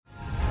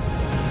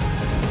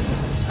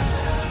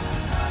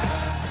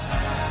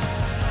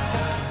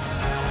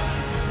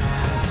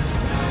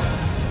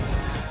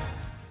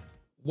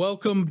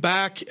Welcome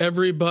back,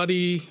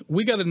 everybody.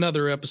 We got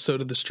another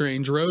episode of The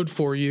Strange Road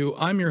for you.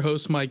 I'm your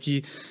host,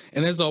 Mikey,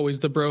 and as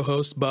always, the bro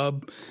host,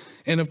 Bub.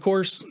 And of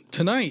course,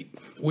 tonight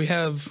we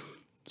have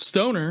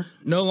Stoner,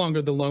 no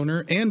longer the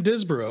loner, and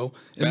Disbro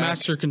in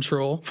Master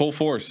Control. Full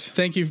force.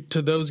 Thank you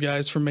to those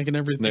guys for making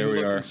everything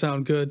look and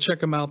sound good.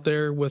 Check them out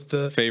there with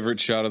the favorite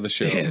shot of the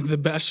show. The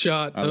best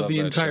shot of the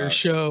entire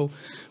show.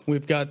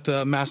 We've got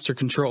the Master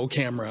Control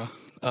camera.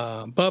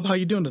 Bub, how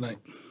you doing tonight?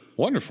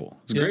 Wonderful.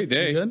 It's a great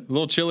day. A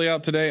little chilly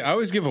out today. I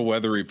always give a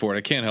weather report.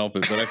 I can't help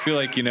it, but I feel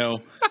like,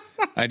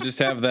 I just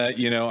have that,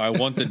 I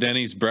want the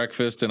Denny's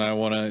breakfast and I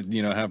want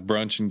to, have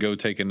brunch and go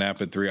take a nap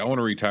at 3. I want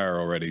to retire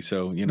already.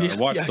 So, I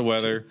watch the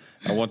weather.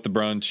 I want the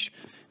brunch.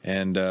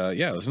 And,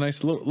 it was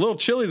nice. A little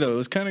chilly, though. It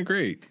was kind of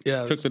great.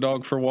 Yeah. Took the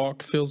dog for a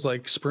walk. Feels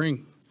like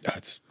spring.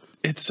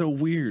 It's so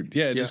weird.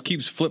 Yeah, it just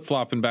keeps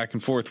flip-flopping back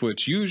and forth,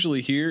 which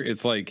usually here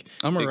it's like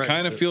it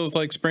kind of feels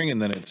like spring,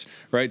 and then it's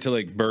right to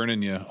like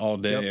burning you all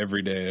day,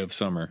 every day of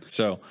summer.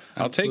 So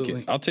I'll take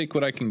it. I'll take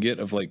what I can get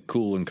of like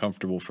cool and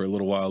comfortable for a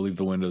little while, leave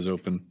the windows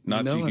open,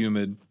 not too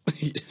humid.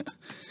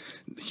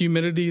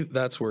 Humidity,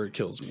 that's where it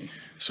kills me.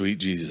 Sweet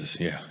Jesus,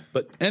 yeah.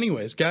 But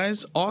anyways,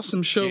 guys,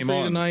 awesome show for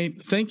you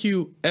tonight. Thank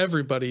you,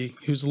 everybody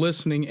who's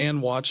listening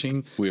and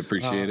watching. We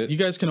appreciate it. You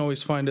guys can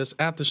always find us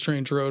at The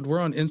Strange Road. We're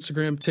on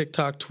Instagram,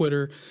 TikTok,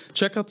 Twitter.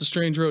 Check out The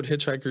Strange Road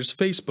Hitchhikers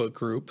Facebook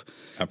group.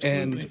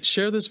 Absolutely. And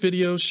share this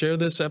video, share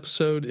this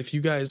episode. If you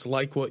guys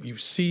like what you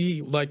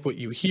see, like what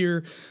you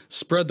hear,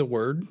 spread the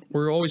word.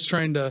 We're always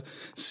trying to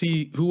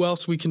see who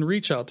else we can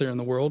reach out there in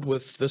the world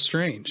with The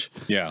Strange.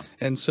 Yeah.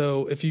 And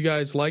so if you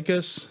guys like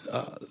us,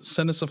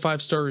 send us a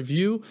 5-star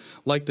review.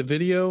 Like the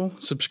video,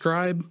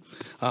 subscribe,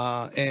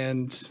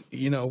 and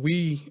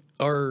we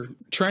are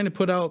trying to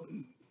put out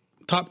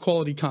top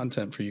quality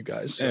content for you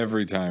guys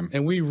every time,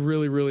 and we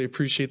really, really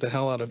appreciate the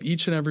hell out of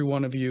each and every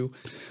one of you.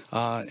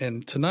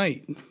 And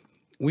tonight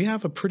we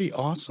have a pretty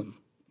awesome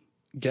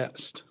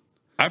guest.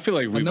 I feel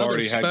like we've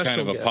already had kind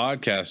of a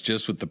podcast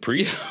just with the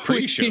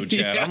pre-show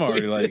chat. I'm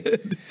already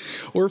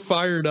we're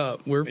fired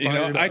up.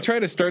 I try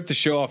to start the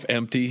show off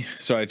empty,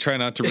 so I try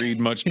not to read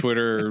much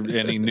Twitter or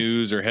any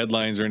news or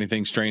headlines or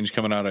anything strange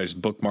coming out. I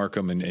just bookmark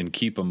them and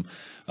keep them.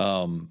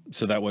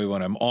 So that way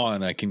when I'm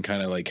on, I can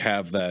kind of like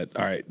have that,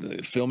 all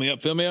right, fill me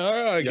up. All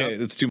right, okay,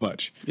 that's too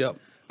much. Yep.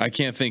 I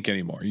can't think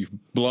anymore. You've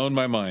blown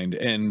my mind.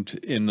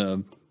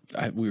 And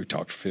we were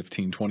talking for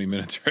 15, 20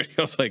 minutes already.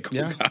 I was like,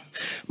 God,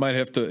 might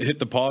have to hit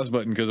the pause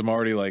button because I'm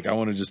already like, I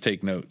want to just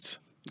take notes.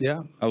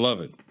 Yeah. I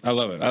love it. I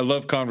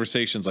love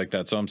conversations like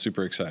that. So I'm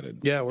super excited.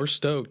 Yeah, we're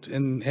stoked.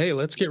 And hey,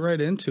 let's get right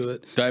into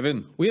it. Dive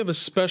in. We have a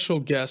special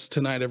guest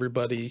tonight,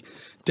 everybody.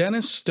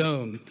 Dennis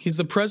Stone. He's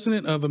the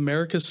president of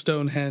America's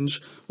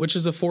Stonehenge, which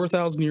is a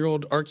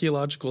 4,000-year-old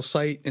archaeological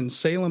site in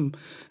Salem,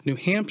 New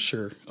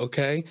Hampshire.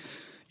 Okay.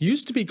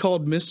 Used to be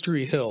called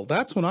Mystery Hill.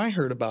 That's when I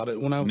heard about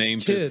it when I was a kid. Name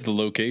fits the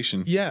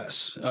location.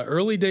 Yes.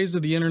 Early days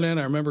of the internet,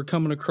 I remember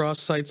coming across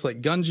sites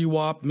like Gunji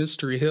Wop,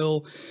 Mystery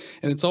Hill,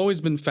 and it's always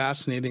been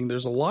fascinating.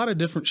 There's a lot of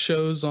different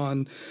shows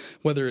on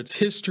whether it's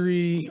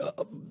history.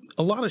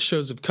 A lot of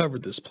shows have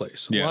covered this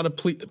place. A lot of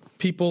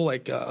people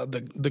like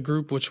the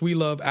group which we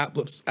love,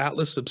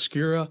 Atlas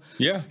Obscura,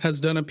 has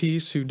done a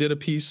piece, who did a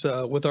piece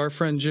with our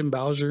friend Jim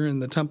Bowser in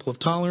the Temple of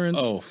Tolerance.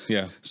 Oh,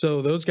 yeah.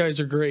 So those guys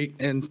are great.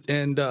 And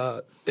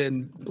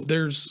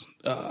there's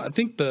I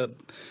think the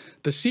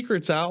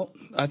secret's out,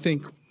 I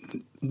think,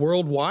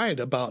 worldwide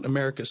about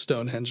America's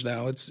Stonehenge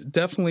now. It's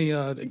definitely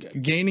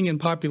gaining in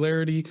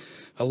popularity.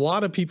 A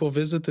lot of people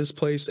visit this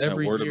place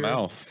every year. Word of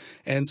mouth.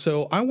 And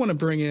so I want to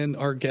bring in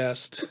our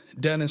guest,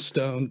 Dennis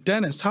Stone.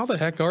 Dennis, how the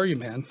heck are you,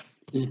 man?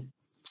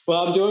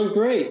 Well, I'm doing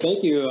great.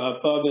 Thank you,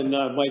 Bub and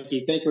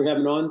Mikey. Thank you for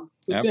having me on.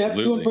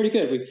 Absolutely. Doing pretty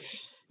good.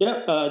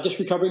 Just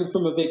recovering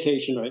from a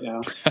vacation right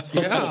now.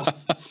 Yeah.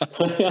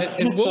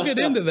 and we'll get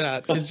into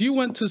that because you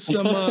went to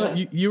some,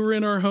 you were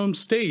in our home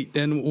state,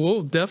 and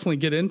we'll definitely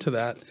get into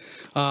that.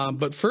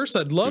 But first,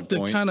 I'd love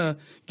to kind of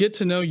get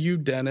to know you,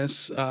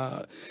 Dennis.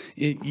 How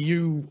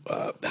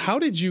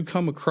did you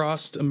come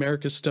across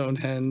America's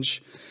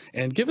Stonehenge?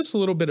 And give us a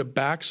little bit of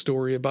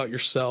backstory about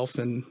yourself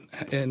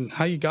and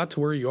how you got to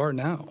where you are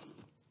now.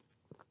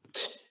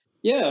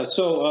 Yeah,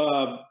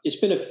 so it's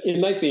been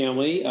in my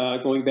family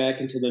going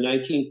back into the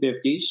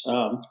 1950s.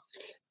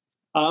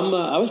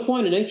 I was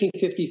born in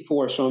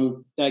 1954,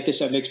 so I guess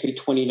that makes me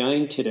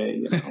 29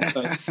 today.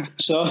 But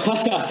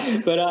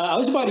I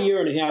was about a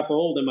year and a half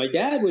old, and my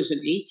dad was an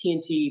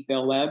AT&T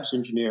Bell Labs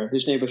engineer.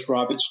 His name was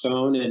Robert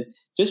Stone, and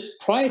just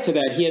prior to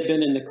that, he had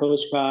been in the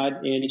Coast Guard,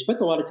 and he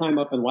spent a lot of time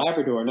up in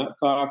Labrador, not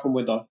far from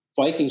where the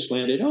Vikings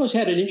landed. I always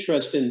had an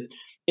interest in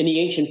the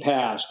ancient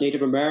past,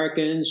 Native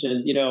Americans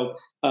and,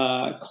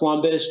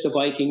 Columbus, the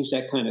Vikings,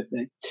 that kind of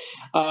thing.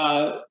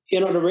 On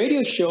a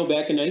radio show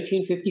back in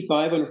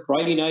 1955 on a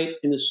Friday night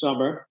in the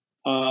summer,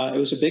 it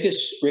was the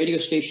biggest radio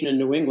station in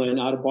New England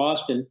out of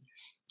Boston.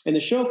 And the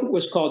show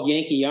was called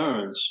Yankee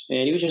Yarns.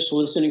 And he was just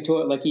listening to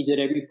it like he did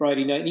every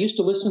Friday night. He used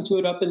to listen to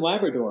it up in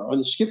Labrador on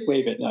the skip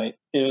wave at night.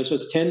 So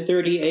it's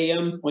 10:30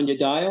 a.m. on your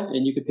dial,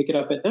 and you could pick it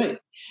up at night.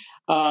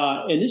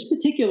 And this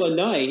particular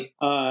night,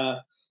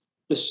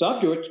 the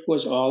subject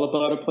was all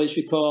about a place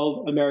we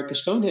call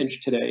America's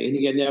Stonehenge today, and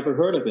he had never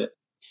heard of it.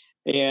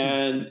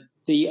 And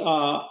the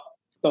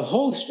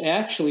host,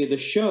 actually, of the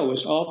show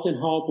was Alton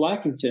Hall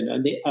Blackington,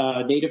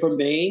 a native of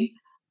Maine,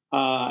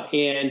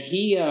 and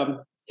he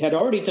had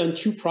already done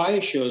 2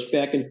 prior shows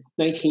back in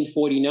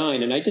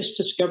 1949, and I just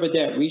discovered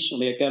that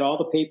recently. I got all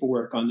the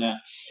paperwork on that.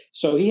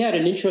 So he had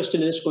an interest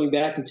in this going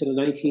back into the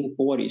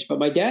 1940s, but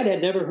my dad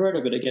had never heard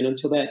of it again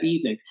until that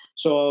evening.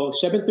 So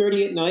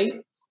 7:30 at night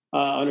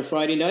on a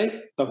Friday night,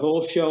 the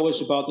whole show was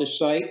about this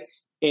site,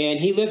 and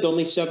he lived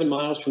only 7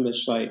 miles from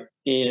this site.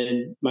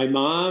 And my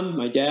mom,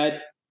 my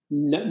dad,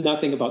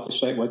 nothing about the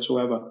site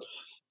whatsoever.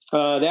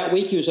 That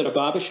week, he was at a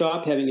barber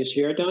shop having his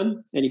hair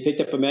done, and he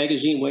picked up a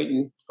magazine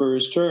waiting for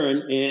his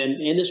turn.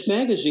 And in this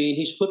magazine,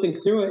 he's flipping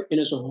through it, and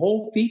there's a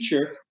whole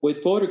feature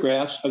with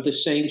photographs of the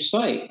same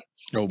site.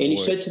 Oh, and he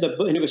said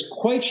and he was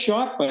quite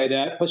shocked by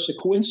that, plus the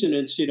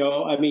coincidence,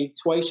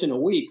 twice in a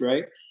week,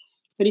 right?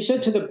 And he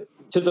said to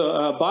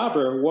the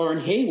barber, Warren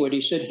Haywood, he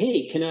said,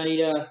 "Hey, can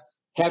I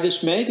have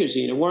this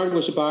magazine?" And Warren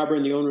was a barber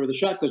and the owner of the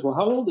shop. He goes, "Well,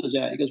 how old is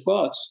that?" He goes,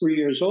 "Well, it's 3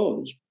 years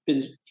old."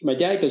 My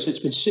dad goes, "It's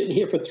been sitting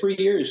here for 3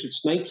 years.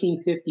 It's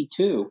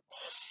 1952.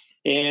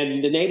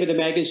 And the name of the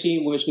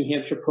magazine was New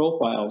Hampshire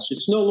Profiles.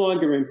 It's no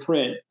longer in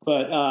print,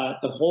 but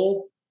the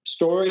whole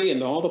story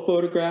and all the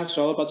photographs,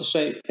 all about the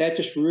site, that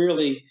just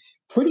really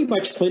pretty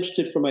much clinched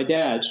it for my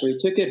dad. So he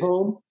took it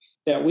home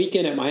that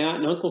weekend at my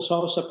aunt and uncle's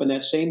house up in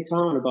that same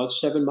town, about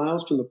 7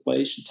 miles from the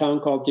place, a town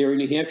called Derry,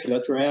 New Hampshire.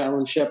 That's where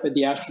Alan Shepard,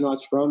 the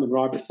astronaut's from, and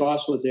Robert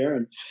Frost lived there.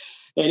 And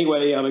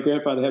anyway, my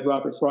grandfather had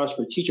Robert Frost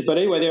for a teacher. But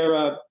anyway,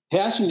 they're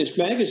passing this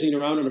magazine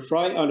around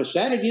on a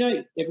Saturday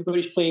night.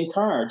 Everybody's playing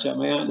cards at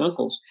my aunt and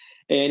uncle's.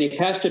 And he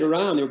passed it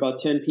around. There were about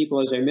 10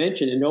 people, as I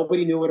mentioned, and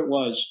nobody knew what it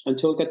was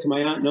until it got to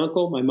my aunt and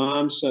uncle, my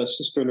mom's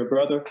sister and her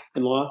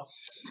brother-in-law.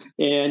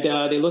 And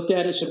they looked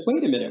at it and said,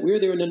 "Wait a minute, we were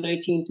there in the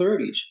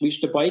 1930s. We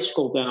used to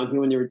bicycle down here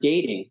when they were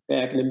dating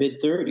back in the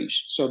mid-30s.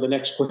 So the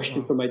next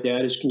question for my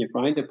dad is, "Can you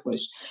find a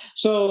place?"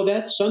 So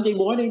that Sunday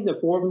morning, the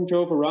 4 of them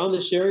drove around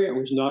this area. It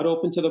was not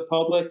open to the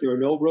public. There were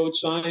no road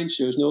signs.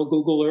 There was no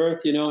Google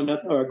Earth,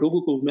 nothing, or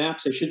Google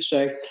Maps, I should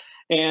say.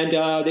 And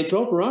they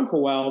drove around for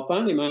a while.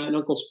 Finally, my aunt and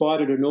uncle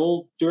spotted an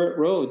old dirt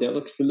road that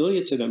looked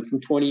familiar to them from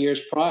 20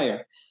 years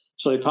prior.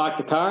 So they parked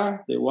the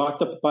car, they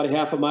walked up about a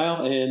half a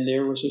mile, and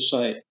there was the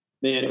site.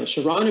 Man, it was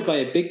surrounded by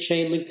a big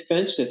chain link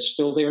fence that's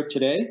still there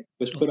today. It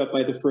was put up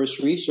by the first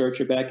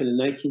researcher back in the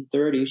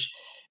 1930s.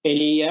 And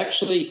he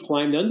actually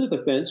climbed under the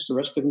fence. The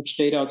rest of them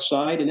stayed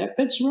outside. And that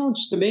fence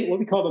surrounds what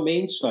we call the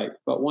main site,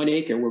 about 1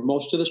 acre, where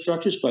most of the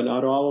structures, but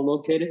not all, are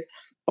located.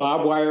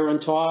 Barbed wire on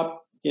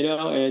top,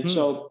 and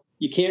so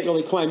you can't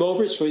really climb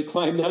over it, so he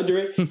climbed under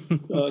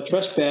it,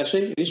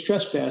 trespassing. He's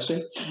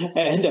trespassing.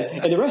 And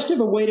the rest of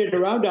them waited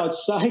around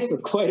outside for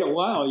quite a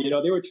while.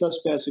 They were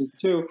trespassing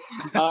too.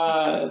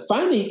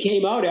 Finally, he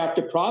came out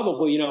after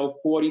probably,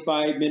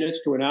 45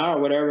 minutes to an hour,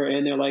 whatever,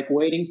 and they're like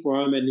waiting for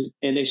him.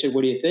 And they said,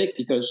 "What do you think?"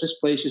 Because this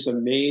place is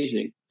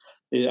amazing.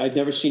 I've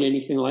never seen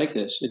anything like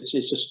this.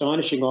 It's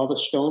astonishing, all the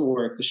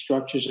stonework, the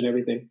structures and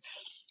everything.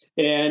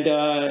 And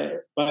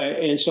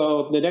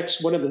so the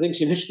next one of the things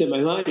he mentioned in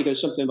my mind, he goes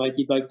something like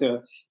he'd like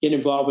to get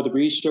involved with the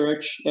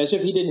research, as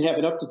if he didn't have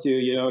enough to do.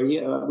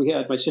 We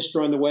had my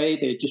sister on the way.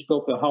 They just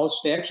built a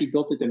house. They actually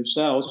built it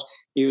themselves.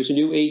 He was a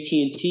new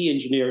AT&T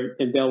engineer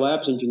and Bell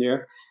Labs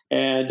engineer.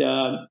 And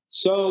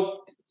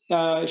so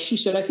she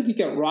said, "I think you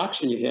got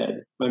rocks in your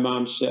head," my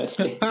mom said.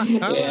 and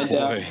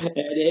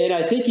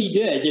I think he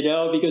did,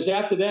 because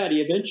after that,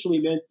 he eventually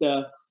met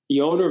the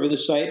owner of the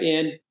site.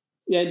 And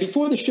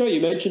before the show, you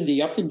mentioned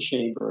the Upton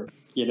Chamber,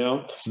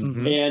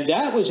 Mm-hmm. and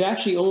that was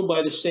actually owned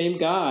by the same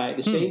guy,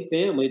 the same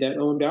family that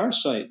owned our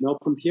site,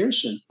 Malcolm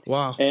Pearson.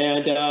 Wow.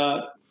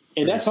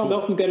 And that's how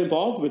Malcolm got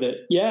involved with it.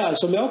 Yeah.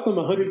 So Malcolm,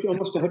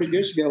 almost 100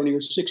 years ago, when he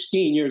was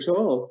 16 years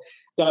old,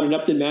 down in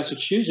Upton,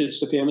 Massachusetts,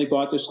 the family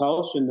bought this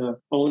house, and the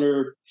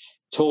owner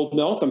told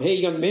Malcolm, "Hey,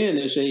 young man,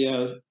 there's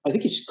I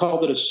think he's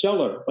called it a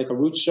cellar, like a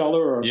root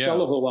cellar or a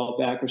cellar hole out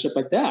back or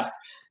something like that."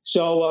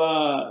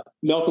 So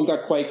Malcolm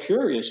got quite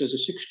curious as a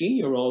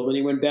 16-year-old when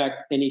he went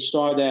back and he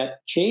saw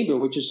that chamber,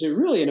 which is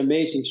really an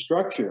amazing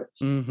structure.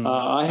 Mm-hmm.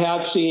 I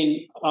have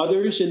seen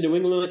others in New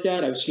England like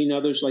that. I've seen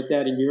others like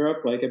that in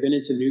Europe. Like I've been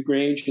into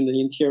Newgrange, and the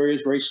interior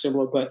is very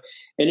similar. But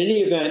in any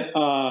event,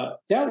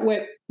 that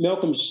whet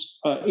Malcolm's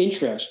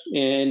interest.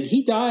 And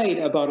he died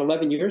about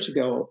 11 years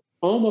ago,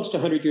 almost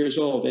 100 years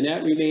old. And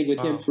that remained with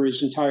him for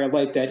his entire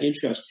life, that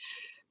interest.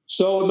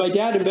 So my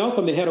dad and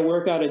Malcolm, they had to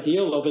work out a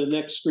deal over the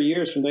next 3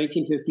 years, from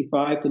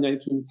 1955 to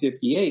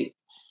 1958.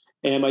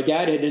 And my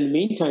dad had, in the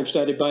meantime,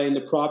 started buying the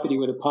property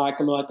where the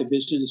parking lot, the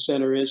visitor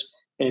center is.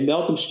 And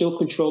Malcolm still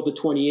controlled the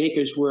 20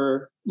 acres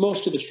where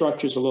most of the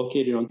structures are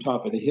located on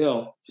top of the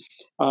hill.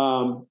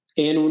 And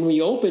when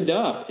we opened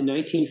up in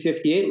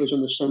 1958, it was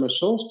on the summer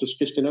solstice,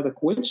 just another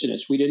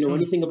coincidence. We didn't know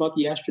anything about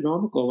the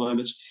astronomical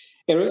alignments.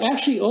 And it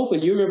actually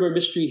opened, you remember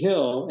Mystery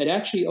Hill, it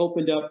actually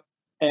opened up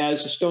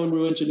as the stone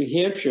ruins in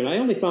New Hampshire. And I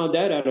only found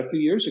that out a few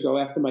years ago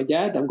after my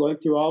dad. I'm going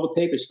through all the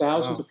papers,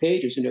 thousands of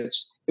pages, and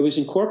it was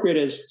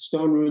incorporated as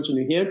stone ruins in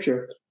New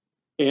Hampshire.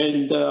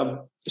 And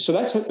so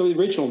that's the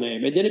original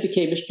name. And then it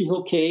became Mystery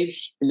Hill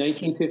Caves in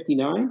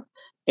 1959.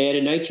 And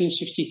in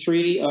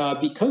 1963,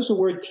 because the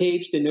word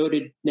caves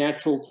denoted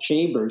natural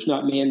chambers,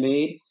 not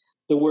man-made,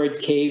 the word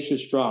caves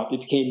was dropped.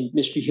 It became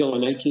Mystery Hill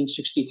in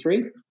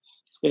 1963.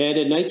 And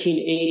in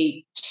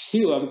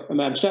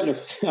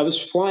 1982, I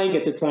was flying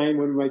at the time,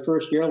 one of my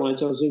first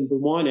airlines. I was in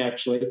Vermont,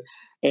 actually.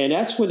 And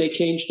that's when they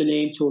changed the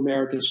name to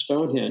America's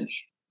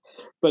Stonehenge.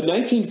 But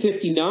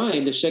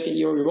 1959, the second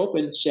year we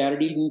opened,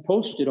 Saturday Evening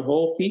Post did a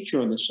whole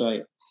feature on the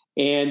site.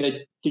 And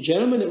the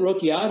gentleman that wrote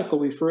the article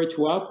referred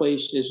to our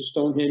place as the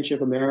Stonehenge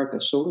of America.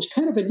 So it was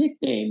kind of a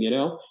nickname,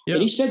 Yeah.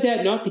 And he said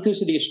that not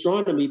because of the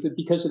astronomy, but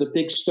because of the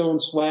big stone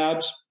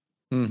slabs.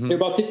 Mm-hmm. There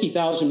are about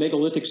 50,000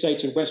 megalithic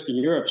sites in Western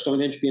Europe,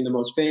 Stonehenge being the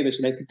most famous.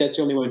 And I think that's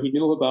the only one he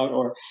knew about,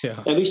 or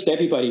at least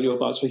everybody knew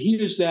about. So he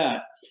used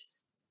that.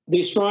 The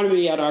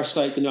astronomy at our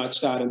site did not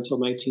start until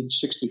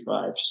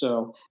 1965.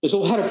 So there's a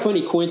lot of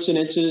funny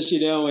coincidences,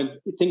 and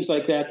things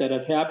like that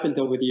have happened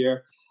over the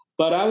year.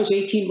 But I was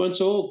 18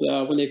 months old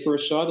when they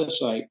first saw the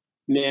site.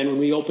 Man, when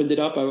we opened it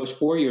up, I was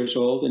 4 years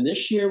old. And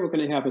this year, we're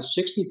going to have a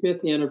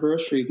 65th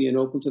anniversary being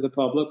open to the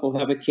public. We'll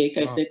have a cake,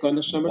 I think, on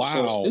the summer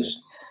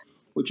solstice,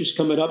 which is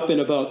coming up in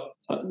about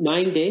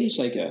 9 days,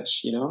 I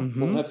guess.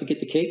 Mm-hmm. We'll have to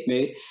get the cake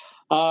made.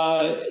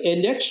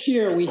 And next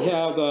year, we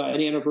have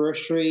an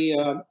anniversary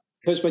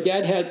because my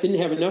dad didn't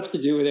have enough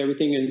to do with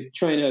everything and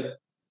trying to,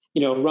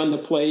 run the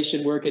place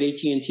and work at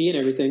AT&T and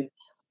everything.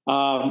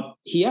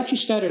 He actually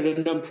started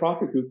a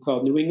nonprofit group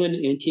called New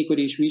England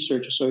Antiquities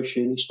Research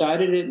Association. He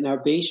started it in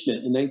our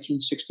basement in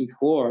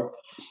 1964,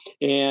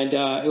 and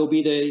it will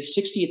be the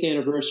 60th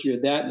anniversary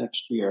of that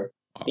next year.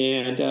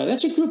 And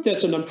that's a group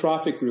that's a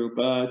nonprofit group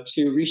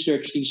to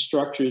research these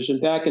structures. And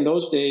back in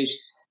those days,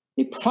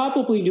 they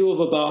probably knew of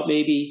about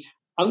maybe,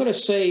 I'm going to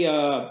say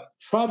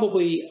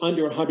probably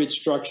under 100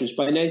 structures.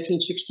 By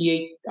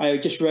 1968, I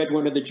just read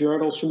one of the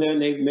journals from them.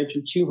 They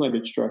mentioned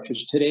 200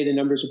 structures. Today, the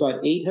number is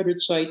about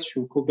 800 sites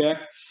from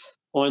Quebec,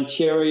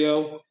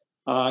 Ontario,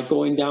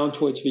 going down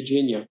towards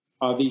Virginia.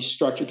 These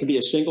structures can be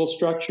a single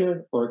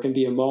structure or it can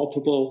be a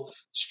multiple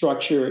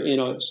structure in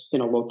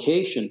a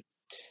location.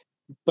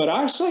 But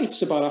our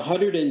site's about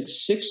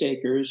 106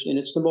 acres, and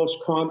it's the most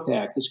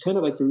compact. It's kind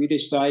of like the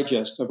Reader's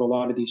Digest of a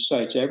lot of these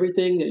sites.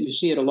 Everything that you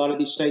see at a lot of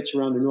these sites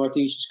around the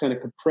Northeast is kind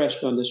of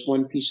compressed on this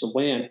one piece of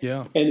land.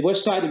 Yeah. And we're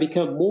starting to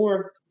become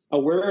more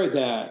aware of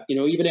that.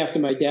 Even after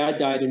my dad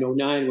died in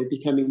 2009, we're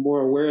becoming more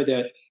aware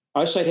that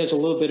our site has a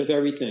little bit of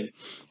everything.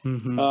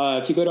 Mm-hmm.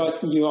 If you go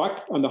to New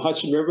York on the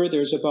Hudson River,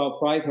 there's about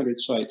 500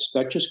 sites.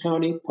 Dutchess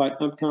County,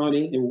 Putnam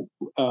County,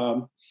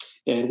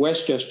 and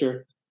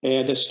Westchester.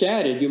 And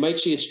scattered, you might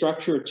see a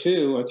structure or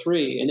two or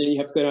three, and then you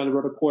have to go down the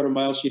road a quarter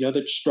mile, see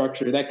another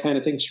structure, that kind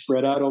of thing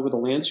spread out over the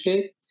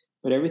landscape.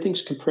 But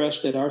everything's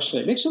compressed at our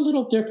site. It makes it a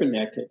little different,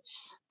 actually.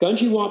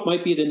 Gunjewamp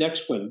might be the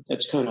next one.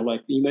 That's kind of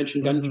like, you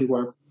mentioned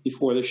Gunjewamp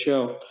before the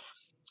show.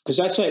 Because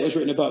that site was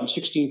written about in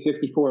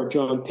 1654.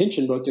 John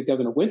Pynchon wrote to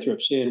Governor Winthrop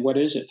saying, what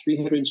is it,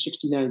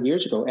 369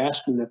 years ago,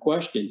 asking the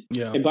question.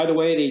 Yeah. And by the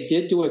way, they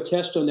did do a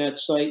test on that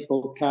site,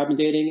 both carbon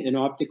dating and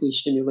optically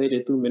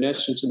stimulated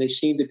luminescence, and they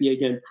seem to be,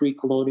 again,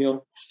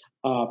 pre-colonial,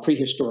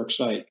 prehistoric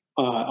site.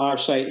 Our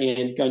site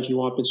and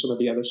Gunjewamp and some of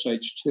the other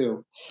sites,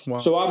 too. Wow.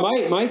 So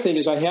my thing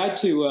is I had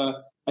to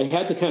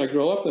kind of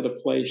grow up with a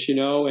place,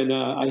 and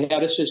I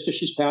had a sister.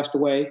 She's passed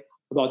away.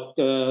 About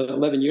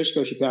 11 years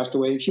ago, she passed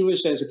away. She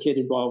was, as a kid,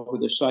 involved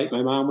with the site.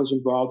 My mom was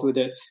involved with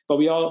it. But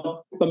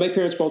my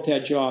parents both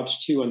had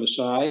jobs, too, on the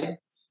side,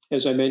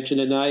 as I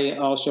mentioned. And I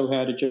also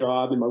had a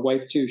job, and my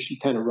wife, too. She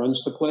kind of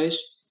runs the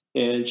place.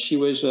 And she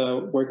was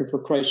working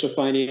for Chrysler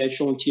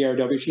Financial and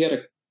TRW. She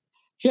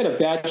had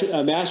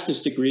a master's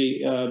degree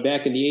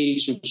back in the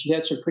 80s, and she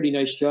had some pretty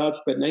nice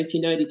jobs. But in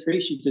 1993,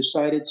 she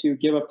decided to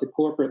give up the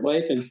corporate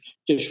life and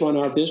just run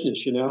our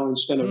business, and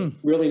spent a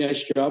really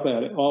nice job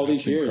at it all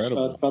these years,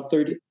 about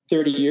 30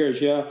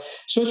 years, yeah.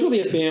 So it's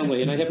really a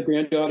family, and I have a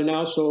granddaughter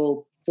now,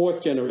 so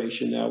fourth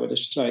generation now with the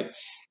site.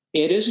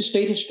 It is a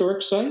state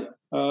historic site.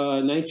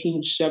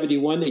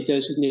 1971, they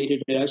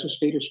designated it as a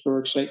state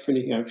historic site for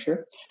New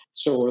Hampshire,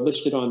 so we're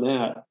listed on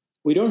that.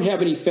 We don't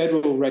have any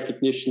federal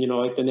recognition,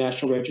 like the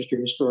National Register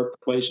of Historic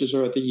Places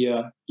or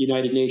the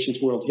United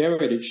Nations World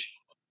Heritage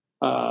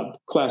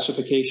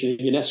classification,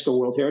 UNESCO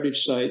World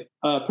Heritage Site.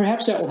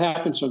 Perhaps that will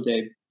happen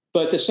someday.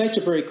 But the sites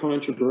are very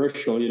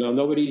controversial.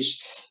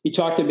 You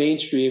talk to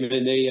mainstream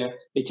and they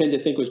tend to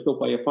think it was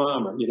built by a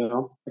farmer,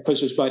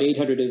 because there's about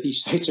 800 of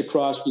these sites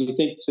across. You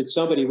think that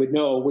somebody would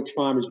know which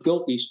farmers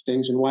built these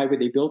things and why would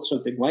they build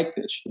something like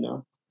this,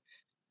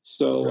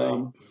 So.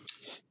 Right.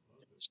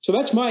 So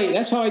that's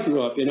how I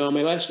grew up.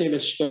 My last name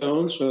is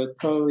Stone, so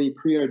it's probably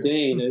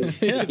preordained.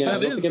 Yeah, I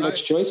don't get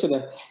much choice of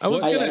that. I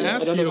was going to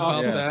ask you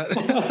about that.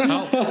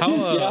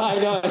 Yeah, I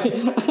know.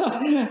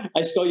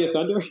 I stole your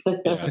thunder.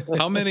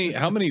 How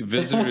many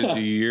visitors a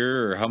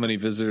year or how many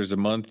visitors a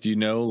month do you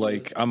know?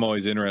 Like, I'm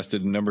always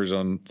interested in numbers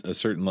on a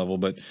certain level,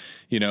 but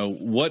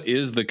what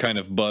is the kind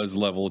of buzz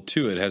level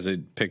to it? Has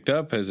it picked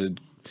up? Has it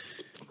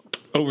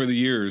over the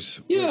years?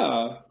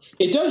 Yeah,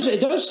 it does.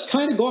 It does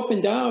kind of go up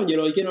and down.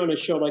 You get on a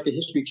show like a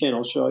History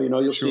Channel show.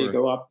 You'll see it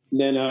go up, and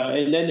then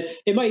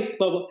it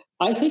might level.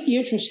 I think the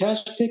interest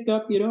has picked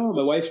up.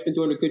 My wife's been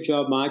doing a good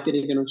job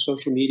marketing it on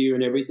social media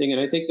and everything.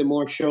 And I think the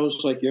more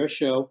shows like your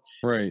show,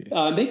 right,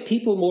 make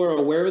people more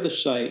aware of the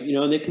site.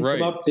 And they can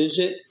come up,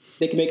 visit.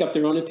 They can make up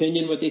their own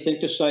opinion what they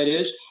think the site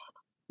is.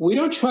 We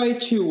don't try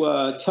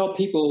to tell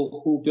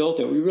people who built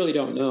it. We really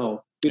don't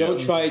know. We don't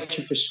try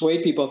to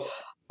persuade people.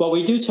 But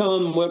we do tell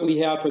them what we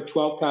have for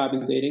 12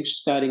 carbon dating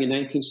starting in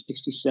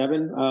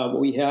 1967,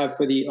 what we have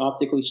for the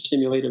optically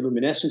stimulated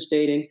luminescence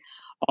dating.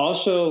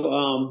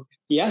 Also,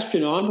 the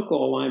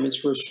astronomical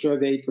alignments were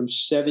surveyed from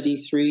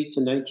 73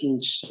 to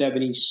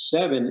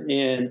 1977.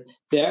 And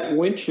that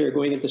winter,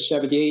 going into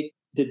 78,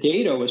 the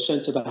data was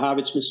sent to the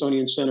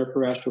Harvard-Smithsonian Center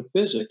for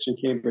Astrophysics in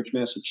Cambridge,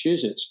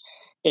 Massachusetts.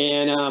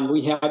 And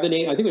we have the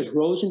name, I think it was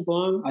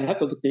Rosenbaum. I have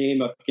to look the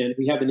name up again.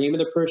 We have the name of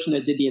the person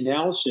that did the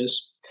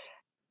analysis.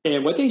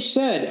 And what they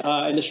said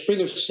in the spring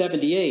of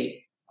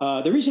 78,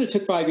 the reason it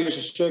took 5 years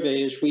to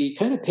survey is we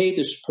kind of paid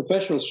this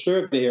professional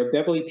surveyor,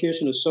 Beverly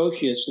Pearson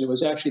Associates, and it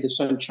was actually the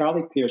son,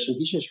 Charlie Pearson.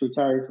 He's just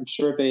retired from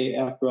survey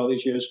after all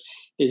these years.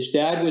 His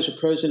dad was a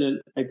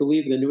president, I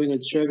believe, of the New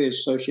England Surveyors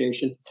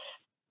Association.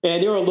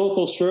 And they're a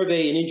local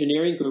survey and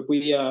engineering group.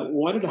 We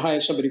wanted to hire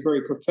somebody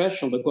very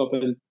professional to go up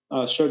and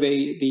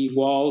survey the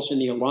walls and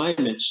the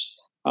alignments.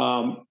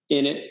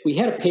 We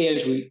had to pay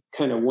as we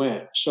kind of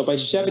went. So by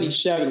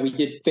 77, we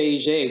did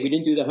phase A. We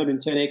didn't do the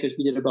 110 acres.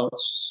 We did about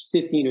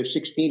 15 or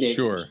 16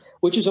 acres,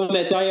 which is on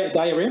that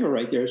diorama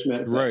right there, as a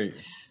matter of fact. Right.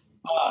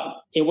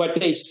 And what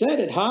they said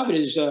at Harvard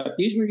is if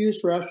these were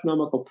used for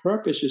astronomical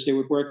purposes, they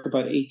would work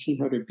about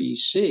 1800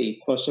 BC,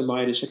 plus or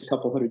minus a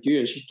couple hundred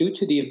years, due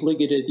to the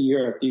obliquity of the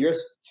Earth. The Earth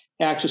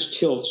axis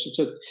tilts. It's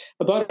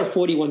about a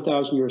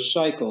 41,000-year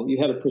cycle. You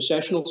have a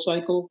precessional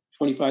cycle,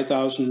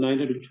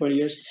 25,920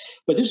 years.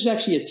 But this is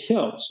actually a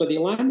tilt. So the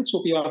alignments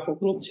will be off a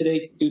little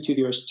today due to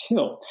the Earth's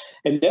tilt.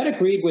 And that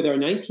agreed with our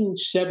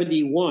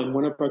 1971,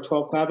 one of our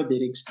 12 carbon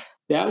datings.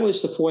 That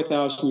was the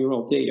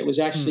 4,000-year-old date. It was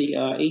actually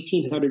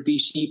 1800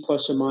 BC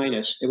plus or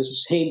minus. It was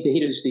the same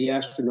date as the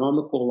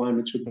astronomical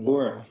alignments would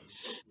work.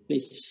 They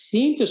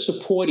seem to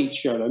support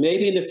each other.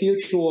 Maybe in the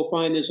future we'll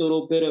find there's a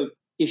little bit of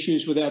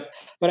issues with that,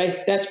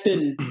 but that's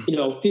been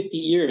 50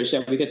 years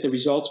that we get the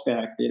results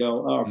back,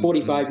 or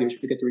 45 years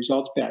we get the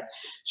results back.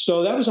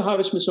 So that was the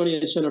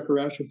Harvard-Smithsonian Center for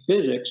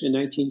Astrophysics in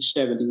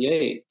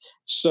 1978.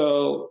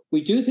 So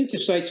we do think the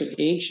site's an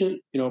ancient,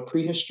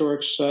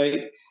 prehistoric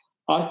site.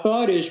 Our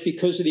thought is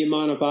because of the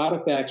amount of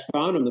artifacts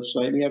found on the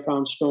site, we have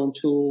found stone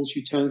tools,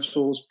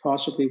 utensils,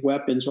 possibly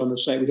weapons on the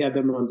site. We have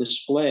them on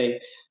display,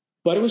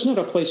 but it was not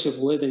a place of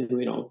living,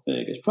 we don't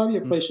think. It's probably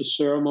a place of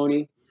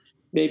ceremony,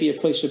 maybe a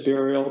place of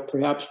burial.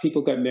 Perhaps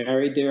people got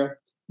married there.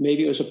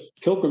 Maybe it was a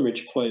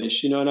pilgrimage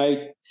place, and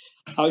I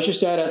was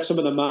just at some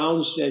of the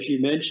mounds, as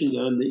you mentioned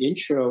on the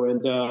intro,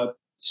 and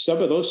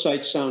some of those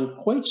sites sound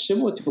quite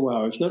similar to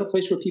ours. Not a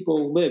place where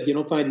people live. You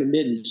don't find the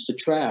middens, the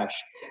trash.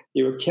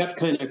 They were kept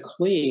kind of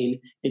clean,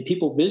 and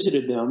people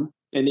visited them,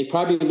 and they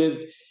probably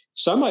lived.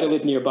 Some might have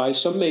lived nearby.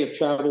 Some may have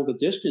traveled a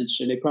distance,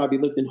 and they probably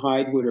lived in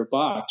hidewood or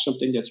box,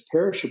 something that's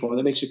perishable, and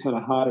that makes it kind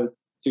of harder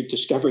to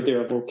discover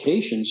their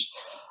locations.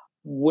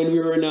 When we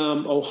were in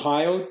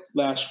Ohio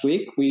last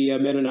week, we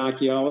met an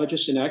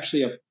archaeologist and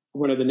actually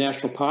one of the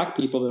national park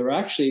people that are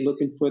actually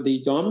looking for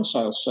the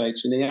domicile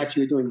sites. And they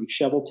actually were doing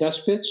shovel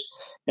test pits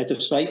at the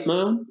site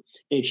mound.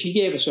 And she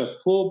gave us a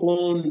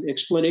full-blown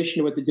explanation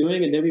of what they're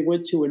doing. And then we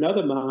went to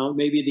another mound,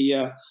 maybe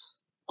the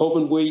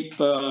Hovenweep,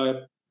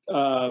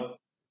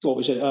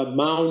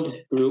 mound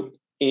group.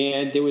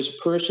 And there was a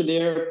person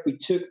there. We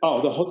took,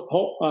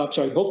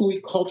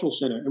 Hovenweep Cultural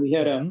Center. And we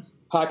had a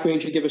park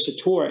ranger give us a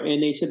tour,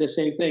 and they said the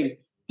same thing.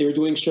 They were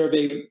doing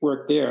survey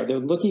work there. They're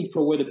looking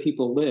for where the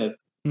people live.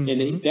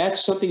 And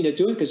that's something they're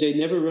doing because they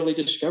never really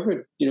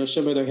discovered,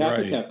 some of their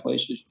habitat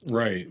places.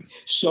 Right.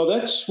 So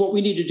that's what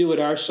we need to do at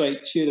our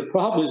site too. The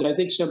problem is I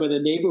think some of the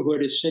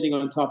neighborhood is sitting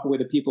on top of where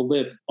the people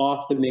lived,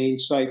 off the main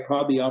site,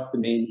 probably off the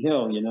main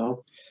hill,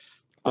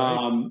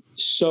 Right.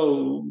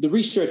 So the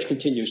research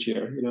continues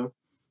here,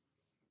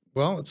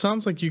 Well, it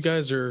sounds like you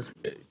guys are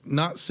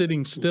not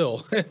sitting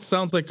still. It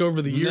sounds like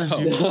over the years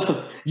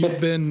you've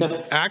been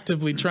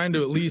actively trying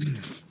to at least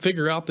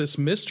figure out this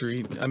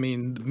mystery. I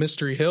mean,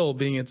 Mystery Hill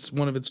being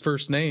one of its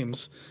first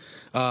names.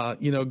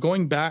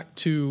 Going back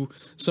to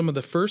some of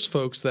the first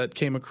folks that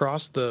came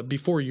across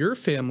before your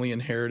family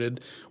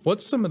inherited,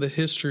 what's some of the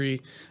history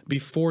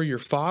before your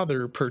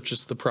father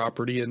purchased the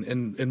property,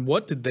 and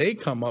what did they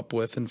come up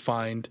with and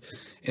find,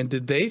 and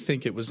did they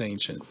think it was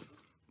ancient?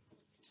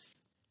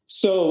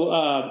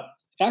 So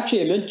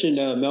actually, I mentioned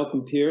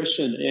Malcolm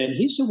Pearson, and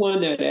he's the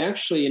one that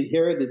actually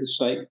inherited the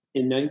site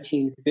in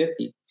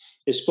 1950.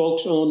 His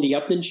folks owned the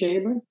Upton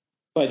Chamber,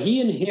 but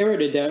he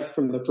inherited that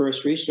from the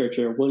first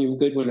researcher, William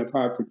Goodwin of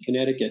Hartford,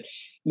 Connecticut.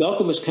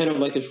 Malcolm was kind of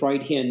like his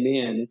right-hand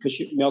man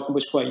because Malcolm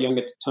was quite young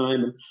at the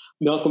time. And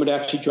Malcolm would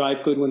actually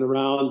drive Goodwin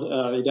around.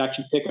 He'd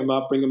actually pick him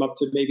up, bring him up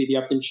to maybe the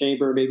Upton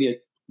Chamber, maybe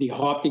the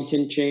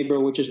Hopkinton Chamber,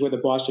 which is where the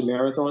Boston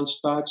Marathon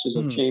starts. There's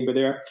a chamber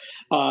there.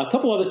 A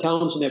couple other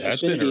towns in that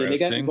vicinity. And they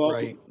got involved.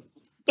 Right.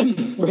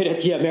 Right at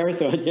the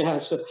marathon, yeah.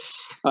 So,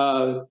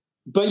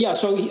 but yeah,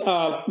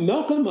 so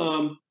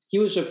Malcolm, he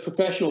was a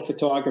professional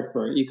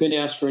photographer. You couldn't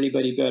ask for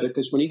anybody better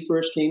because when he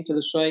first came to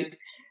the site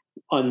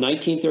on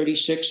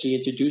 1936, he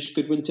introduced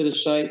Goodwin to the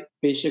site,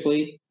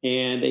 basically,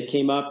 and they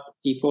came up.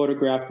 He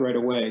photographed right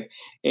away.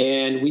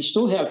 And we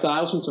still have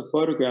thousands of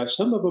photographs.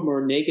 Some of them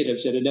are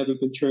negatives that have never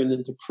been turned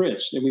into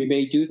prints, and we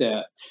may do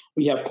that.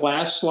 We have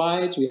glass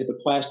slides. We have the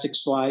plastic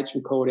slides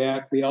from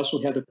Kodak. We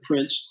also have the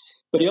prints.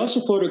 But he also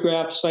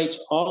photographed sites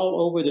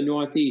all over the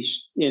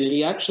Northeast. And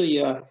he actually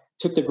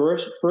took the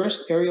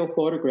first aerial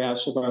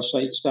photographs of our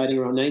site starting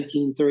around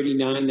 1939,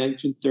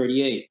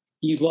 1938.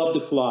 He loved to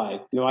fly.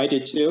 I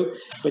did too.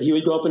 But he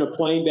would go up in a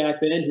plane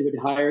back then. He would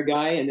hire a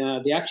guy. And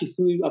they actually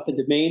flew up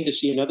into Maine to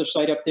see another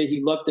site up there. He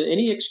loved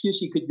any excuse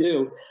he could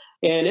do.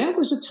 And that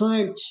was a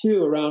time,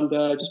 too, around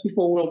just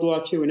before World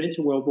War II and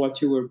into World War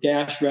II, where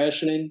gas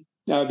rationing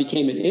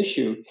became an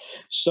issue.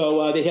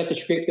 So they had to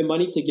scrape the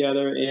money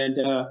together, and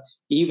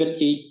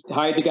he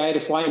hired the guy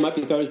to fly him up.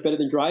 He thought it was better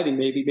than driving.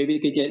 Maybe they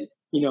could get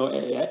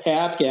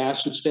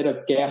avgas instead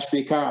of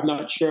gas-free car. I'm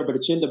not sure, but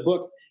it's in the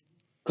book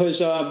because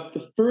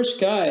the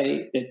first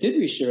guy that did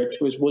research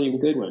was William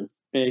Goodwin,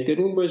 and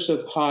Goodwin was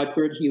of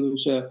Hartford. He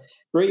was a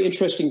very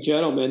interesting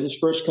gentleman. His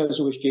first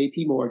cousin was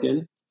J.P.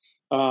 Morgan,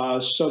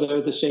 so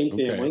they're the same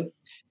family.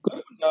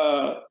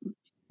 Okay.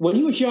 When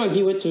he was young,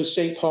 he went to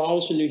St.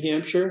 Paul's in New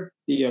Hampshire,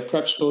 the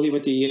prep school. He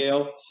went to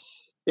Yale.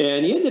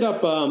 And he ended up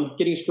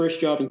getting his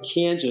first job in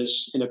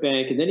Kansas in a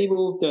bank. And then he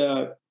moved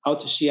out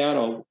to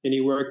Seattle, and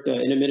he worked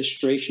in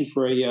administration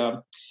for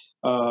a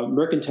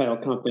mercantile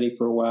company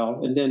for a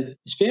while. And then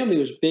his family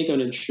was big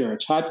on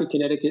insurance. Hartford,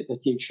 Connecticut,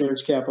 the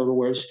insurance capital,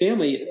 where his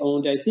family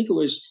owned, I think it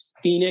was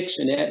Phoenix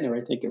and Aetna,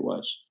 I think it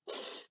was.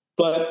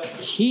 But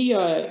he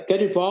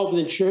got involved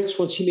with insurance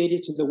once he made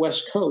it to the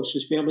West Coast.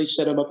 His family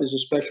set him up as a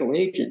special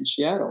agent in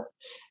Seattle.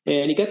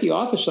 And he got the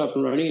office up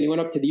and running, and he went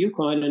up to the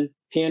Yukon and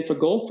panned for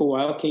gold for a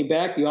while, came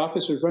back. The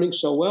office was running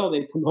so well,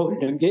 they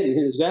promoted him, getting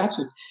in his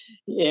absence.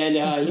 And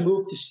he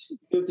moved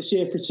to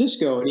San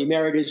Francisco, and he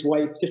married his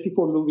wife just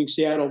before moving to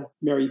Seattle,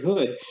 Mary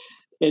Hood.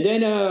 And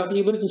then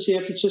he lived in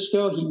San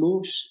Francisco. They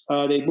moved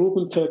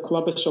him to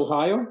Columbus,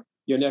 Ohio,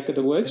 your neck of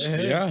the woods.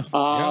 Yeah.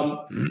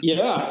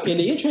 Yeah. And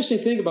the interesting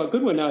thing about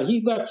Goodwin,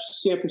 he left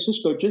San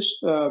Francisco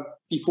just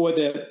before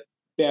the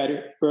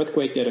bad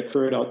earthquake that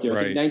occurred out there,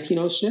 I think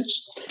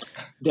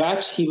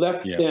 1906. He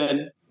left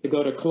then to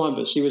go to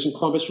Columbus. He was in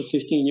Columbus for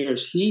 15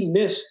 years. He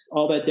missed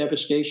all that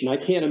devastation. I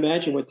can't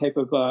imagine what type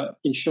of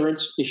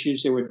insurance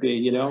issues there would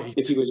be,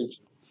 if he was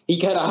he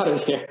got out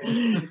of there.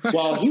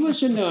 While he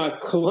was in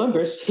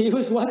Columbus, he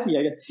was lucky.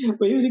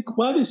 When he was in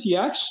Columbus, he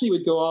actually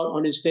would go out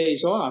on his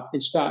days off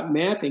and start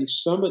mapping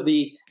some of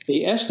they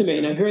estimate,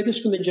 and I heard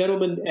this from the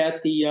gentleman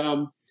at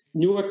the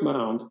Newark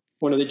Mound,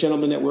 one of the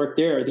gentlemen that worked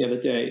there the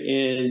other day,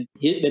 and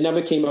the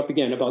number came up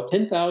again, about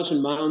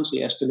 10,000 mounds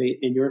they estimate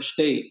in your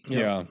state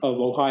of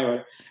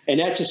Ohio. And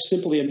that's just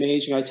simply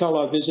amazing. I tell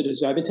our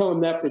visitors, I've been telling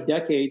them that for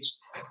decades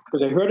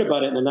because I heard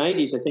about it in the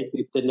 90s, I think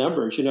the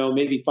numbers,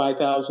 maybe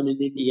 5,000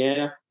 in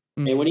Indiana.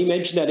 And when he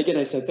mentioned that again,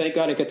 I said, thank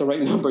God I got the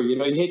right number. You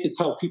hate to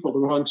tell people the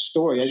wrong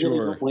story. I really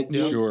don't like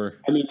that. Sure.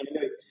 I mean,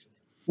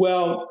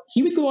 well,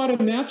 he would go out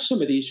and map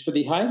some of these for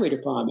the highway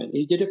department.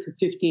 He did it for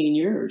 15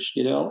 years,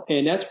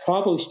 and that's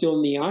probably still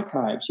in the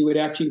archives. He would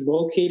actually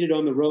locate it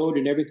on the road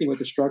and everything what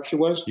the structure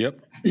was. Yep.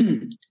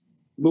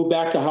 Moved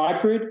back to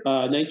Hartford,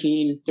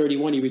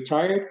 1931, he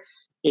retired,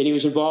 and he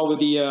was involved with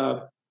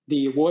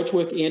the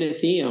Wadsworth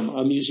Athenaeum,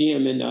 a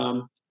museum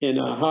in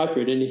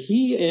Hartford. And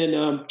he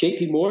and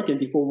J.P. Morgan,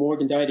 before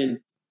Morgan died in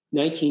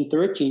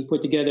 1913,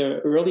 put together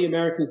early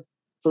American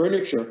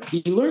furniture.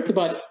 He learned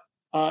about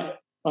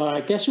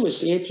I guess it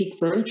was antique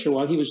furniture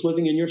while he was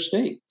living in your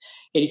state.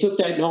 And he took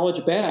that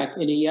knowledge back,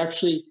 and he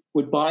actually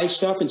would buy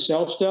stuff and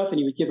sell stuff, and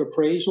he would give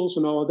appraisals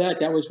and all of that.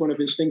 That was one of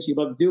his things he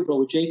loved to do. But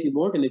with J.P.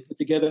 Morgan, they put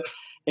together.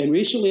 And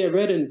recently I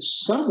read in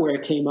somewhere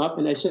it came up,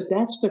 and I said,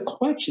 that's the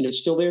collection. It's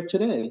still there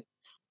today.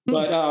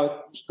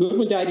 But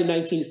Goodwin died in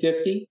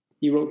 1950.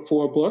 He wrote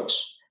 4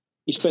 books.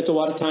 He spent a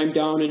lot of time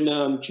down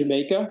in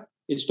Jamaica.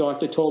 His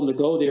doctor told him to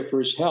go there for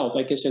his health.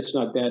 I guess that's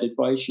not bad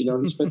advice, He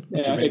spent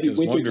every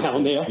winter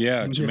down there.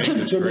 Yeah,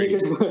 Jamaica's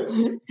great.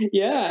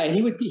 Yeah, and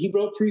he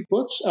wrote 4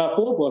 books,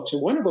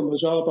 and one of them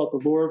was all about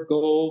the lure of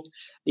gold.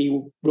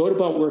 He wrote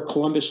about where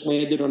Columbus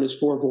landed on his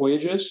 4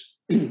 voyages.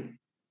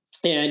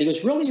 And he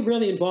was really,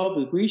 really involved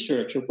with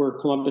research of where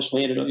Columbus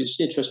landed. He was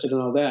interested in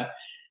all that.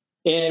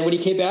 And when he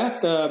came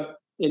back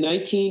in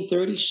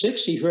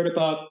 1936, he heard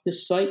about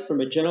this site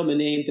from a gentleman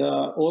named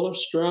Olaf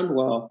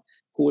Strandwell,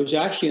 who was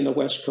actually on the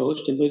West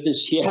Coast and lived in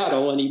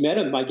Seattle, and he met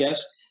him, I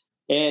guess.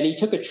 And he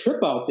took a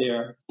trip out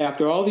there.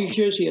 After all these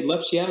years he had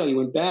left Seattle, he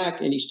went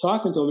back and he's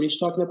talking to him, and he's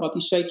talking about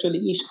these sites on the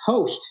East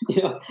Coast.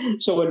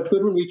 So when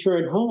Goodwin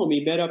returned home,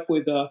 he met up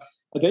with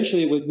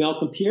eventually with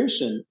Malcolm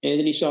Pearson, and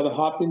then he saw the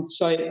Hopton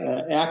site,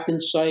 Acton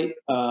site,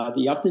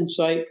 the Upton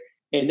site,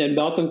 and then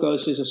Malcolm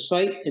goes, "There's a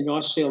site in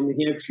North Salem,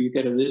 New Hampshire, you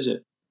got to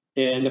visit."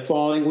 And the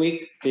following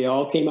week, they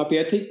all came up.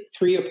 I think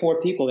 3 or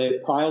 4 people. They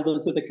had piled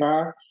into the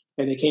car,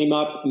 and they came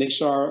up and they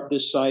saw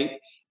this site,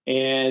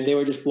 and they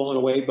were just blown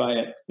away by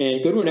it.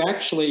 And Goodwin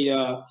actually,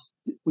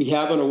 we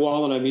have on a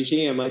wall in our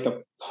museum like a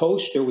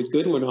poster with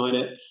Goodwin on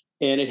it,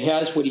 and it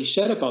has what he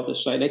said about the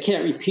site. And I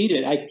can't repeat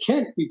it. I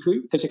can't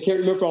repeat because I can't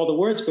remember all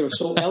the words, but it was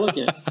so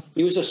elegant.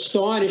 He was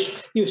astonished.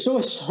 He was so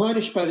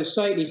astonished by the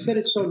site, and he said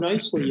it so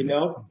nicely,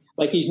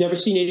 like he's never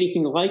seen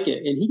anything like it.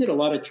 And he did a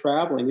lot of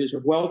traveling. He was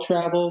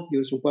well-traveled. He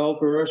was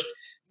well-versed,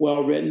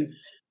 well-written.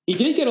 He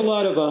did get a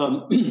lot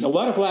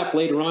of lap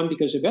later on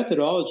because the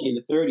methodology in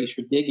the 30s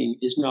for digging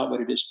is not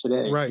what it is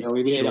today. Right.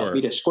 We made out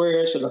meter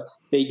squares, and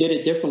they did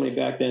it differently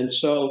back then.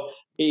 So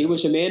he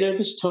was a man of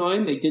his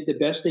time. They did the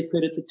best they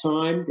could at the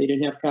time. They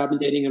didn't have carbon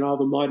dating and all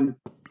the modern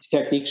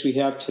techniques we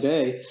have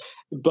today.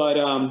 But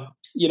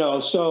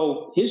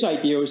so his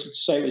idea was that the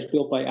site was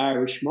built by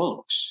Irish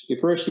monks. At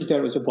first, he thought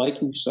it was a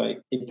Viking site.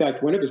 In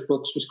fact, one of his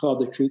books was called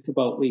The Truth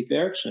About Leif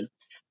Erikson.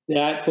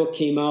 That book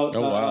came out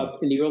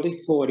in the early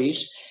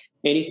 40s.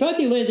 And he thought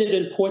they landed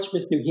in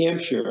Portsmouth, New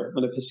Hampshire,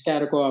 on the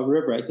Piscataqua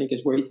River, I think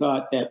is where he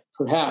thought that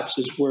perhaps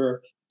is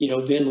where,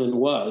 Vinland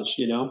was,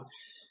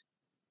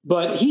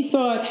 But he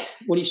thought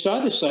when he saw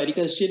the site, he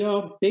goes,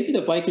 maybe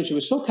the Vikings were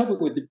so covered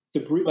with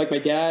debris, like my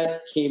dad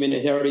came in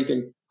and had already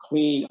been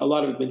cleaned. A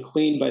lot of it had been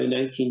cleaned by the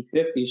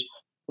 1950s.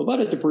 A lot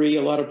of debris,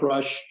 a lot of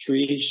brush,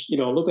 trees, a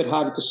little bit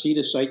harder to see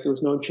the site. There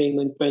was no chain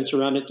link fence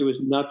around it. There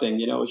was nothing,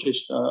 it was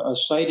just a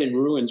site in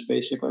ruins,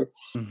 basically.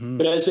 Mm-hmm.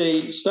 But as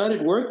they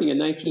started working in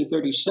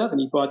 1937,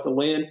 he bought the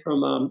land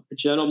from a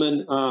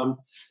gentleman, I'm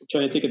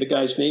trying to think of the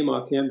guy's name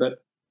offhand, but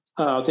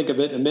I'll think of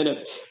it in a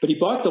minute. But he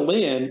bought the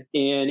land,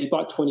 and he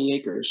bought 20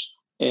 acres.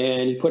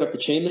 And he put up a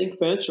chain link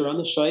fence around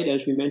the site,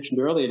 as we mentioned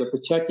earlier, to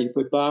protect it. He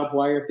put barbed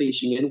wire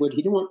facing inward.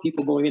 He didn't want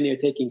people going in there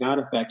taking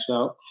artifacts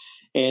out.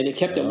 And they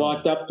kept it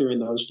locked up during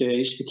those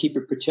days to keep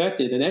it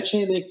protected. And that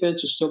chain link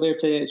fence is still there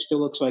today. It still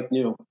looks like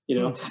new.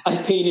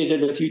 I've painted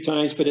it a few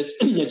times, but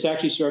it's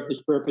actually served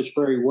its purpose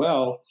very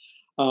well.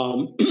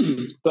 So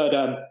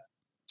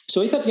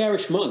he thought the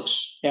Irish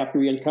monks, after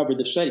we uncovered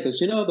the site, because,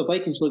 the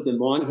Vikings lived in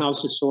long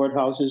houses, sword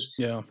houses.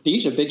 Yeah.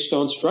 These are big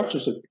stone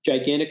structures with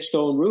gigantic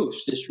stone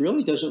roofs. This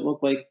really doesn't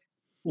look like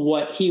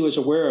what he was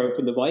aware of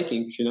from the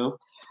Vikings,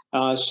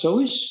 So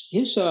his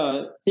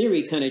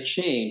theory kind of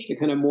changed. It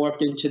kind of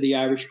morphed into the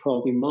Irish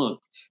quality monk,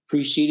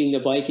 preceding the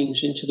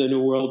Vikings into the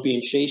New World,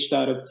 being chased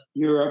out of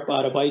Europe,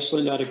 out of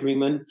Iceland, out of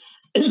Greenland,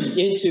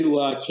 into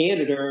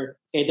Canada,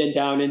 and then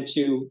down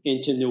into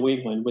New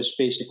England was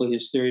basically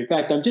his theory. In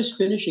fact, I'm just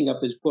finishing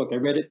up his book. I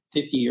read it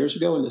 50 years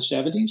ago in the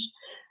 70s,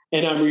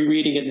 and I'm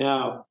rereading it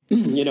now,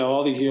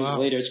 all these years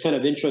later. It's kind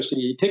of interesting.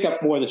 You pick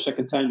up more the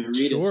second time you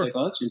read it. It's like,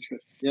 oh, that's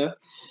interesting. Yeah.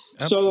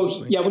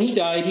 Absolutely. So, when he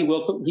died, he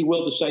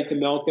willed the site to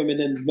Malcolm, and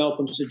then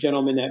Malcolm's the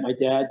gentleman that my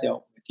dad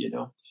dealt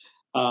with,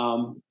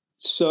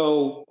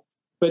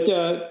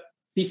 But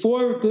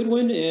before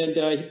Goodwin, and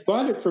he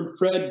bought it from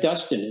Fred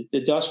Dustin, the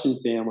Dustin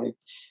family.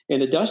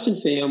 And the Dustin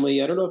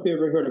family, I don't know if you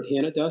ever heard of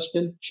Hannah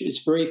Dustin.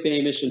 It's very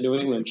famous in New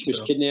England. She was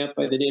kidnapped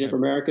by the Native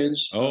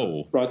Americans.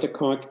 Brought to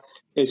Conk.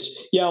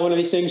 It's one of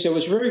these things. It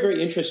was a very,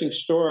 very interesting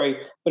story,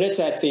 but it's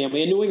that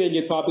family. In New England,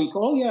 you'd probably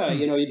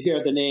you'd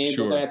hear the name,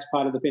 but that's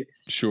part of the family.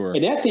 Sure.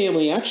 And that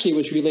family actually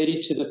was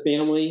related to the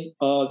family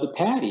of the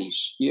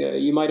Patties.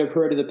 You might have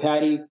heard of the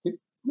Patty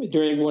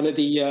during one of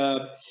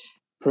the,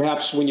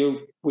 perhaps when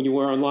you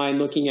were online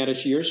looking at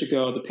us years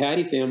ago, the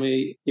Patty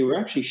family, they were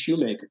actually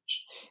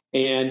shoemakers.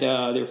 And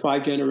there were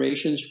 5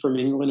 generations from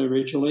England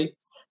originally.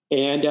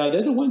 And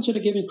they're the ones that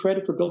are given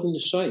credit for building the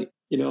site.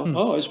 It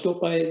was built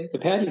by the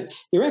Patty.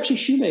 They're actually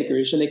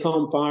shoemakers, and they call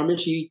them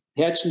farmers. He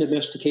had some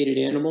domesticated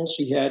animals.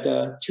 He had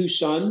 2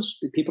 sons.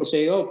 People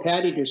say,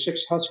 Patty, there's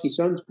 6 husky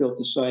sons built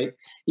the site.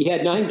 He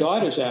had 9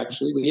 daughters,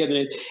 actually.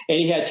 And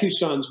he had 2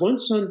 sons. One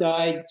son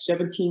died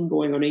 17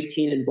 going on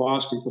 18 in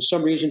Boston. For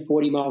some reason,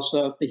 40 miles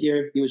south of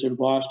here, he was in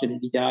Boston, and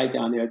he died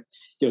down there.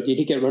 Did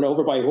he get run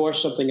over by a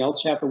horse? Something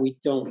else happened? We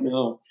don't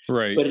know.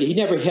 Right. But he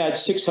never had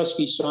 6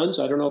 husky sons.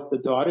 I don't know if the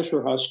daughters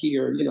were husky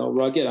or,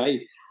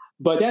 rugged.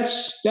 But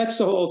that's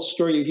the whole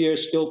story you hear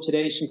still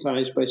today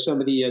sometimes by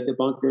some of the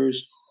debunkers.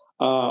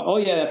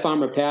 That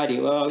farmer Patty.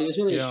 Well, he was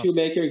really a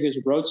shoemaker. He was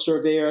a road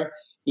surveyor.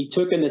 He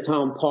took in the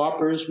town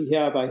paupers. I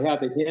have a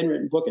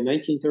handwritten book in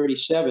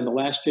 1937. The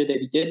last year that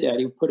he did that,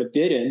 he put a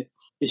bid in.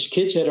 His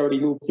kids had already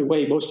moved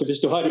away. Most of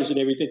his daughters and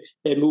everything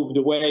had moved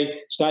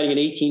away starting in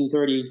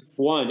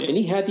 1831. And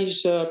he had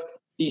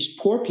these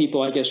poor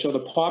people, I guess, or the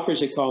paupers,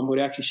 they call them, would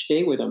actually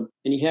stay with him.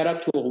 And he had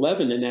up to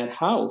 11 in that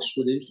house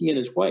with he and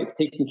his wife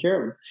taking care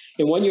of him.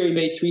 And one year he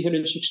made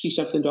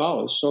 $360-something.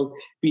 So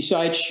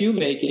besides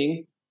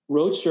shoemaking,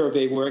 road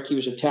survey work. He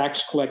was a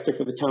tax collector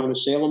for the town of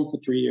Salem for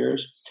 3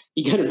 years.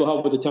 He got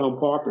involved with the town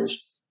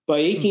paupers. By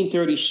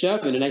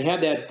 1837, and I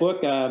had that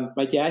book.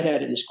 My dad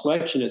had it in his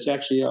collection. It's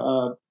actually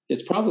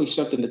it's probably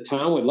something the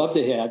town would love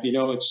to have.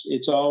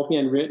 It's all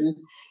handwritten,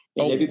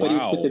 and everybody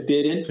would put the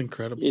bid in. It's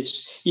incredible.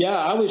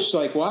 I was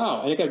like,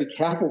 wow, and I got to be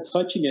careful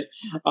touching it.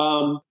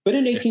 But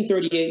in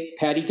 1838,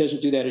 Patty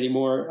doesn't do that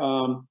anymore,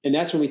 and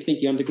that's when we think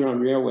the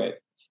Underground Railway.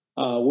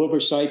 Wilbur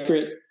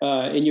Sykert,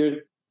 in your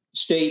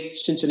state,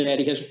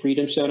 Cincinnati has a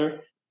Freedom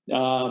Center.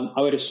 I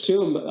would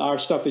assume our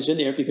stuff is in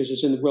there because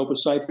it's in the Wilbur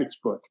Sykert's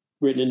book,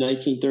 written in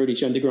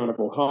 1930s, Underground of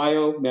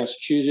Ohio,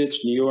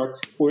 Massachusetts, New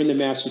York. We're in the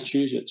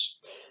Massachusetts.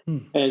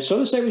 And so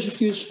the site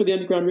was used for the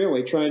Underground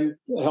Railway, trying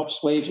to help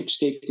slaves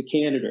escape to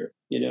Canada.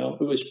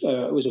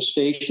 It was a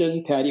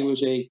station. Patty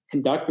was a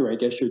conductor, I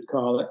guess you'd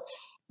call it.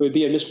 It would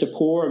be a Mr.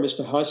 Poor or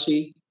Mr.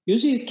 Hussey.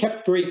 Usually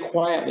kept very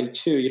quietly,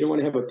 too. You don't want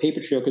to have a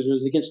paper trail because it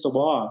was against the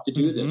law to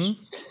do this.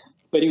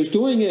 But he was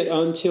doing it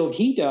until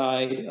he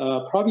died,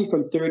 probably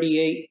from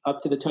 38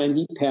 up to the time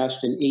he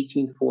passed in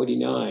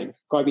 1849.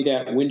 Probably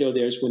that window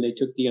there is when they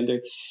took the under.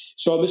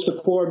 So Mr.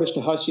 Poor,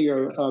 Mr. Hussey,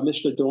 or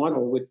Mr.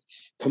 Donald would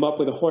come up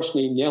with a horse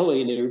named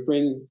Nellie, and they would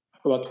bring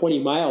about 20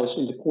 miles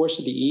in the course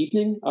of the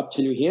evening up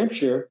to New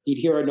Hampshire. He'd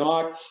hear a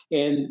knock,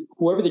 and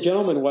whoever the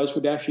gentleman was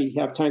would actually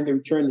have time to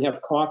return and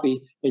have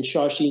coffee in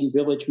Shawshene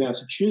Village,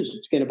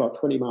 Massachusetts, again, about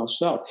 20 miles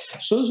south.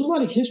 So there's a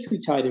lot of history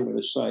tied in with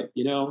the site,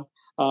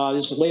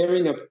 There's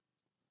layering of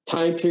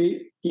time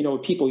period,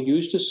 people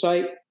used the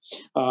site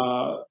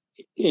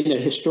in the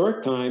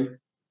historic time.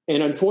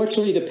 And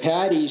unfortunately, the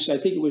Paddies, I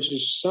think it was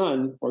his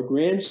son or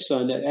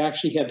grandson that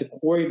actually had the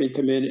quarrymen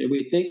come in. And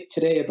we think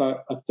today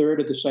about a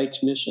third of the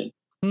site's missing.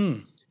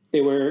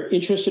 They were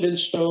interested in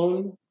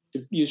stone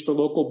used for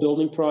local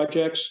building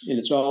projects, and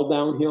it's all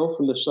downhill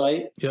from the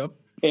site. Yep.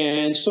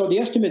 And so the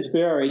estimates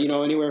vary,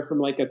 anywhere from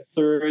like a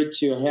third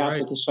to a half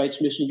of the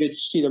site's missing. You get to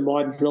see the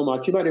modern drill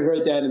marks. You might have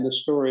heard that in the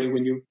story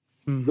when you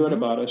heard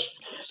about us.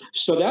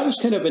 So that was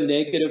kind of a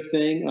negative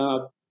thing.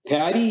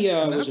 Patty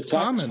was a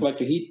tax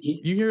collector.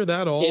 You hear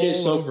that all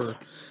over.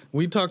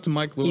 We talked to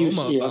Mike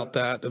Luoma about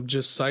that, of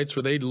just sites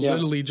where they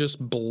literally just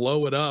blow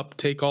it up,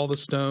 take all the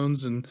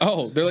stones and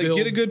they're like,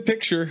 get a good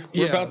picture.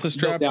 We're about to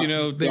strap,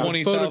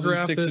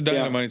 20,000 sticks of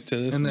dynamite to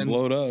this and then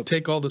blow it up.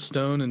 Take all the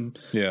stone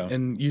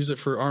and use it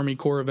for Army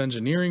Corps of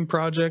Engineering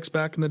projects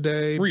back in the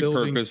day.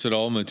 Repurpose it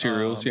all,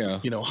 materials,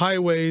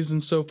 highways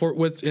and so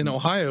forth. In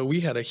Ohio,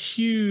 we had a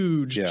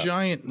huge,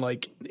 giant,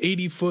 like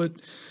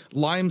 80-foot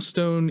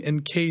limestone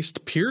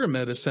encased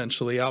pyramid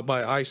essentially out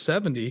by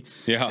I-70.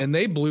 Yeah. And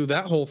they blew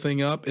that whole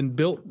thing up and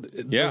built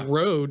the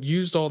road,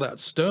 used all that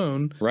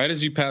stone. Right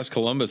as you pass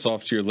Columbus,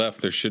 off to your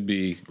left, there should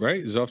be, right?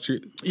 Is off to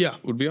your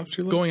would be off to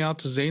your left? Going out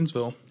to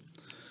Zanesville.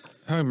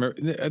 I remember,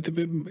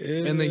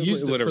 and they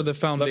used it for the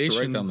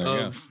foundation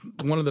of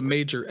one of the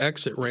major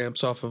exit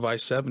ramps off of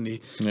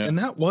I-70. Yeah. And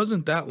that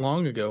wasn't that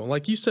long ago.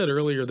 Like you said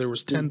earlier, there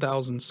was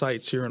 10,000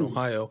 sites here in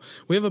Ohio.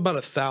 We have about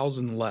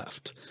 1,000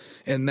 left.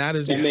 And that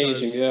is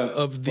because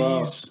of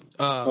these,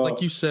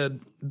 like you said,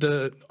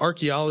 the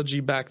archaeology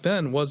back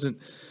then wasn't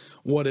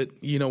what it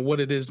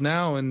is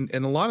now. And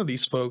a lot of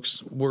these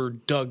folks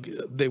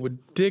they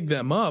would dig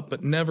them up,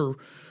 but never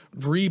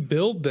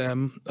rebuild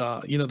them.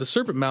 The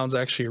Serpent Mound's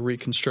actually a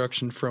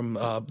reconstruction from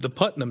the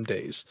Putnam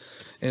days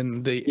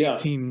in the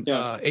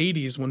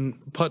 1880s when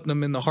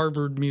Putnam in the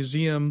Harvard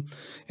Museum,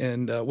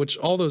 and which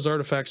all those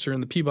artifacts are in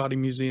the Peabody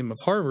Museum of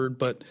Harvard,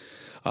 but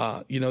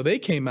they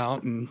came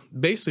out and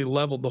basically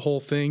leveled the whole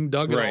thing,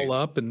 dug it all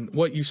up, and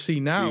what you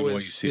see now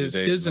is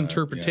his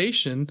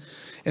interpretation. Yeah.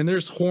 And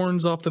there's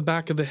horns off the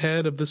back of the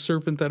head of the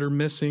serpent that are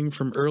missing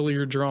from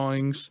earlier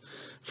drawings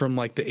from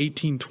like the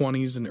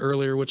 1820s and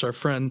earlier, which our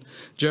friend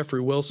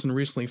Jeffrey Wilson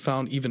recently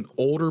found even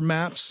older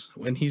maps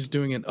when he's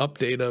doing an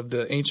update of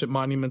the Ancient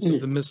Monuments of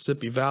the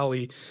Mississippi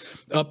Valley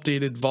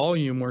updated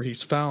volume, where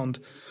he's found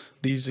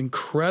these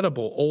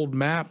incredible old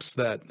maps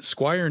that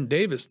Squire and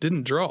Davis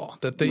didn't draw,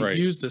 that they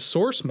used as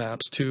source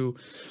maps to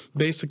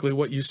basically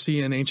what you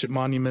see in Ancient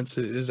Monuments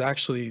is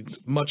actually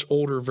much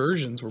older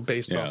versions were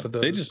based off of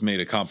those. They just made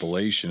a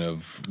compilation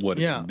of what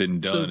had been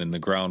done and the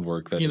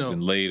groundwork that had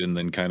been laid, and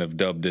then kind of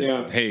dubbed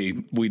it, hey,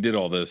 we did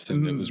all this,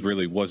 and it was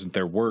really wasn't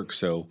their work.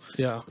 So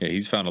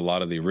he's found a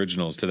lot of the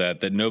originals to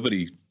that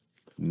nobody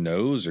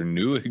knows or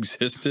knew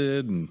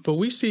existed. But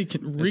we see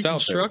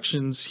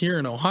reconstructions here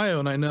in Ohio,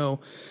 and I know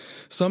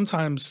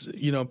sometimes,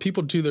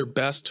 people do their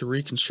best to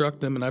reconstruct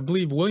them. And I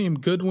believe William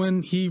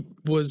Goodwin, he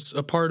was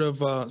a part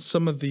of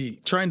some of the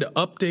trying to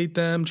update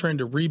them, trying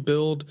to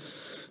rebuild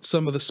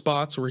some of the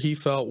spots where he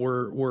felt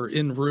were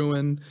in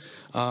ruin.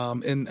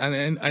 And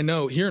I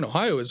know here in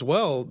Ohio as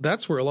well,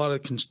 that's where a lot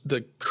of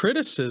the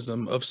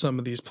criticism of some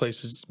of these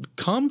places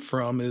come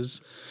from,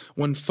 is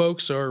when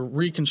folks are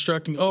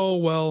reconstructing,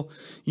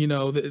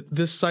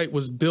 this site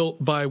was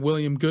built by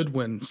William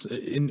Goodwin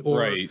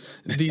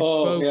these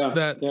folks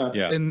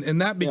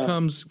and that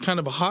becomes kind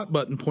of a hot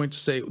button point to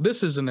say,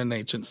 this isn't an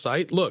ancient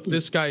site. Look,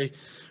 this guy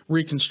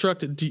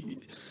reconstructed.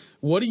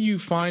 What do you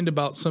find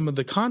about some of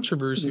the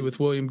controversy with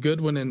William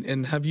Goodwin,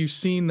 and have you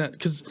seen that?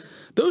 Because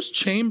those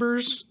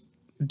chambers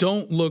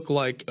don't look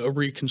like a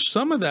reconstruction.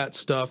 Some of that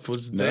stuff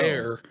was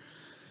there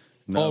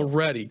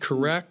already,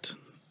 correct?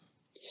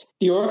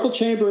 The oracle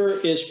chamber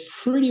is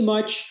pretty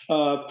much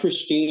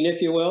pristine,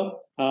 if you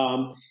will.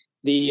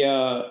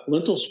 The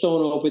lintel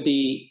stone over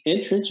the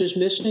entrance is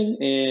missing,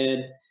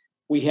 and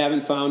we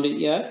haven't found it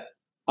yet.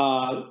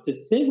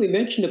 The thing we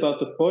mentioned about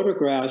the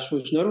photographs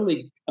was not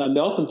only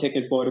Malcolm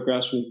taking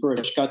photographs when he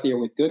first got there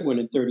with Goodwin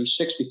in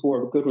 36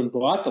 before Goodwin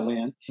bought the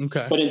land,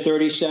 but in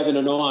 37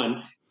 and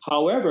on.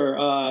 However,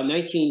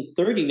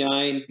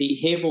 1939, the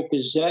Haverhill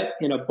Gazette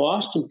in a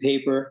Boston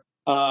paper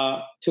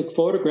took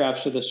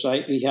photographs of the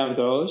site. We have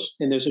those.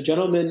 And there's a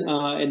gentleman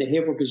in the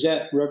Haverhill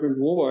Gazette, Reverend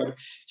Ward,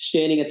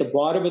 standing at the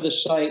bottom of the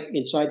site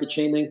inside the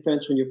chain link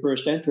fence when you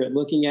first enter it,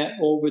 looking at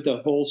over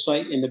the whole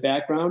site in the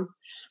background.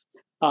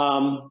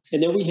 And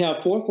then we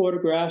have 4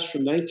 photographs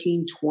from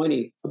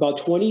 1920. About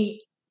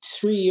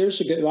 23 years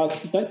ago,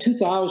 about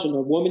 2000,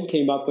 a woman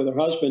came up with her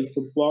husband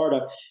from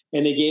Florida,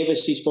 and they gave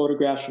us these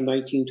photographs from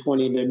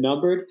 1920. And they're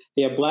numbered.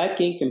 They have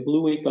black ink and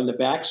blue ink on the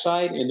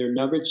backside, and they're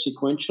numbered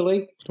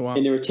sequentially. Wow.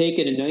 And they were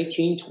taken in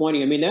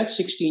 1920. I mean, that's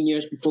 16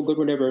 years before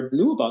Goodwin ever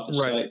knew about the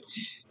site.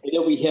 And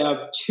then we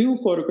have 2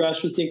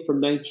 photographs, we think, from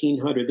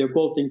 1900. They're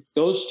both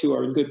those 2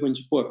 are in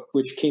Goodwin's book,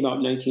 which came out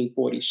in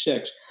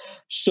 1946.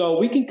 So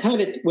we can kind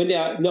of,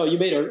 you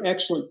made an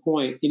excellent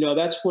point.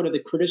 That's one of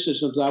the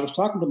criticisms. I was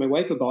talking to my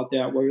wife about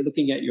that, where you're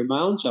looking at your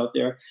mounds out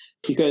there,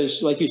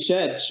 because like you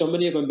said, so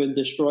many of them have been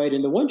destroyed.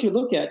 And the ones you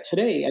look at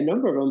today, a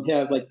number of them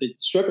have, like the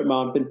Serpent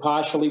Mound, been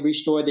partially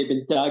restored. They've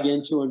been dug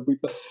into,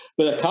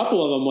 but a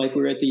couple of them, like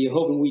we're at the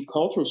Hoven Wheat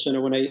Cultural Center,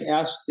 when I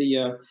asked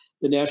the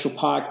National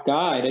Park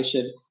guide, I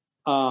said,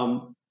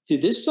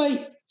 did this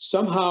site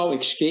somehow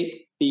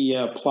escape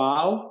the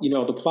plow,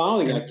 the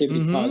plowing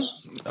activity?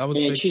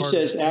 And she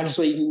says,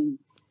 actually,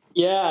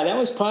 that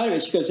was part of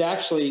it. She goes,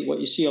 actually, what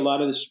you see a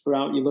lot of this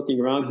around, you're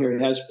looking around here,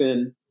 has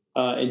been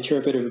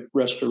interpretive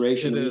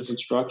restoration and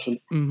reconstruction.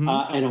 And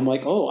I'm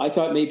like, I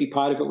thought maybe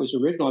part of it was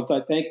original. I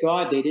thought, thank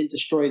God they didn't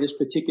destroy this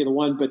particular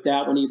one, but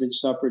that one even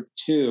suffered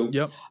too.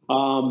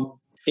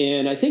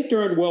 And I think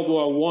during World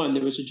War I,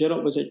 there was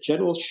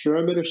General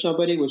Sherman or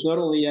somebody was not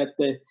only at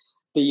the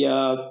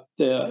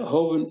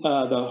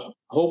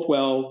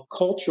Hopewell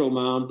Cultural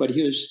Mound, but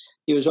he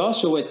was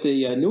also at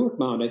the Newark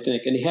Mound, I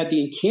think, and they had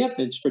the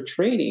encampments for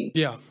training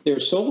their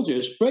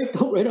soldiers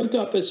right on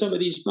top of some of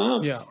these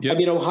mounds. I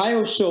mean,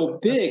 Ohio's so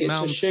big; it's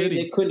a shame City.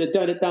 They couldn't have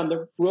done it down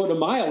the road a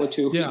mile or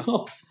two.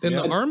 And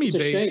the Army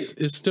base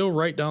is still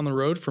right down the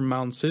road from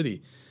Mound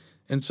City,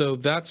 and so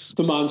that's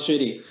the Mound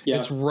City.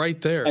 It's right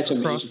there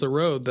across the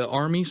road. The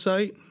Army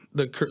site.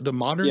 The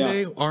modern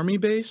day Army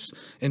base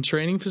and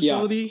training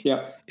facility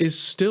is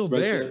still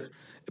there.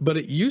 But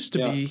it used to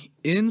be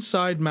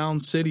inside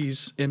Mound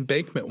City's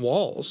embankment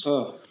walls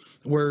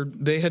where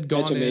they had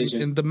gone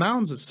in. And the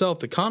mounds itself,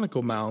 the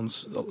conical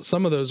mounds,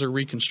 some of those are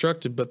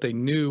reconstructed, but they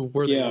knew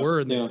where they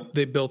were, and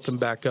they built them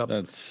back up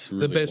That's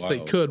really the best wild. they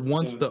could.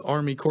 Once the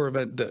Army Corps of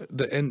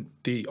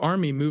the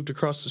Army moved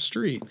across the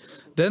street,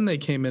 then they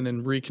came in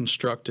and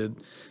reconstructed.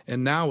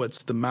 And now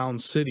it's the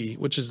Mound City,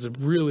 which is a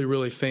really,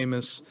 really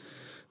famous.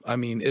 I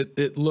mean,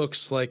 it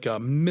looks like a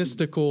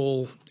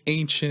mystical,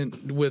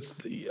 ancient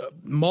with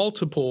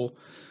multiple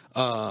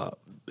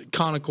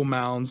conical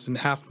mounds and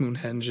half moon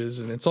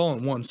henges, and it's all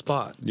in one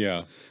spot.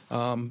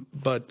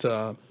 But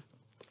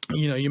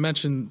you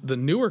mentioned the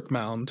Newark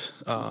Mound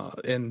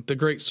and the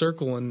Great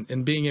Circle,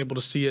 and being able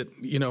to see it,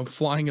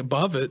 flying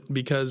above it,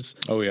 because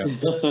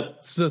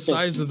it's the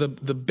size of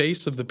the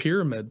base of the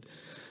pyramid.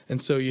 And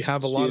so you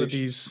have a lot of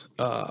these.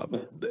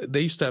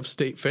 They used to have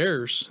state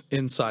fairs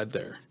inside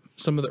there.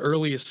 Some of the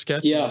earliest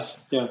sketches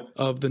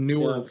of the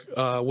Newark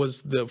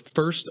was the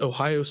first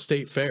Ohio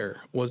State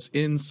Fair was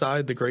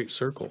inside the Great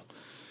Circle.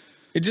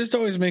 It just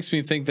always makes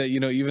me think that,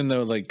 even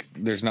though like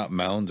there's not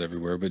mounds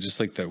everywhere, but just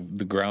like the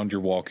ground you're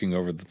walking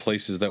over, the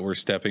places that we're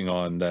stepping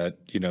on that,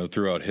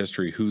 throughout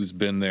history, who's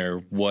been there,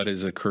 what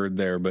has occurred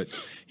there, but,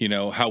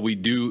 how we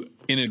do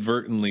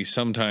inadvertently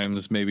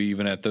sometimes, maybe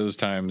even at those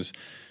times,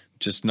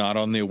 just not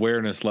on the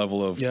awareness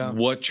level of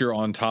what you're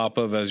on top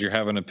of as you're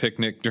having a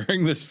picnic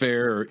during this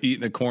fair or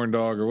eating a corn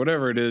dog or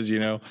whatever it is,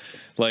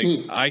 Like,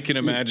 I can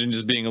imagine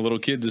just being a little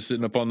kid just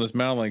sitting up on this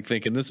mountain, like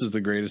thinking this is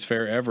the greatest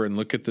fair ever, and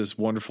look at this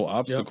wonderful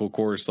obstacle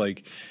course.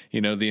 Like,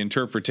 the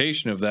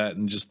interpretation of that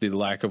and just the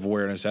lack of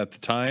awareness at the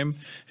time,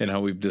 and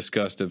how we've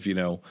discussed of,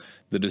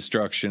 the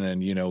destruction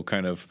and,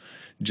 kind of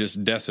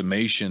just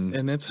decimation.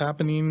 And it's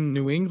happening in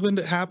New England.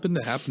 It happened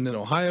in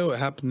Ohio. It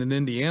happened in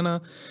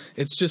Indiana.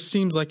 It just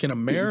seems like in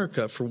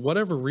America, for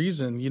whatever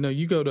reason,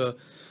 you go to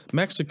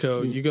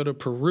Mexico, you go to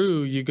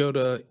Peru, you go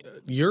to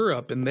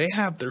Europe, and they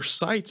have their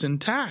sites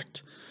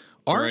intact.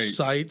 Our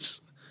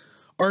sites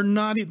are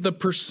not the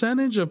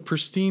percentage of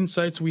pristine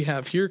sites we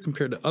have here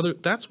compared to other.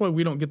 That's why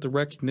we don't get the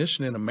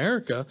recognition in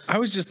America. I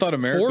always just thought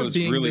America was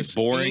really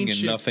boring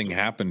and nothing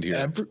happened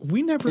here.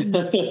 We never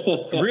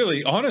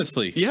really,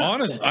 honestly,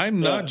 I'm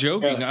not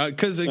joking.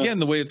 Because again,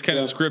 the way it's kind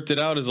of scripted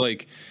out is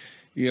like,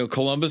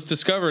 Columbus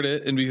discovered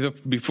it, and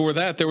before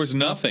that, there was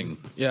nothing.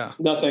 Yeah,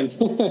 nothing.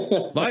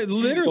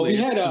 Literally,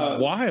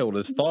 it's wild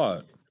as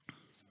thought.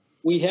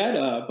 We had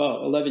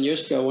about 11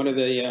 years ago, one of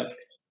the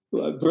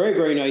very,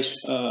 very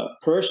nice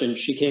person.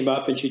 She came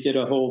up and she did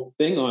a whole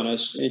thing on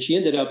us, and she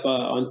ended up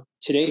on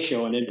Today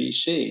Show on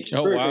NBC. She's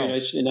very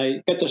nice, and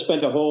I got to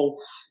spend a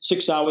whole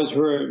 6 hours with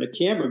her and a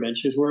cameraman.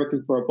 She was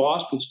working for a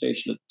Boston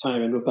station at the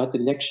time, and about the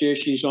next year,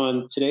 she's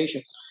on Today Show.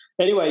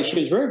 Anyway, she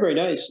was very, very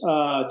nice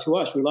to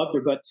us. We loved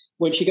her. But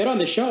when she got on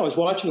the show, I was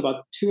watching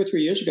about 2 or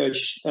 3 years ago,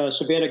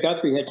 Savannah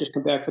Guthrie had just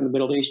come back from the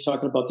Middle East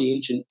talking about the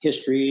ancient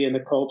history and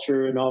the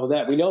culture and all of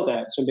that. We know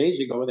that. It's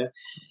amazing over there.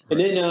 Right.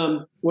 And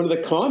then one of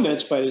the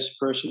comments by this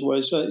person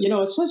was,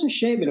 it's such a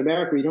shame in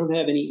America we don't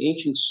have any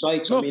ancient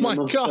sites. I mean, my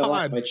God. Fell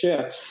off my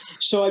chair.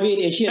 So,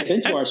 and she had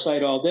been to our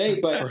site all day.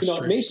 But,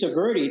 Mesa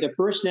Verde, the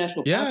first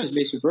national park is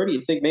Mesa Verde.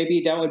 You think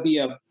maybe that would be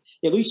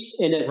at least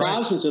in the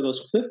thousands of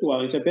those cliff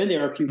dwellings. I've been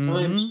there a few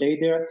times,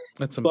 stayed there.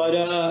 That's amazing.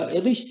 But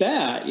at least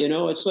that,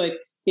 it's like,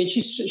 and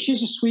she's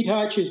a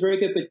sweetheart. She's very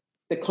good, but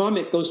the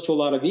comment goes to a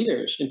lot of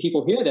ears, and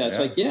people hear that. It's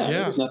like,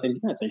 there's nothing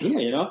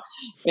here,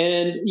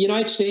 And the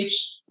United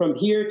States, from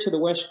here to the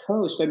West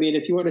Coast,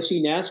 if you want to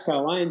see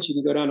NASCAR lines, you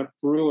can go down to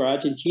Peru, or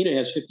Argentina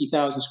has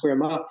 50,000 square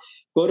miles.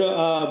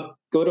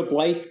 Go to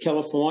Blythe,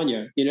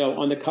 California.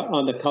 On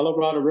the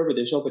Colorado River,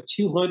 there's over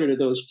 200 of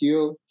those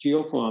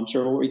geofarms,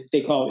 or what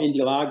they call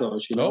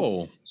Indilagos.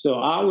 So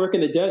I work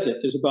in the desert.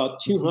 There's about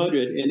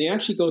 200, and they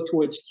actually go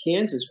towards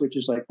Kansas, which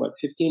is like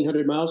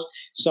 1,500 miles.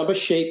 Some are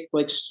shaped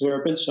like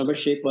serpents, some are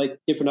shaped like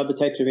different other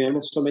types of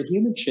animals, some are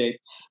human shaped.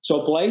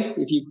 So Blythe,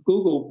 if you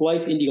Google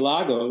Blythe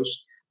Indilagos,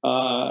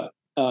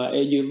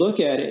 and you look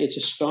at it, it's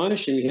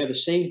astonishing. We have the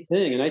same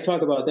thing. And I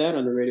talk about that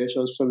on the radio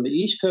shows. From the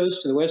East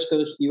Coast to the West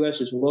Coast, the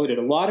U.S. is loaded.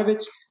 A lot of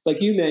it's,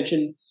 like you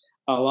mentioned,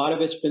 a lot of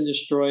it's been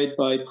destroyed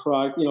by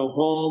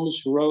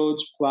homes,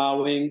 roads,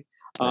 plowing,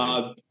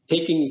 I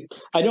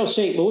know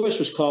St. Louis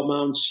was called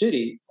Mound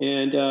City.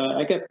 And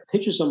I got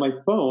pictures on my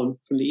phone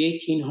from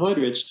the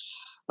 1800s.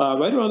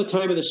 Right around the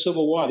time of the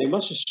Civil War. They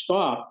must have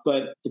stopped,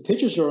 but the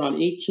pictures are around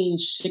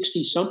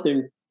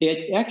 1860-something. They had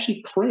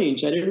actually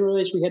cranes. I didn't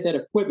realize we had that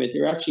equipment.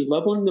 They're actually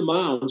leveling the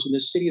mounds, and the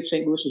city of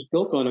St. Louis is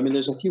built on them, and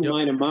there's a few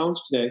minor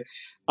mounds today.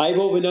 I've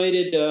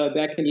overnighted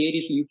back in the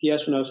 80s with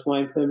UPS when I was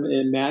flying from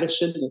in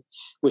Madison,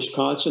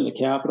 Wisconsin, the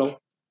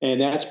capital,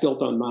 and that's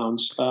built on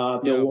mounds.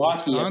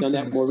 Milwaukee, I've done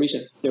that more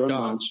recent. They're on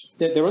mounds.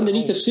 They're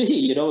underneath the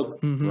city,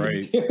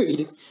 Right.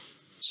 Buried.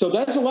 So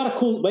that's a lot of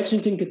cool.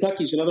 Lexington,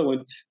 Kentucky is another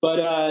one. But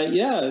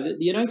the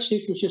United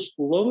States was just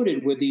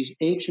loaded with these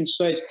ancient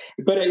sites.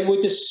 But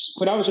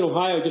when I was in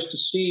Ohio, just to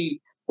see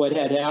what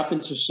had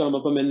happened to some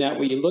of them, and that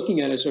what you're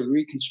looking at as a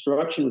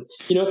reconstruction,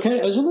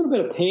 it was a little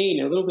bit of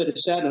pain, a little bit of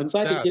sadness.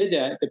 I'm glad they did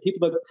that. The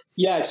people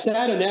it's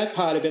sad on that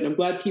part of it. And I'm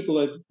glad people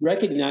have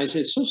recognized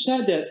it. It's so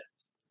sad that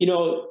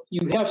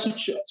you have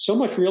so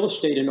much real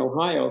estate in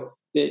Ohio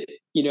that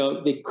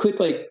they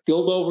could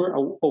build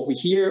over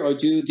here or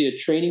do the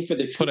training for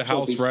the troops. Put a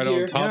house right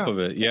on top of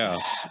it,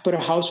 Put a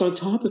house on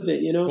top of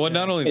it, Well,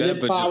 not only that,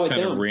 but just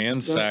kind of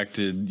ransacked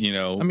it.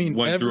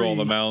 Went through all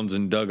the mounds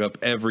and dug up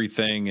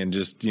everything, and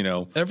just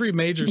every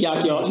major city,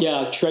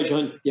 treasure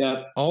hunt,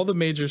 all the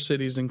major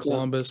cities in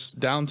Columbus,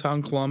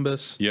 downtown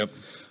Columbus. Yep.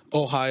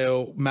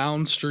 Ohio,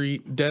 Mound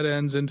Street, dead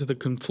ends into the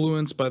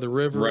confluence by the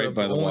river right of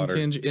by the water.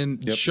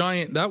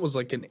 Giant, that was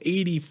like an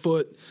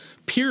 80-foot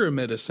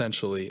pyramid,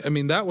 essentially.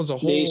 That was a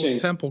whole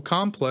temple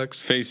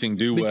complex. Facing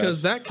due west.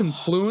 Because that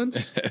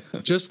confluence,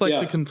 just like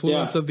the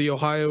confluence of the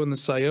Ohio and the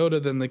Scioto,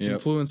 then the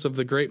confluence of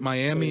the Great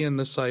Miami and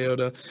the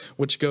Scioto,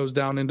 which goes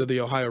down into the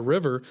Ohio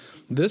River,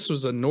 this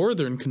was a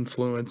northern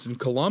confluence, and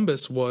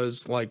Columbus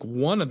was like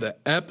one of the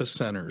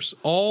epicenters.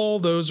 All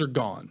those are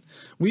gone.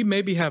 We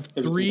maybe have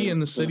 3 in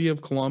the city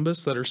of Columbus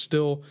that are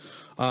still,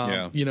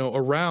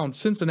 around.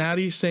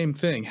 Cincinnati, same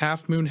thing.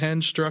 Half Moon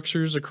Henge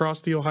structures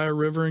across the Ohio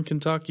River in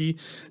Kentucky,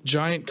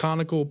 giant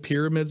conical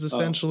pyramids,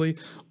 essentially,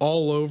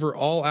 all over,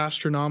 all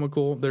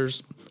astronomical.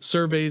 There's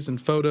surveys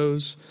and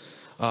photos.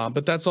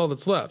 But that's all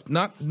that's left.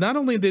 Not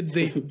only did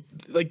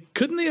they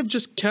couldn't they have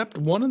just kept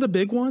one of the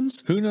big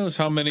ones? Who knows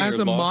how many as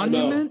are a lost?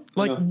 monument?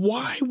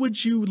 Why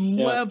would you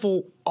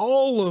level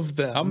all of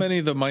them? How many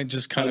of them might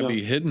just kind of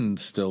be hidden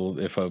still?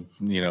 If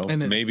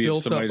maybe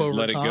if somebody just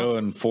let it go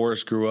and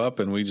forest grew up,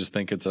 and we just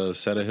think it's a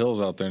set of hills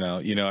out there now.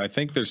 I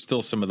think there's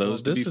still some of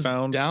those to be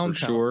found. Downtown.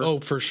 For sure. Oh,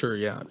 for sure,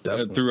 yeah,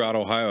 definitely. Throughout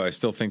Ohio, I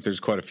still think there's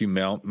quite a few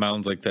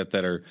mounds like that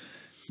are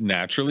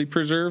naturally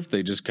preserved.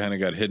 They just kind of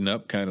got hidden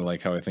up, kind of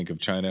like how I think of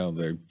China.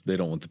 They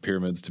don't want the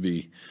pyramids to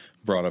be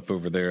brought up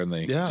over there, and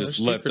they just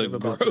let the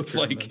growth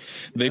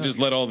they just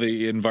let all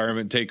the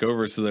environment take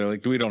over. So they're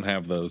like, we don't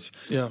have those.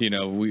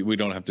 We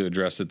don't have to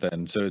address it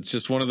then. So it's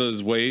just one of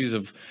those ways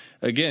of,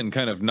 again,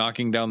 kind of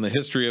knocking down the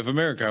history of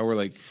America. We're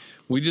like,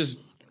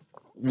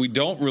 we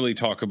don't really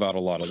talk about a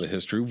lot of the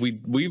history.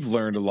 We've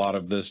learned a lot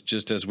of this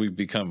just as we've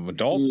become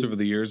adults over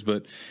the years,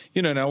 but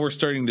now we're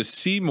starting to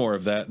see more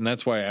of that, and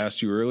that's why I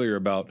asked you earlier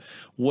about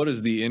what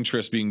is the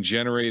interest being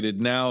generated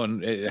now,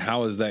 and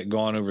how has that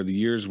gone over the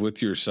years with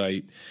your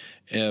site?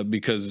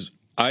 Because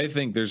I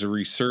think there's a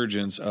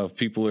resurgence of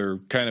people are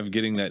kind of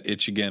getting that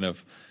itch again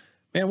of,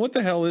 man, what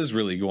the hell is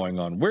really going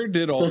on? Where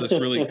did all this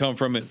really come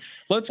from? And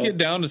let's get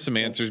down to some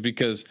answers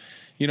because,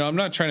 I'm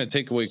not trying to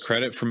take away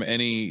credit from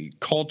any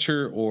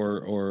culture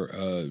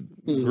or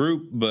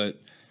group, but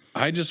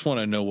I just want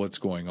to know what's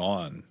going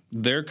on.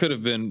 There could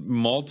have been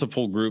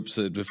multiple groups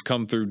that have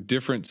come through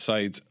different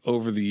sites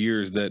over the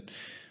years that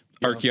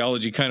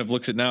archaeology kind of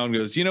looks at now and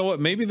goes, you know what?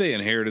 Maybe they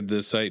inherited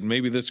this site and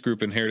maybe this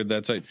group inherited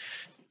that site.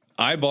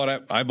 I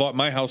bought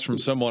my house from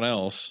someone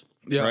else,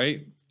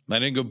 right? I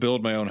didn't go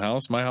build my own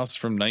house. My house is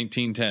from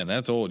 1910.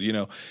 That's old,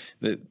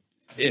 that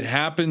it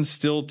happens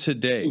still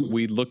today.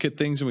 We look at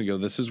things and we go,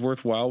 this is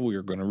worthwhile. We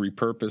are going to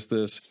repurpose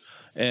this.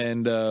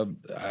 And I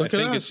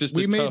think it's just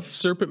we made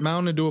Serpent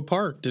Mound into a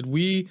park. Did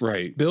we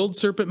build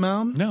Serpent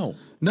Mound? No.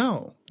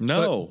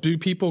 But do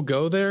people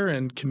go there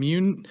and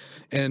commune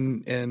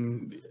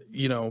and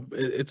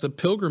it's a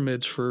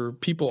pilgrimage for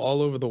people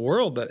all over the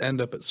world that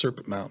end up at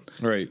Serpent Mound.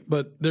 Right.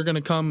 But they're going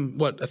to come,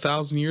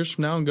 1,000 years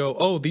from now and go,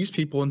 oh, these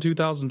people in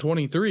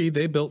 2023,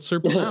 they built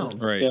Serpent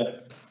Mound. Right. Yeah.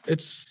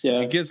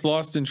 It gets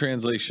lost in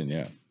translation.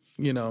 Yeah.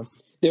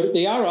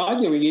 They are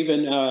arguing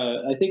even,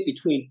 I think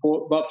between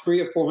about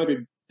 300 or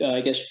 400,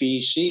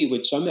 BC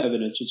with some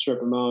evidence at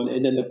Serpent Mound,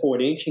 and then the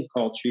Fort Ancient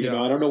culture.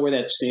 I don't know where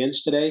that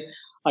stands today.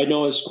 I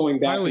know it's going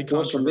back and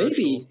forth, so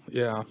maybe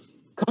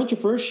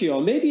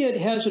controversial. Maybe it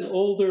has an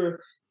older,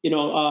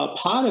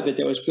 part of it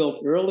that was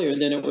built earlier,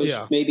 and then it was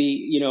maybe,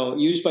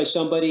 used by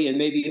somebody, and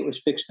maybe it was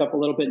fixed up a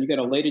little bit, and you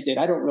got a later date.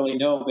 I don't really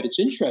know, but it's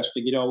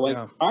interesting.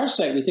 Our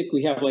site, we think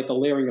we have like a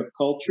layering of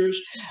cultures.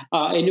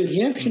 In New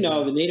Hampshire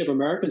now, the Native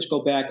Americans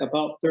go back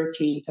about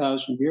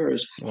 13,000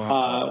 years.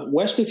 Wow.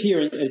 West of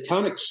here, in the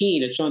town of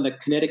Keene, it's on the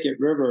Connecticut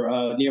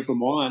River near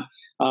Vermont.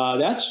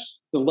 That's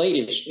the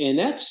latest, and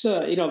that's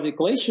the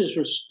glaciers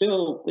were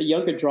still, the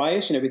Younger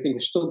Dryas and everything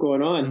was still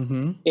going on.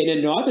 And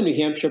in northern New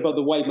Hampshire, above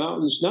the White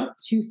Mountains, not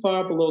too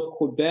far below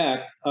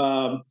Quebec,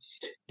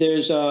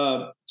 there's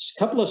a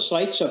couple of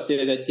sites up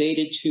there that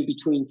dated to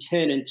between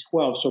 10 and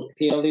 12, so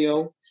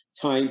Paleo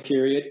time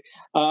period.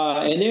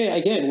 And there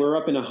again, we're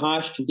up in the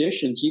harsh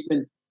conditions.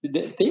 Even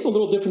they have a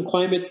little different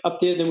climate up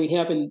there than we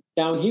have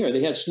down here.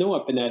 They had snow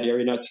up in that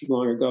area not too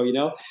long ago,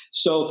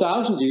 So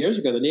thousands of years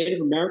ago, the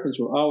Native Americans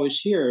were always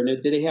here. And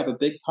did they have a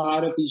big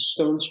part of these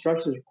stone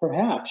structures?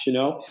 Perhaps,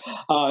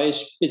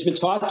 It's been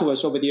taught to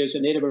us over the years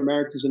that Native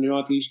Americans in the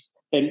Northeast,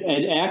 and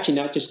actually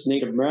not just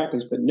Native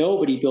Americans, but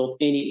nobody built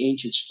any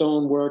ancient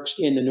stoneworks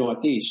in the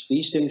Northeast.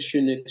 These things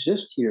shouldn't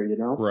exist here,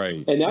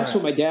 Right. And that's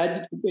what my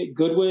dad,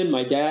 Goodwin,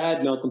 my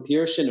dad, Malcolm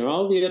Pearson, and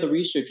all the other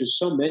researchers,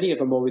 so many of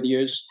them over the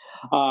years,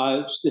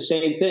 it's the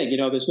same thing.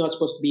 There's not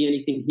supposed to be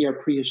anything here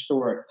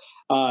prehistoric.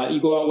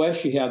 You go out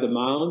west, you have the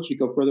mounds. You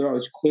go further out,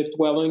 it's cliff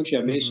dwellings. You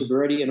have Mesa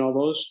Verde and all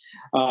those.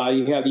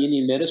 You have the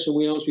Indian medicine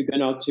wheels. We've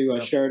been out to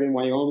Sheridan,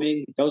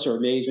 Wyoming. Those are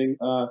amazing.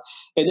 And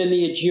then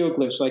the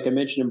geoglyphs, like I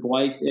mentioned in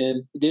Blythe,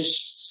 and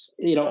this,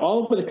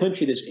 all over the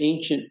country, this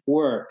ancient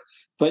work.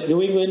 But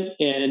New England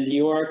and New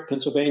York,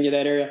 Pennsylvania,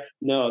 that area,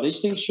 no,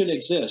 these things shouldn't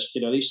exist.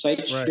 These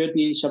sites should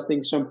be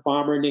something some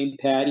farmer named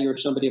Patty or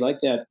somebody like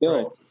that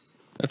built. Right.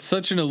 That's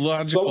such an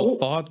illogical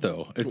thought,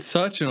 though. It's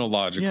such an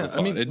illogical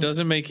thought. It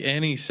doesn't make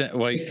any sense.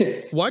 Like,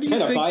 why do you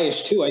think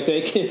biased too? I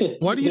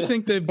think. Why do you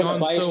think they've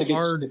gone so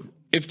hard?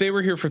 If they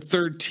were here for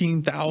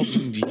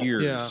 13,000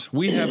 years,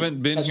 we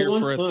haven't been here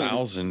for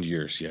 1,000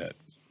 years yet.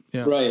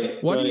 Yeah.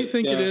 Right. Why do you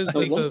think it is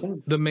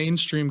that the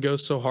mainstream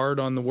goes so hard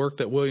on the work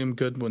that William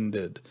Goodwin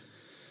did?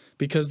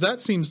 Because that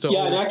seems to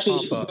always and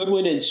actually pop up.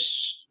 Goodwin and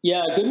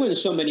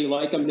so many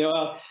like him.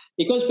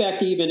 It goes back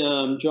to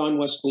even John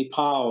Wesley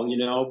Powell.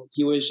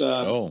 He was.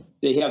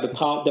 They have the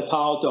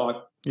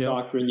Powell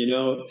doctrine.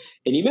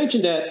 And he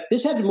mentioned that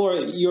this had more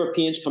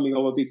Europeans coming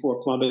over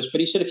before Columbus.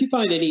 But he said if you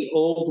find any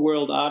old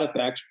world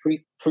artifacts,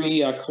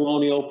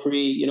 pre-colonial,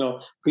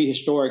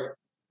 prehistoric,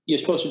 you're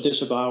supposed to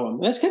disavow them.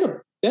 That's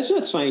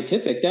not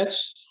scientific.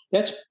 That's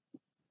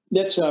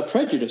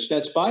prejudice.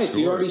 That's bias.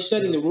 You're already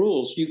setting the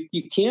rules.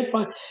 You can't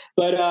find.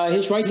 But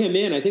his right hand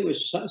man, I think it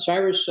was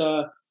Cyrus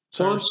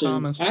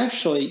Thompson.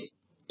 Actually,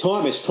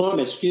 Thomas.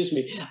 Excuse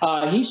me.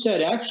 He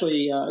said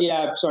actually.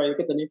 I'm sorry, I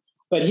get the name.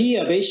 But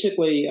he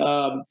basically,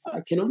 I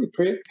can only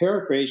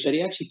paraphrase that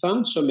he actually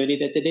found so many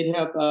that they didn't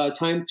have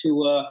time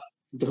to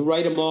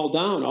write them all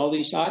down. All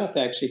these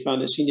artifacts they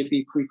found that seemed to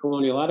be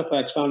pre-colonial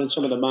artifacts found in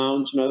some of the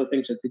mounds and other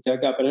things that they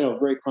dug up. And I know,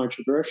 very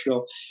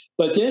controversial.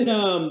 But then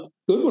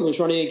Goodwin was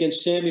running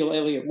against Samuel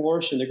Eliot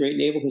Morison, the great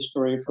naval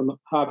historian from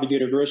Harvard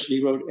University.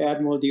 He wrote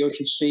Admiral of the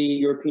Ocean Sea,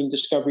 European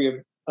Discovery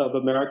of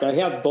America. I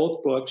have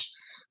both books.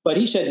 But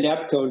he said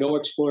NAPCO, no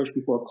explorers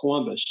before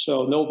Columbus.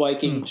 So no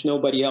Vikings,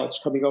 nobody else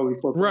coming over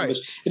before Columbus.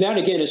 Right. And that,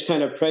 again, is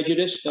kind of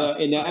prejudiced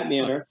in that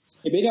manner.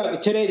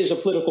 Today there's a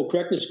political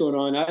correctness going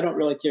on. I don't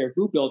really care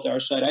who built our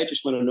site. I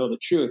just want to know the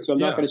truth. So I'm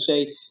not going to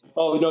say,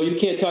 oh, no, you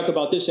can't talk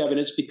about this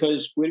evidence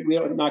because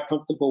we're not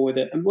comfortable with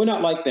it. And we're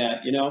not like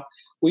that,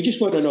 We just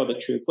want to know the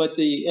truth. Let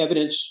the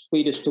evidence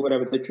lead us to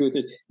whatever the truth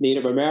is.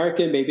 Native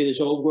American, maybe there's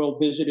old world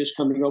visitors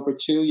coming over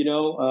too,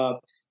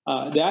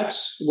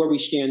 That's where we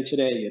stand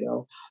today.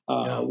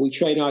 We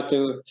try not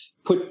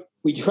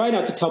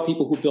to tell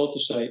people who built the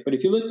site, but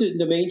if you looked at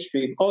the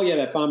mainstream, oh yeah,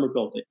 that farmer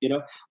built it.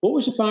 What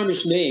was the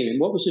farmer's name and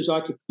what was his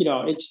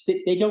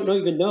they don't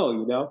even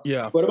know.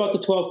 Yeah. What about the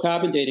 12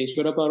 carbon datings?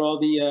 What about all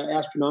the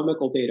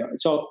astronomical data?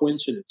 It's all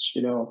coincidence.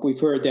 We've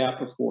heard that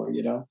before.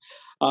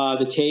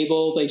 The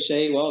table, they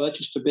say, well, that's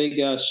just a big,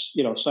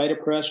 cider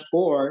press,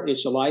 or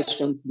it's a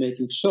limestone for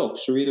making soap.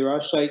 So either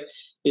our site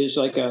is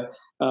like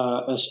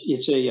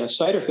it's a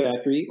cider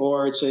factory,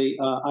 or it's a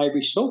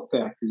ivory soap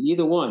factory.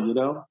 Either one,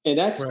 And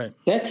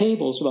that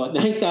table is about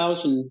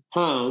 9,000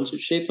 pounds.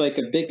 It's shaped like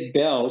a big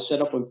bell,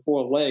 set up on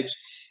 4 legs.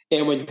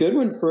 And when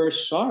Goodwin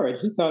first saw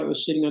it, he thought it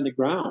was sitting on the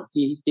ground.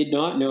 He did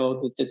not know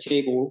that the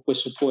table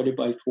was supported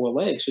by 4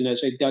 legs. And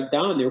as they dug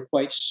down, they were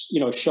quite,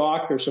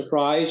 shocked or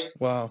surprised.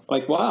 Wow!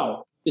 Like,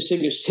 wow. This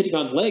thing is sitting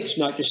on legs,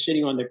 not just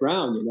sitting on the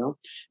ground,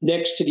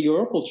 next to the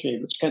oracle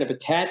chamber. It's kind of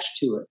attached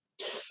to it.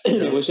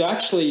 It was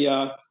actually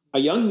a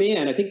young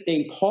man, I think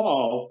named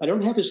Paul. I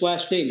don't have his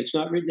last name. It's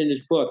not written in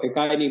his book. A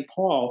guy named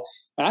Paul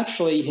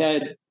actually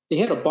they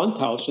had a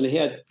bunkhouse and they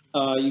had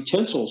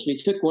utensils. And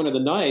he took one of the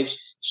knives,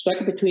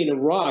 stuck it between a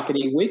rock, and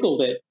he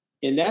wiggled it.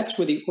 And that's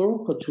where the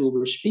oracle tube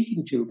or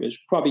speaking tube is.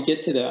 Probably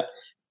get to that.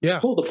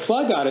 Yeah. Pulled the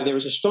plug out of there. There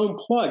was a stone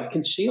plug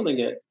concealing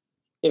it.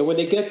 And when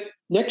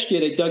next year,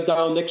 they dug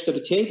down next to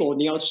the table on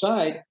the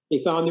outside, they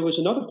found there was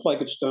another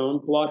plug of stone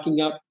blocking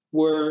up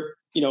where,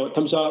 it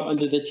comes out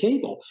under the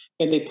table.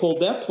 And they pulled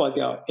that plug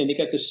out and they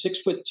got the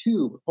 6-foot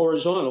tube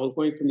horizontal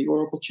going from the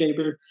oracle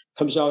chamber,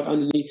 comes out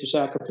underneath the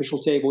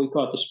sacrificial table. We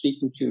call it the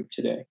speaking tube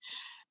today.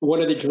 One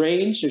of the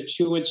drains, there's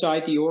 2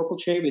 inside the oracle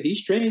chamber.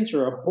 These drains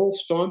are a whole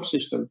storm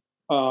system.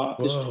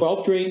 There's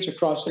 12 drains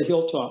across the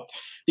hilltop.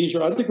 These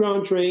are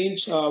underground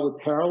drains with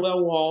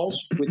parallel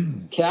walls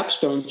with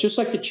capstones, just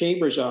like the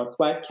chambers are,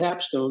 flat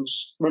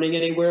capstones running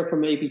anywhere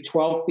from maybe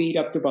 12 feet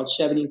up to about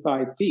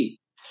 75 feet.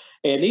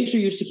 And these are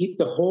used to keep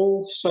the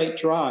whole site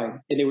dry.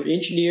 And they were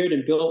engineered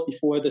and built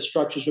before the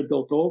structures were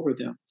built over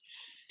them.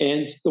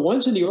 And the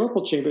ones in the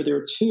oracle chamber, there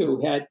are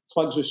 2, had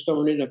plugs of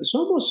stone in them. It's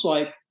almost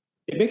like,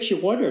 it makes you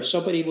wonder if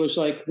somebody was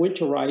like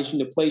winterizing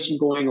the place and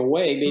going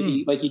away,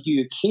 maybe like you do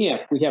your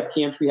camp. We have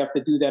camps, we have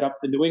to do that up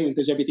in New England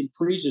because everything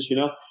freezes,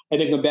 and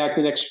then come back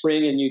the next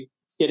spring and you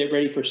get it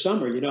ready for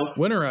summer,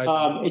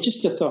 Winterizing. It's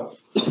just a thought.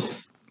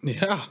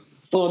 Yeah.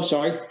 Oh, I'm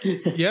sorry.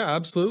 Yeah,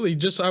 absolutely.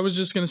 I was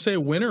just going to say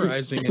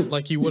winterizing it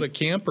like you would a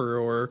camper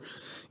or,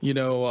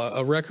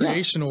 a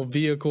recreational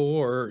vehicle,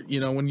 or,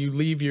 when you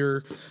leave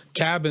your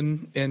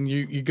cabin and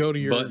you go to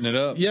your button it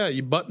up. Yeah.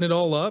 You button it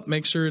all up,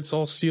 make sure it's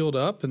all sealed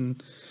up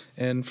and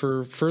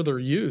for further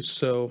use.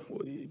 So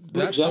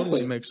that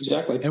totally makes sense.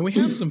 Exactly. And we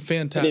have some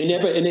fantastic.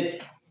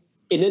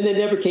 And then they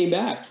never came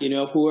back,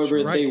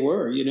 whoever they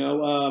were,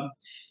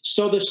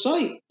 So the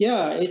site,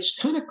 it's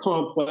kind of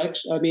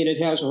complex. I mean,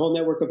 it has a whole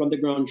network of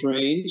underground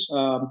drains.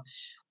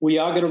 We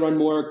are going to run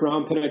more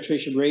ground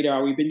penetration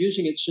radar. We've been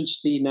using it since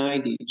the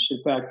 90s.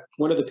 In fact,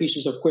 one of the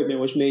pieces of equipment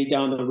was made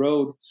down the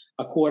road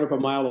a quarter of a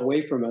mile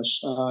away from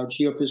us,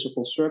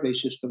 geophysical survey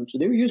system. So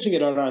they were using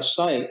it on our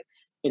site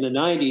in the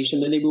 90s,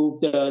 and then they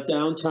moved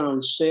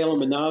downtown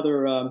Salem, and now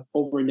they're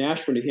over in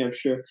Nashville, New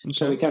Hampshire. Okay.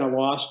 So we kind of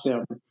lost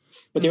them.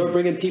 But they were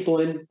bringing people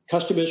in,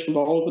 customers from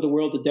all over the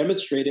world to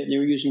demonstrate it, and they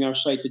were using our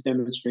site to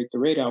demonstrate the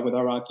radar with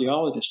our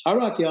archaeologist. Our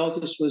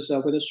archaeologist was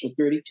with us for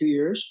 32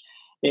 years,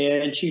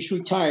 and she's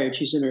retired.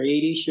 She's in her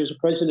 80s. She was a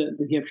president of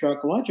the New Hampshire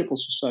Archaeological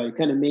Society,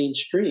 kind of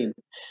mainstream.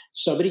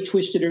 Somebody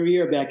twisted her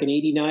ear back in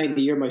 '89,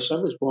 the year my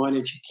son was born,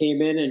 and she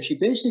came in, and she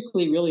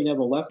basically really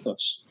never left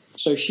us.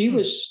 So she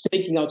was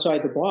thinking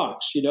outside the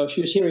box. She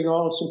was hearing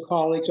some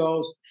colleagues,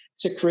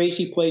 it's a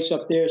crazy place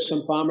up there.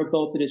 Some farmer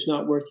built it. It's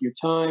not worth your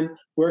time.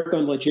 Work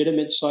on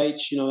legitimate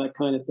sites, that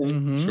kind of thing.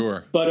 Mm-hmm.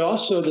 Sure. But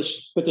also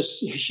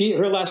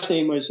her last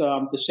name was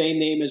the same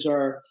name as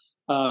our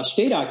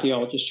state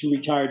archaeologist who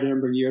retired a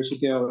number of years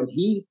ago. And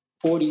he,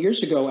 40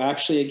 years ago,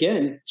 actually,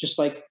 again, just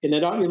like, and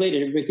they're not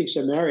related. Everybody thinks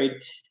they're married.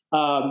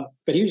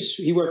 But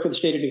he worked for the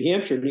state of New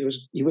Hampshire, and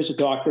he was a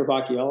doctor of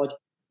archaeology.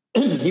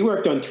 He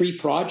worked on 3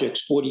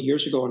 projects 40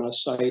 years ago on our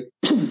site.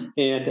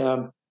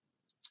 And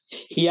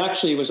he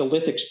actually was a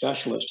lithic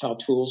specialist, how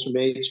tools are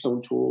made,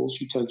 stone tools,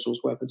 utensils,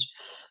 weapons.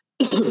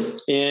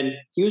 And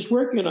he was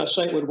working on our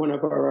site with one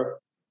of our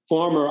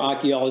former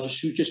archaeologists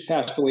who just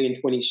passed away in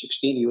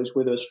 2016. He was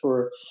with us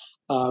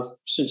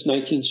since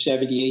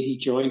 1978. He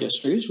joined us.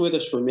 So he was with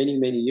us for many,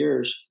 many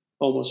years,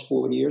 almost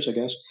 40 years, I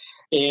guess.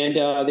 And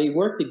they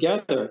worked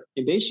together.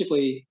 And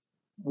basically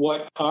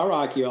what our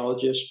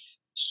archaeologists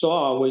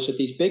saw was that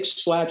these big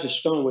slabs of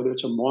stone, whether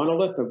it's a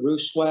monolith, a roof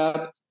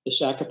slab, the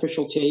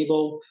sacrificial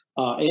table,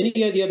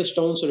 any of the other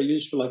stones that are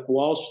used for like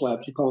wall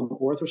slabs, you call them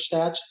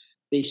orthostats,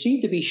 they seem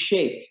to be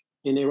shaped.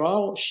 And they're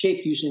all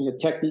shaped using a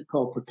technique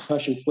called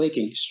percussion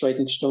flaking,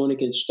 striking stone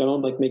against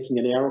stone, like making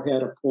an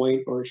arrowhead, a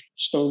point, or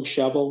stone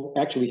shovel.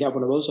 Actually, we have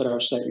one of those at our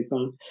site we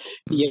found.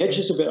 The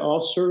edges of it all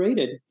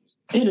serrated.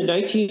 And in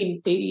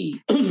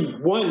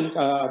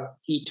 1981,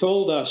 he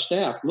told our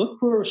staff, look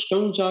for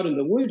stones out in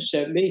the woods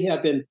that may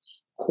have been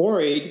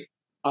quarried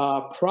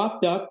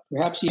propped up.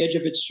 Perhaps the edge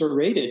of it's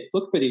serrated.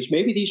 Look for these.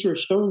 Maybe these are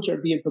stones that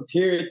are being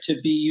prepared to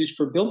be used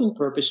for building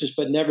purposes,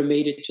 but never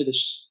made it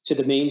to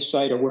the main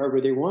site or wherever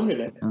they wanted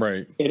it.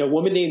 Right. And a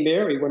woman named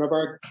Mary, one of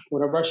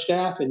our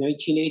staff in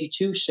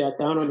 1982, sat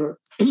down on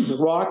the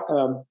rock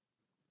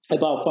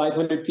about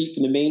 500 feet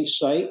from the main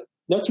site,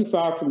 not too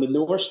far from the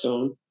North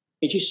Stone.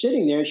 And she's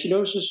sitting there, and she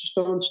notices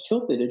the stone's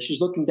tilted, and she's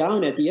looking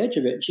down at the edge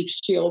of it, and she can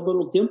see a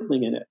little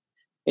dimpling in it.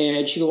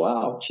 And she go,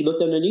 wow. She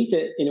looked underneath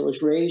it, and it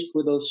was raised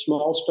with a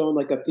small stone,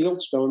 like a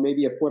field stone,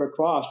 maybe a foot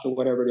across or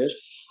whatever it is,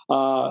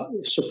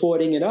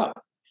 supporting it up.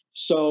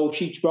 So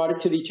she brought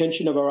it to the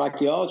attention of our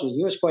archaeologist.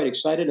 He was quite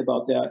excited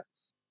about that.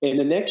 And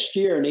the next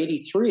year, in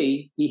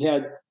 '83, he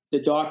had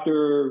the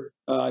doctor,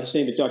 his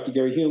name is Dr.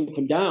 Gary Hume,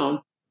 come down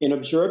and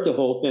observed the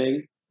whole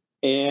thing.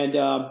 And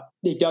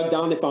they dug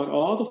down, they found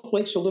all the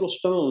flakes of little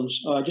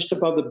stones just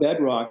above the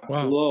bedrock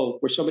below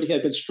where somebody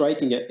had been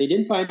striking it. They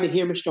didn't find the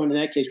hammerstone in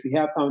that case. We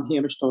have found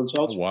hammerstones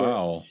elsewhere.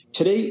 Wow.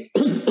 Today,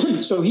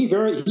 so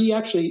he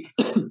actually,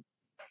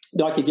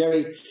 Dr.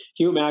 Gary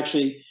Hume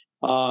actually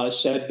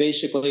said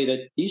basically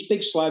that these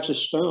big slabs of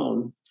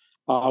stone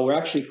were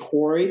actually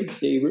quarried.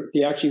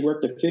 They actually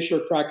worked a fissure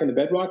crack in the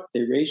bedrock.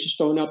 They raised the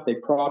stone up, they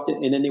propped it,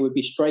 and then they would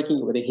be striking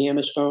it with a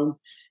hammerstone.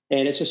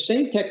 And it's the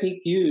same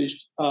technique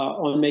used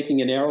on making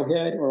an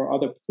arrowhead or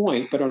other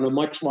point, but on a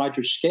much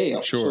larger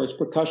scale. Sure. So it's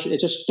percussion.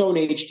 It's a Stone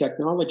Age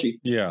technology.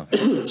 Yeah.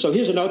 So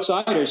here's an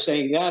outsider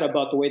saying that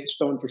about the way the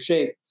stones were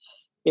shaped.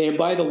 And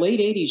by the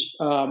late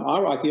 80s,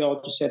 our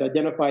archaeologists had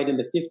identified in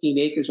the 15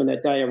 acres on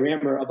that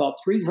diorama about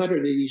 300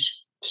 of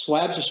these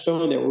slabs of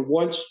stone that were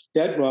once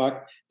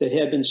bedrock that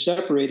had been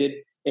separated,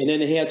 and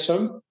then they had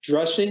some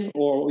dressing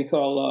or what we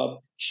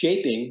call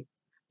shaping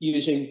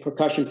using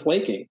percussion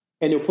flaking.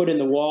 And they're put in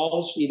the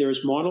walls either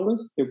as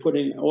monoliths, they're put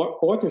in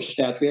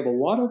orthostats. We have a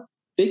lot of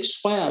big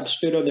slabs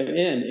stood on their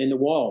end in the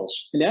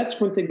walls. And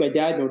that's one thing my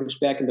dad noticed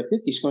back in the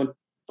 50s going,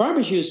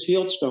 farmers use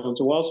field stones.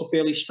 The walls are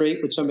fairly straight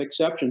with some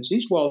exceptions.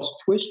 These walls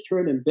twist,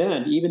 turn, and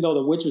bend, even though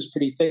the woods was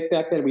pretty thick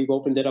back then. We've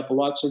opened it up a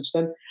lot since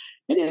then.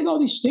 And they have all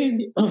these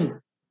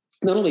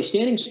not only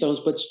standing stones,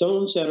 but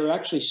stones that are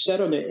actually set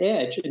on their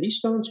edge. And these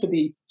stones could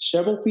be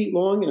several feet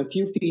long and a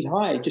few feet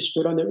high, just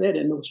stood on their edge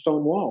in those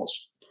stone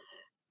walls.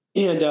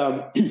 And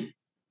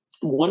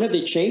one of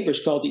the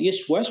chambers called the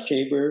East-West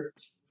chamber,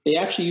 they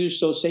actually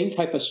used those same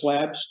type of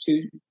slabs to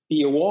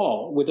be a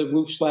wall with a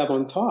roof slab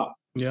on top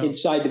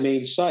inside the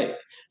main site.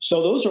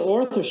 So those are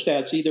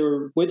orthostats,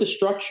 either with the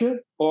structure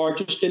or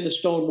just in the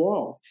stone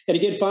wall. And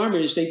again,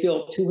 farmers, they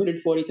built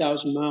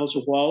 240,000 miles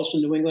of walls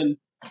in New England.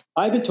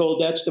 I've been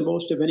told that's the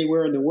most of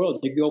anywhere in the world.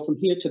 They go from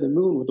here to the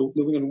moon with the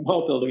New England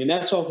wall building, and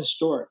that's all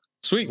historic.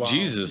 Sweet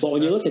Jesus. But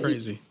when you look at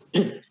crazy.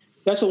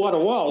 That's a lot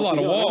of walls. A lot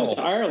of walls. I went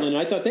to Ireland.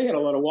 I thought they had a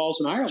lot of walls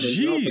in Ireland.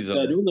 Jeez.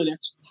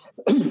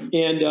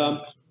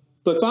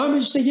 But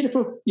farmers, they did it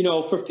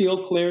for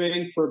field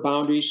clearing, for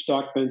boundaries,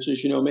 stock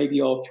fences, maybe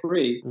all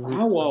three.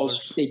 Our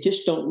walls, they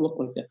just don't look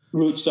like that.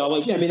 Root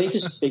cellars. I mean,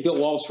 they built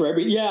walls for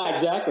everything. Yeah,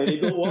 exactly. They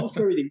built walls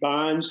for everything.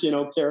 Barns,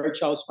 carriage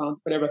house,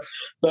 fountain, whatever.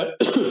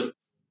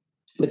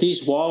 But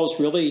these walls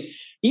really,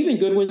 even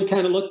Goodwin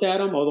kind of looked at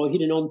them, although he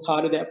didn't own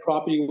part of that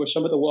property where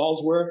some of the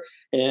walls were.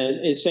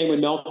 And same with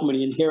Malcolm when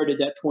he inherited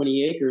that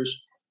 20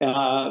 acres.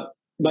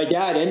 My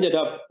dad ended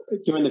up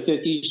during the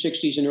 50s,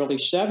 60s, and early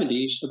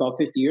 70s, about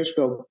 50 years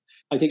ago,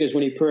 I think is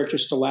when he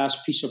purchased the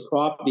last piece of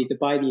property to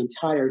buy the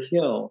entire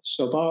hill.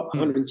 So about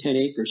 110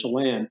 acres of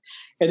land.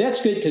 And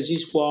that's good because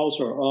these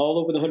walls are all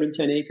over the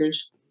 110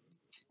 acres.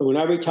 But when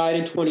I retired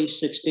in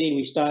 2016,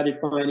 we started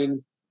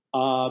finding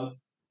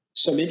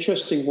some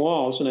interesting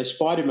walls, and I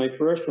spotted my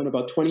first one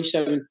about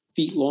 27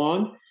 feet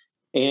long,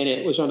 and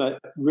it was on a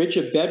ridge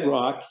of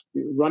bedrock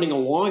running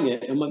along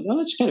it. And I'm like, oh,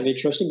 that's kind of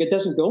interesting. It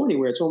doesn't go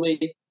anywhere. It's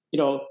only,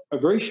 a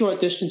very short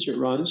distance it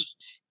runs.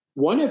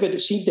 One of it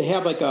seemed to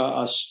have like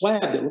a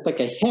slab that looked like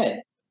a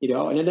head,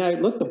 and then I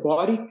looked, the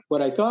body,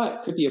 what I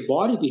thought could be a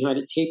body behind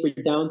it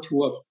tapered down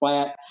to a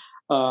flat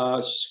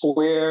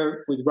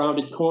square with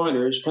rounded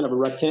corners, kind of a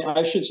rectangle.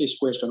 I shouldn't say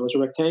square stone. It was a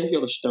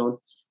rectangular stone.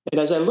 And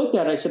as I looked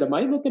at it, I said, am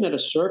I looking at a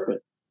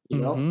serpent?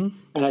 And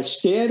I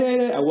stared at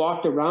it. I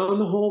walked around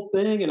the whole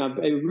thing, and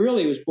it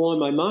really was blowing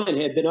my mind.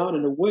 I had been out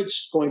in the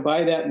woods going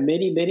by that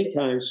many, many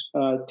times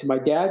to my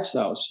dad's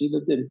house. He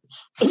lived in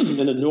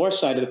the north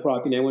side of the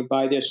property, and I went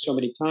by there so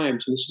many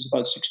times. And this is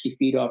about 60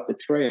 feet off the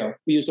trail.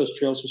 We use those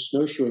trails for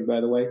snowshoeing,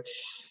 by the way,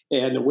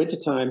 in the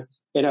wintertime.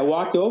 And I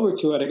walked over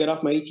to it. I got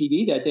off my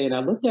ATV that day, and I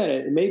looked at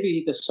it, and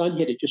maybe the sun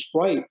hit it just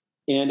right.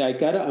 And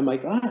I'm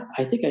like,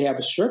 I think I have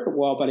a serpent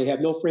wall, but I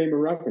have no frame of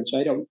reference.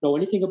 I don't know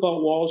anything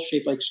about walls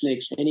shaped like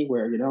snakes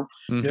anywhere,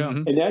 Yeah.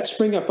 And that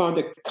spring, I found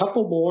a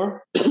couple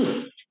more.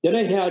 Then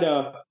I had,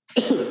 I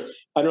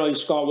don't know,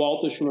 Scott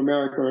Walters from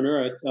America on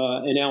Earth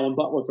and Alan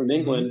Butler from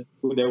England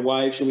with their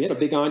wives. And we had a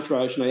big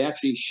entourage, and I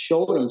actually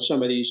showed them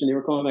some of these. And they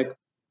were calling like,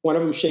 one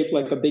of them shaped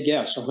like a big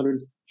S,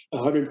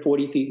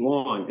 140 feet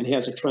long, and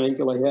has a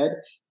triangular head,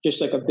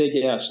 just like a big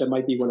S. That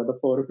might be one of the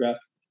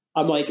photographs.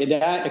 I'm like, and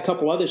that, a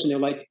couple others, and they're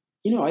like,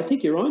 I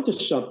think you're onto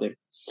something.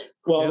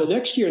 Well, the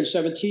next year in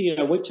 17,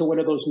 I went to one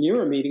of those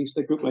NERA meetings,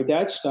 the group my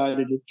dad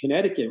started in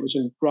Connecticut. It was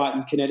in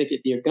Groton,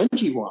 Connecticut, near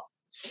Gunjiwap.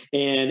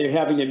 And they're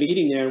having a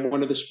meeting there. And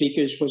one of the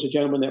speakers was a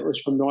gentleman that was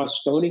from North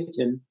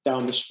Stonington,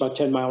 down about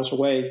 10 miles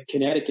away,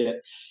 Connecticut.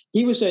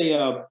 He was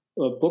a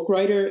book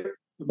writer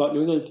about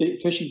New England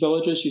fishing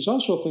villages. He's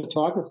also a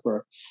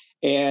photographer.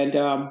 And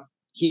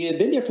he had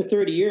been there for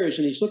 30 years,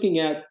 and he's looking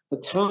at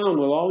the town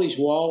with all these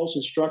walls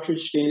and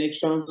structures, standing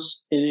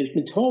stones. And he's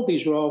been told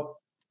these are all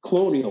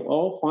colonial,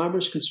 all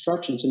farmers'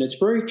 constructions. And it's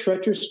very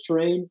treacherous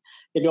terrain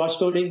in North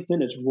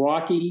Stonington. It's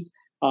rocky.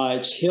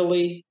 It's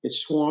hilly, it's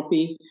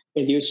swampy,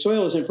 and the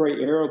soil isn't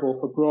very arable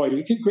for growing.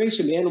 You could graze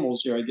some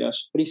animals there, I guess.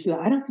 But he said,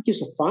 I don't think it's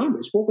the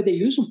farmers. What would they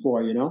use them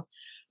for,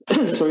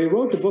 So he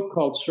wrote the book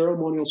called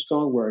Ceremonial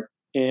Stonework.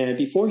 And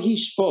before he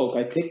spoke,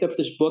 I picked up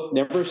this book,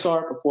 never saw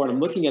it before, and I'm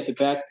looking at the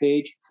back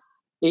page.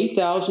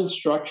 8,000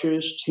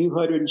 structures,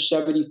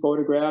 270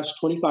 photographs,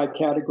 25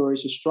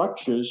 categories of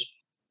structures.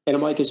 And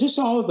I'm like, is this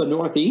all of the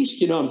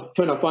Northeast? I'm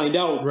trying to find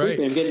out. Right.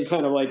 I'm getting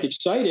kind of like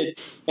excited.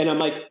 And I'm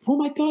like, oh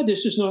my God,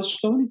 this is North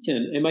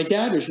Stonington. And my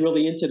dad was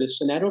really into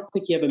this. And I don't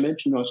think he ever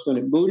mentioned North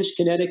Stonington. Moodus,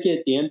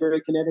 Connecticut, Danbury,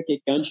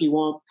 Connecticut,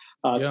 Gunjiwap,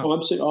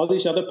 Thompson, all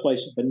these other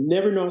places, but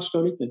never North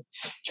Stonington.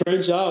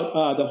 Turns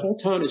out the whole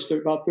town is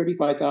about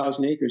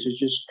 35,000 acres. It's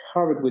just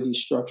covered with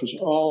these structures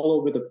all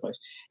over the place.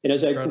 And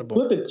as I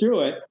flip it through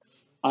it,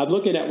 I'm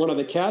looking at one of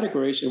the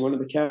categories, and one of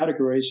the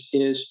categories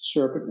is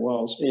serpent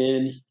wells.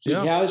 And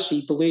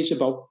he believes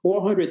about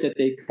 400 that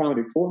they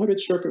counted, 400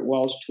 serpent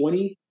wells,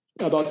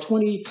 about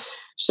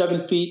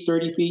 27 feet,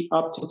 30 feet,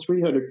 up to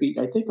 300 feet.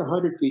 I think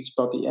 100 feet is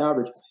about the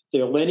average.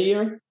 They're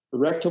linear,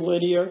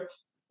 rectilinear,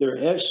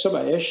 they're some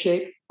are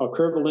S-shaped or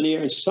curvilinear,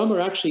 and some are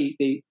actually,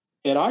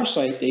 at our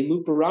site, they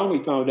loop around,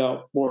 we found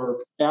out more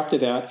after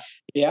that.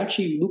 They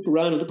actually loop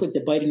around and look like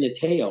they're biting the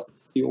tail.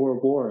 The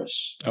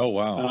Ouroboros. Oh,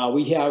 wow.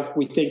 We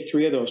think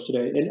 3 of those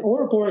today. And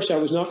Ouroboros, I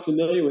was not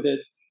familiar with it.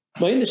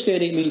 My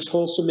understanding means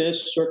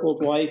wholesomeness, circle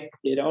of life.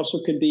 It also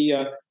can be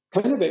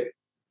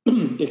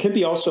it can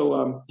be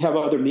also have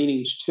other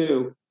meanings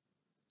too.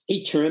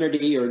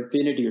 Eternity or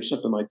infinity or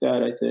something like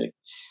that, I think.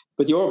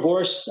 But the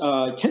Ouroboros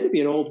tend to be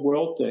an old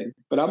world thing.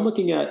 But I'm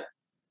looking at,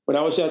 when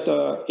I was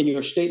in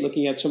your state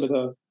looking at some of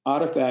the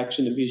artifacts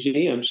in the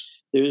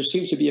museums, there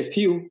seems to be a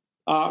few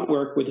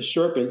artwork with the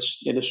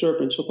serpents, and the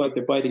serpents look like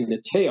they're biting the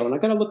tail. And I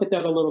got to look at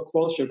that a little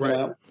closer. Right.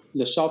 In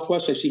the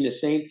Southwest, I've seen the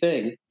same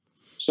thing.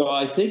 So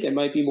I think it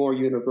might be more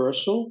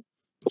universal.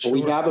 Sure.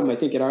 We have them, I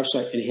think, at our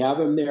site, and have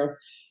them there.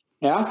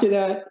 After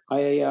that,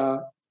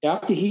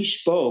 after he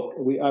spoke,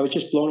 I was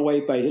just blown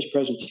away by his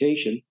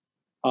presentation.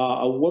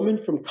 A woman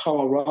from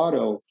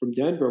Colorado, from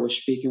Denver, was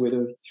speaking with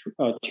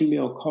her 2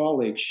 male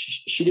colleagues.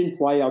 She didn't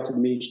fly out to the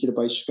meeting; she did it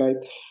by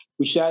Skype.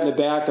 We sat in the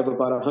back of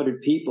about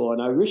 100 people,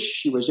 and I wish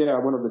she was there.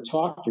 I wanted to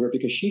talk to her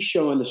because she's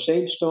showing the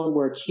same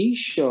stonework he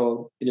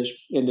showed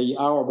in the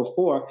hour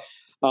before.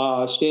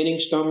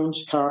 Standing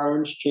stones,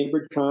 cairns,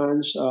 chambered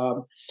cairns,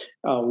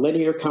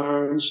 linear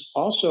cairns,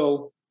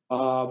 also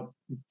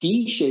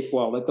D-shaped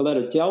wall, like the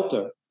letter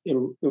delta.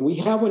 And we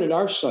have one at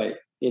our site.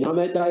 And on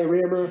that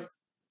diorama,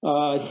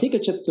 I think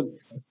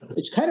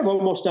it's kind of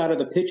almost out of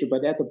the picture,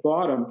 but at the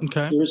bottom,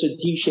 there is a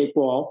D-shaped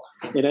wall.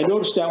 And I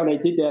noticed that when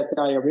I did that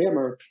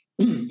diorama,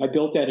 I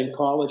built that in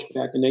college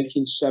back in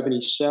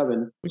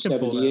 1977,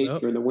 78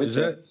 during the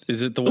winter.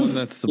 Is it the one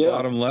that's the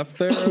bottom left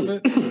there of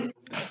it?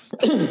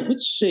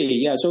 Let's see.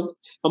 Yeah. So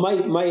my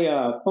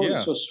phone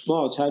is so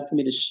small, it's hard for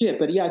me to see it.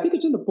 But yeah, I think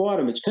it's in the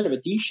bottom. It's kind of a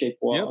D-shaped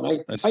wall.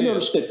 Yep, and I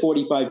noticed it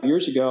 45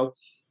 years ago.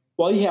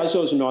 Well, he has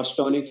those in North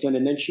Stonington,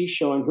 and then she's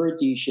showing her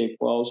D-shaped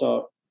walls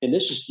out. And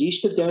this is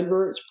east of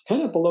Denver. It's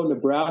kind of below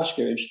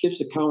Nebraska, and she gives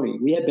the county.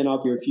 We had been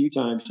out there a few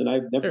times, and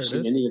I've never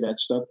seen any of that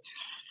stuff.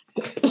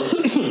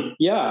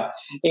 Yeah.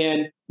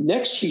 And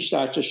next, she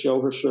starts to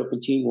show her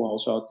serpentine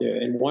walls out there.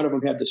 And one of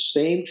them had the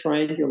same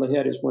triangular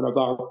head as one of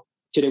our.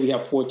 Today we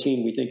have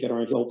 14, we think, at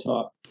our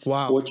hilltop.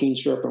 Wow. 14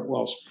 serpent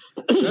walls.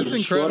 That's incredible. The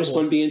shortest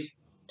one being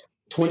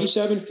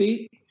 27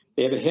 feet.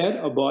 They have a head,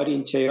 a body,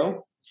 and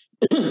tail.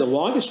 The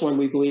longest one,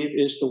 we believe,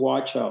 is the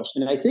watch house.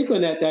 And I think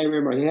on that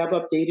diagram, I have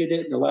updated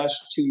it in the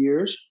last 2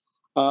 years.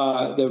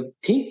 The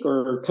pink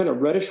or kind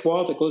of reddish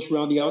wall that goes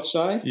around the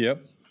outside,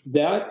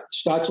 that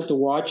starts at the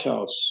watch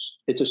house.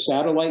 It's a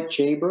satellite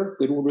chamber.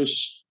 Goodwin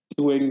was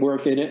doing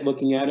work in it,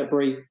 looking at it,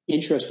 very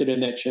interested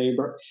in that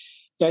chamber.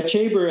 That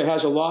chamber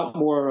has a lot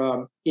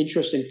more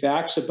interesting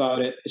facts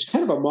about it. It's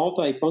kind of a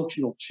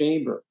multifunctional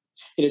chamber.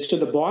 And it's to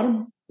the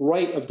bottom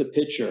right of the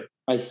picture.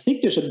 I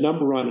think there's a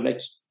number on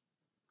it.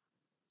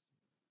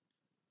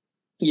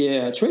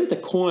 It's right at the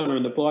corner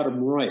in the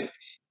bottom right.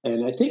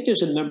 And I think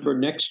there's a number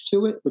next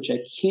to it, which I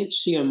can't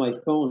see on my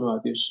phone,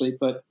 obviously.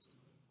 But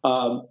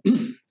so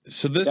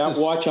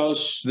watch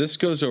house. This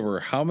goes over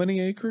how many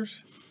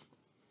acres?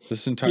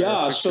 This entire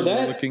picture so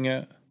that, we're looking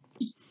at?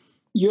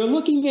 You're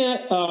looking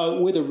at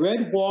where the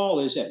red wall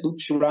is that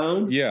loops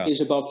around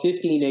is about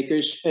 15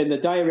 acres, and the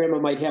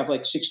diorama might have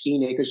like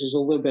 16 acres. Is a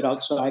little bit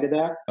outside of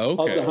that, of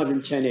the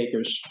 110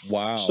 acres.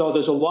 Wow. So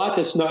there's a lot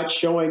that's not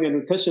showing,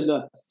 and because in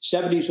the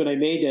 70s when I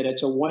made that,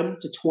 it's a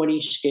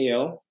 1:20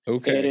 scale,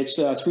 and it's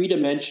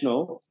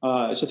three-dimensional.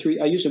 I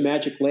used a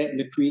magic lantern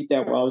to create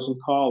that while I was in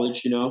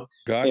college,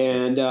 Gotcha.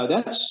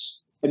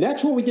 And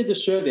that's when we did the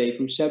survey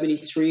from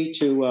 73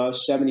 to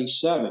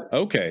 77.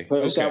 Okay.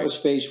 Because that was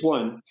phase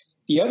one.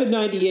 The other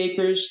 90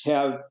 acres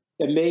have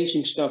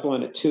amazing stuff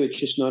on it, too. It's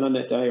just not on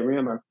that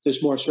diorama.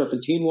 There's more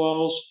serpentine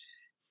walls.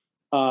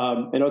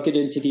 And I'll get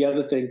into the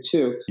other thing,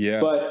 too.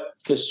 Yeah. But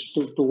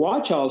the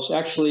Watch House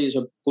actually is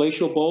a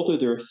glacial boulder.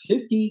 There are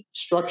 50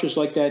 structures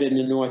like that in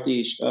the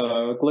Northeast.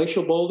 A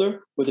glacial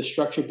boulder with a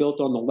structure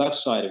built on the left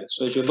side of it.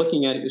 So as you're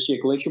looking at it, you see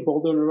a glacial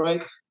boulder on the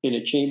right and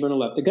a chamber on the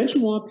left. The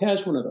Gungeon Wamp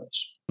has one of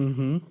those.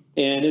 Mm-hmm.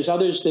 And there's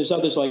others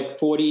like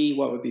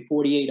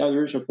 48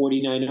 others or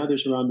 49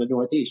 others around the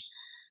Northeast.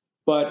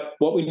 But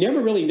what we never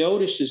really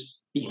noticed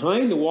is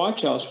behind the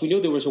watch house, we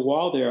knew there was a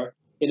wall there.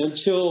 And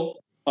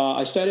until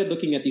I started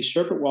looking at these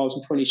serpent walls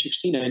in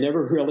 2016, I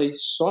never really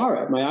saw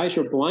it. My eyes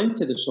were blind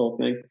to this whole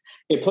thing.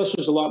 And plus,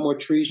 there's a lot more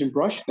trees and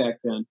brush back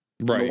then.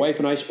 Right. My wife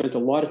and I spent a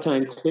lot of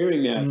time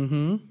clearing that.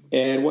 Mm-hmm.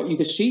 And what you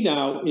can see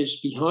now is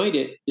behind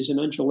it is an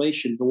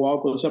undulation. The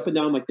wall goes up and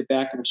down like the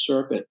back of a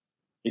serpent.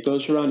 It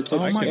goes around and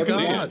touches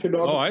every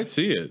astronomical. Oh, I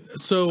see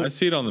it. So I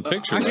see it on the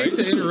picture. I hate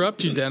to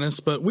interrupt you, Dennis,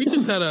 but we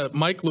just had a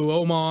Mike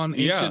Luoma on,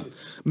 Ancient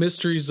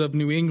Mysteries of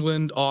New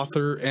England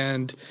author,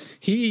 and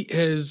he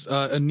is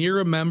a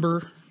NERA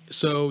member.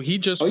 So he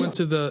just went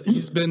to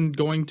he's been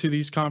going to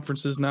these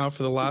conferences now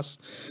for the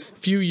last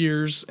few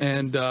years,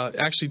 and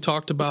actually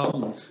talked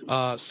about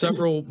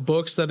several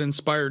books that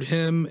inspired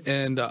him.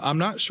 And I'm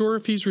not sure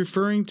if he's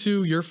referring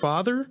to your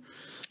father,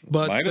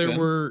 but there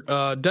were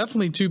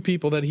definitely two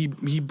people that he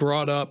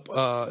brought up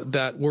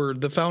that were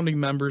the founding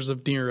members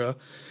of NERA,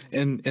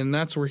 and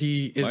that's where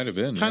he is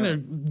kind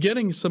of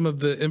getting some of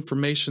the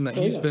information that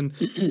he's been,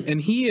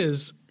 and he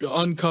is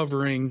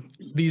uncovering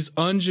these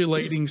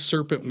undulating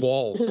serpent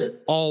walls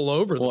all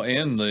over. Well,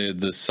 and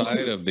the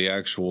side of the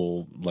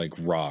actual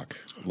rock,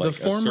 like a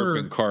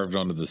serpent carved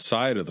onto the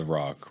side of the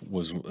rock,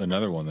 was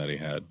another one that he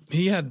had.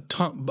 He had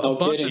a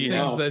bunch of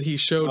things that he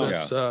showed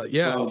us.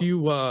 If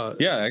you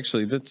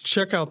actually,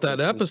 check out that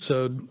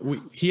episode.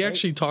 He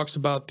actually talks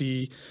about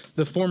the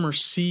former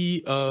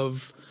sea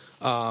of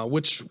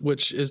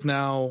which is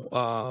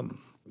now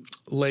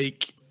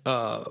Lake.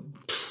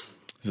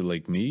 Is it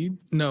Lake Mead?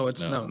 No,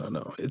 it's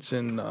no. It's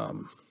in.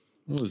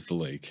 What was the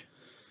lake?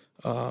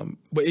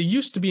 But it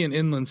used to be an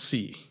inland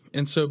sea,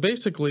 and so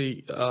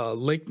basically,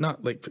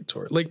 not Lake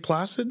Victoria, Lake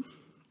Placid.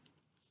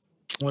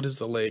 What is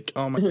the lake?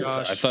 Oh my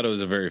gosh! I thought it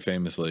was a very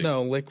famous lake.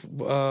 No, Lake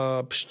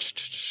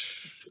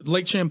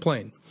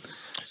Champlain.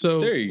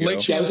 So there you go. I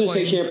was going to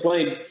say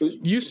Champlain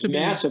used to be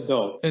massive,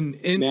 though.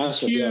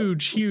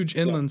 Huge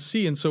inland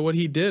sea, and so what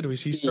he did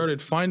was he started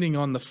finding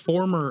on the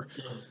former.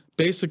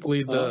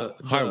 Basically, the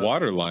high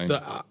water line,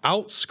 the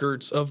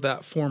outskirts of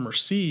that former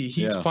sea,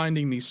 he's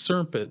finding these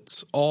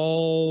serpents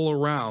all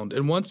around.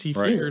 And once he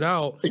figured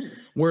out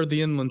where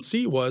the inland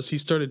sea was, he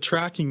started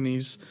tracking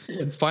these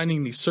and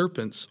finding these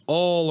serpents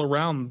all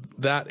around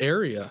that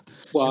area.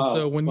 Wow. And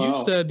so when you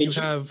said you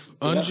have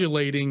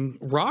undulating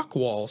rock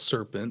wall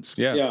serpents,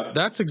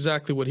 that's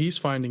exactly what he's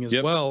finding as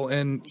well.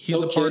 And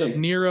he's a part of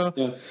NERA.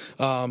 And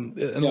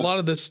a lot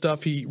of this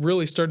stuff, he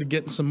really started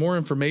getting some more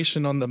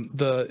information on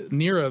the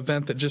NERA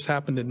event that just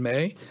happened in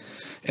May,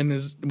 and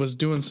was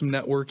doing some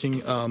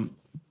networking.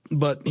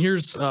 But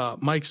here's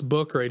Mike's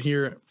book right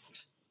here.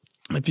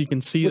 If you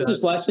can see What's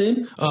his last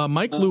name?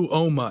 Mike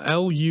Luoma,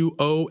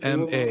 Luoma.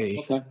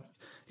 Okay.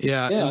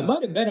 Yeah. I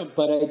might have met him,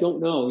 but I don't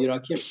know. I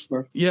can't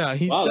remember. Yeah,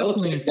 he's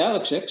definitely. That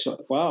looks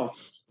excellent. Wow.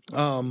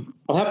 I'll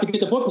have to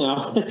get the book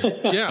now.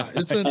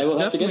 I will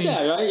have to get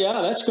that. Right?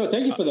 Yeah, that's good.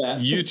 Thank you for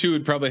that. You two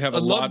would probably have a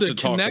lot to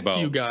talk about. I'd love to connect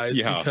you guys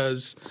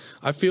because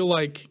I feel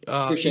like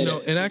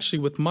and actually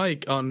with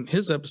Mike on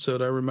his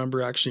episode, I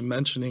remember actually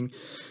mentioning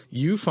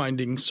you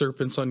finding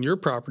serpents on your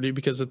property,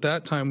 because at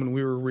that time when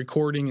we were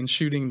recording and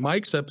shooting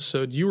Mike's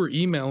episode, you were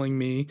emailing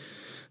me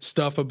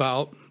stuff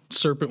about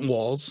serpent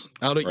walls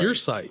out at your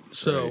site.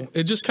 So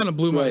it just kind of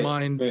blew my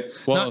mind.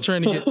 Well, not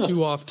trying to get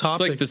too off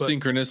topic. It's like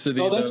the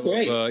synchronicity that's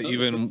great.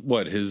 Even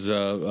his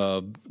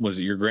was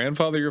it your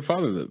grandfather, your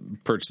father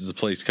that purchased the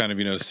place, kind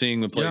of,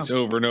 seeing the place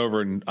over and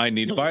over, and I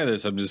need to buy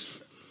this. I'm just,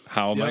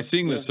 how am I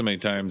seeing this so many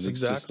times?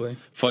 It's just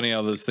funny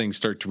how those things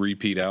start to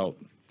repeat out.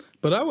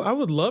 But I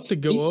would love to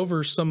go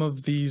over some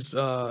of these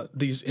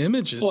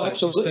images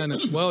that you sent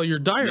as well. Your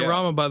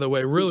diorama, by the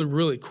way, really,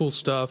 really cool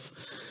stuff.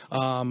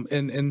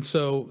 And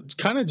so it's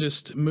kind of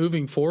just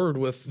moving forward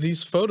with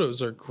these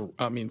photos are,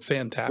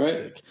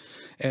 fantastic. Right.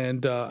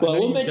 And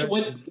we'll mention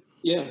one.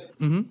 Yeah.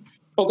 Mm-hmm.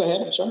 Oh, go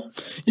ahead. I'm sorry.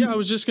 Yeah, I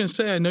was just going to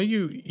say, I know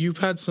you've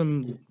had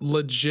some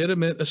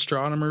legitimate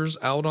astronomers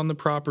out on the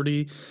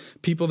property,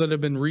 people that have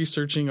been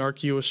researching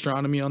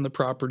archaeoastronomy on the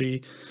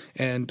property,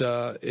 and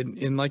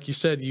like you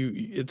said,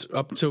 it's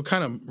up until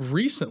kind of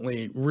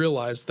recently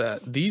realized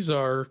that these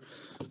are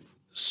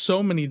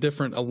so many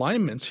different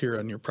alignments here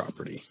on your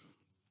property.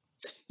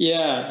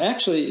 Yeah,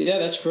 actually, yeah,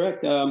 that's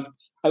correct.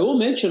 I will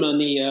mention on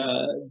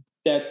the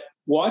that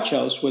watch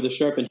house where the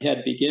serpent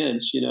head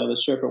begins, the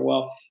serpent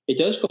well, it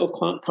does go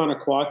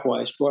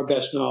counterclockwise to our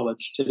best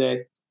knowledge today.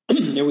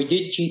 And we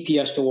did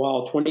GPS the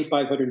wall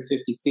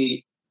 2,550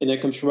 feet, and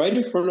it comes right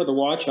in front of the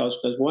watch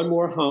house, does one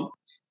more hump,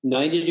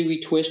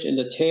 90-degree twist, and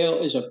the tail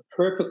is a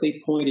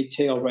perfectly pointed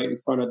tail right in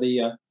front of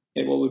the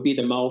what would be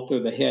the mouth or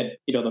the head,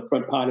 the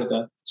front part of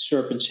the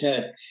serpent's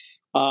head.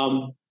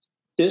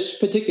 This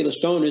particular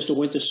stone is the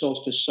winter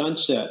solstice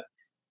sunset.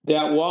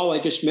 That wall I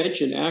just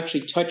mentioned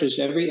actually touches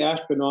every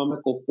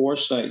astronomical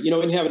foresight.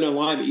 When you have an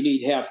alignment, you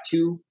need to have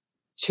two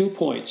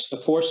points, the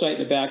foresight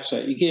and the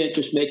backside. You can't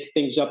just make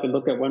things up and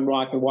look at one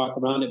rock and walk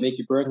around and make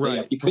your birthday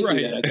up. You could do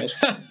that, I guess.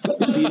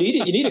 But you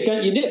need a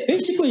gun. You need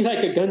basically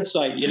like a gun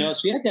sight, So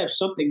you have to have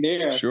something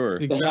there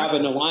to have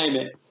an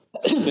alignment.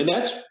 And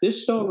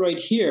this stone right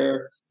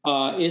here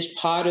is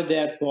part of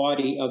that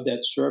body of that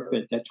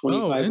serpent, that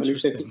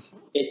 2,550.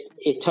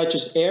 It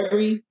touches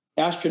every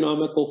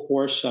astronomical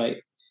foresight.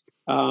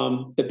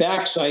 The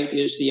back site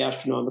is the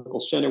astronomical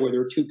center where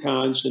there are two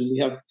cons, and we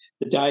have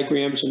the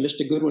diagrams. And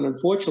Mr. Goodwin,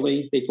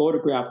 unfortunately, they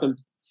photographed them.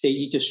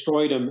 They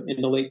destroyed them in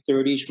the late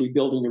 30s,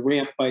 rebuilding the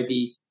ramp by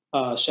the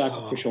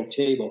sacrificial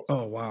table.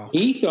 Oh, wow.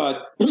 He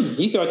thought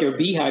they were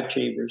beehive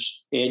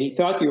chambers, and he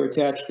thought they were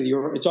attached to the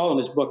Oracle. It's all in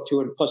his book, too,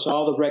 and plus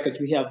all the records.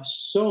 We have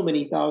so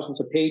many thousands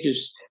of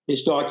pages,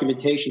 his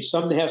documentation.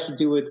 Some that has to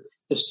do with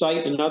the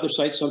site and other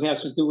sites. Some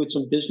has to do with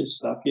some business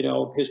stuff,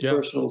 his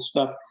personal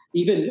stuff.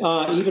 Even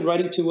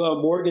writing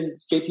to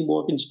J.P.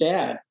 Morgan's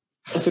dad.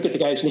 I forget the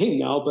guy's name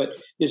now, but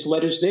there's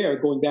letters there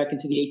going back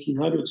into the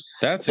 1800s.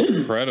 That's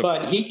incredible.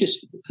 But he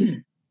just...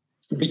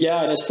 But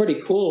yeah, that's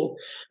pretty cool.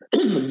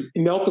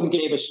 Malcolm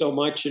gave us so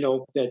much,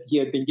 that he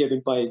had been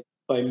given by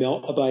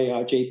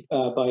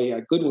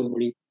Goodwin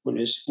when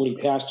he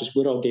passed. His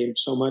widow gave him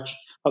so much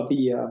of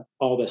the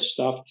all this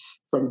stuff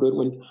from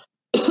Goodwin.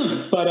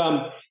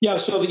 But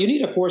so you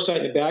need a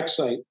foresight and a back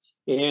sight,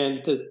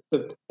 and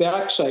the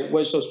back sight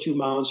was those two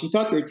mounds. He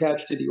thought they were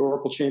attached to the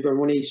oracle chamber, and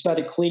when he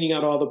started cleaning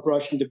out all the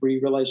brush and debris,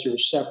 he realized they were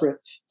separate.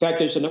 In fact,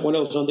 there's one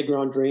of those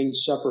underground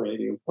drains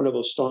separating, one of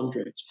those storm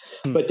drains.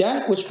 But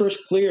that was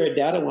first cleared,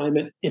 that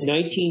alignment, in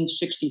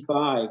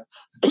 1965.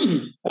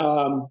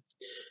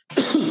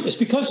 It's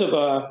because of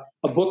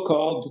a book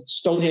called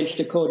Stonehenge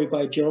Decoded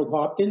by Gerald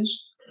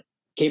Hopkins.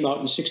 Came out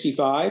in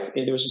 65,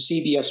 and there was a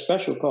CBS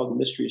special called The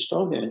Mystery of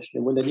Stonehenge.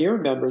 And when the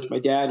NERA members, my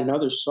dad and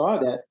others, saw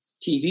that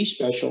TV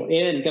special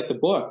and got the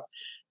book,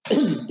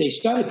 they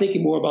started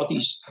thinking more about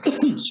these,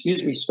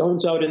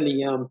 stones out in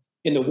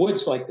the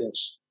woods like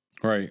this.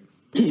 Right.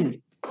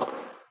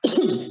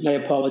 I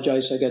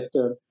apologize. I got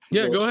the...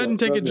 go ahead and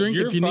take a drink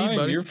if you need,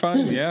 buddy. You're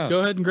fine, yeah. Go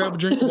ahead and grab a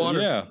drink of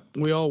water. Yeah.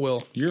 We all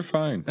will. You're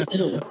fine.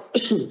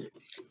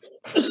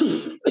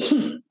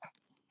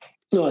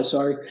 No,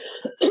 sorry.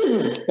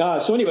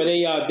 So anyway,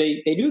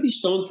 they knew these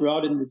stones were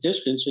out in the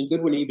distance, and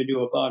Goodwin even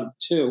knew about them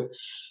too.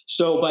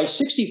 So by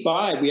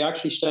 65, we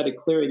actually started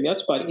clearing.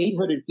 That's about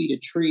 800 feet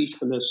of trees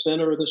from the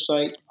center of the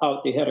site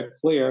out. They had to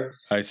clear.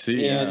 I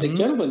see. And the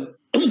gentleman,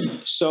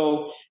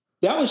 so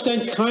that was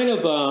done kind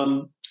of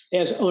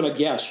as on a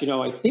guess.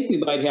 I think we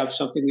might have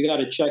something. We got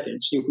to check it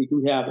and see if we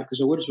do have it, because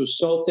the woods was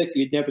so thick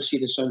you'd never see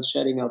the sun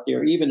setting out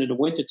there, even in the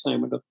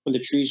wintertime when the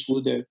trees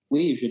blew their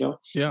leaves.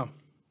 Yeah.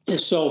 And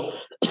so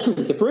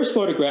the first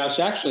photographs,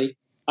 actually,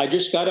 I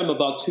just got them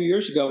about 2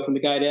 years ago from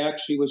the guy that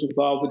actually was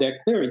involved with that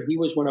clearing. He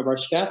was one of our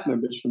staff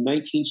members from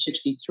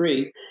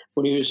 1963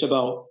 when he was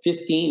about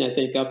 15, I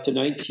think, up to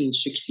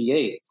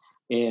 1968.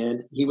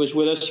 And he was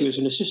with us. He was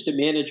an assistant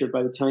manager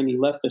by the time he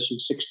left us in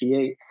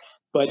 68.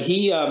 But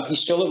he's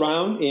still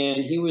around,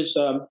 and he was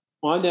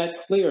on that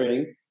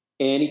clearing.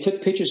 And he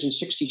took pictures in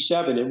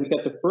 67, and we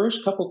got the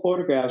first couple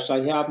photographs.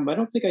 I have them. I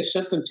don't think I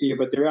sent them to you,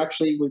 but they're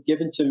actually were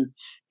given to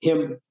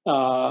him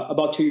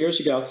about 2 years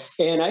ago.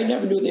 And I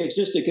never knew they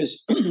existed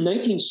because in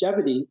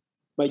 1970,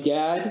 my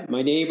dad,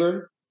 my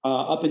neighbor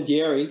up in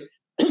Derry,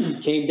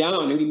 came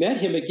down, and we met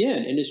him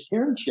again in his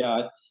parents'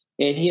 yard.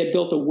 And he had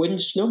built a wooden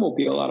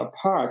snowmobile out of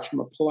parts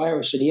from a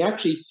Polaris, and he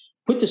actually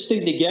put this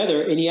thing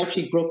together, and he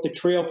actually broke the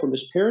trail from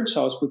his parents'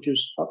 house, which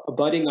is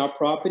abutting our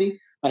property,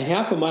 a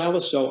half a mile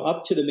or so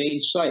up to the main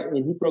site.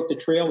 And he broke the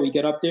trail. We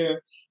got up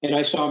there, and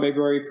I saw my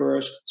very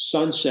first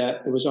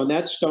sunset. It was on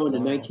that stone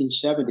in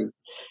 1970.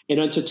 And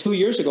until 2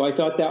 years ago, I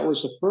thought that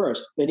was the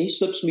first. Then he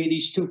slips me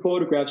these two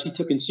photographs he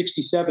took in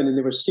 67, and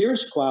there were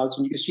cirrus clouds,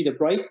 and you could see the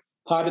bright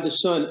part of the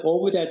sun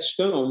over that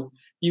stone.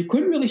 You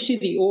couldn't really see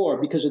the ore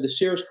because of the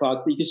cirrus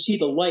clouds, but you could see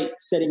the light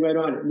setting right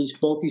on it in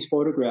both these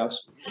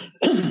photographs.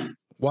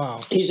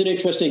 Wow. He's an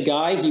interesting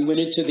guy. He went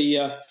into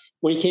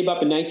when he came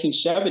up in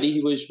 1970,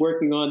 he was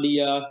working on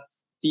the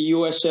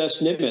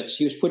USS Nimitz.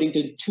 He was putting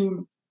the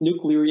two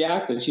nuclear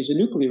reactors. He's a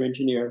nuclear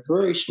engineer,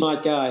 very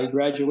smart guy. He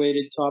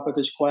graduated top of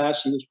his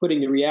class. He was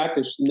putting the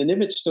reactors, and the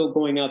Nimitz still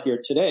going out there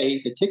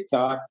today, the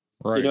TikTok,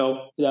 right.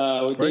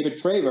 With David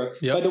Fravor.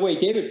 Yep. By the way,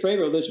 David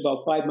Fravor lives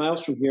about 5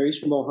 miles from here. He's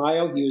from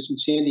Ohio. He was in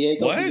San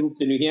Diego. What? He moved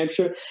to New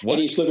Hampshire, and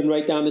he's living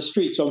right down the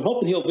street. So I'm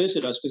hoping he'll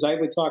visit us, because I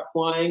would talk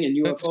flying and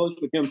UFOs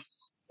with him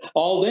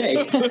all day.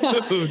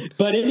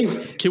 But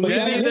anyway, can we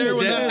be there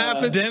when that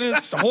happens?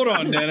 Dennis, hold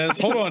on, Dennis.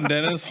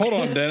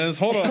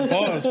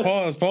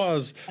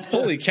 Pause.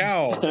 Holy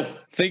cow. I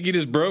think you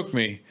just broke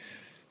me.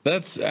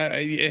 That's,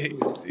 yeah.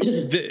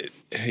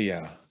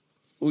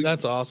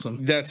 That's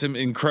awesome. That's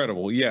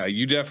incredible. Yeah,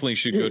 you definitely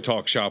should go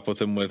talk shop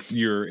with him with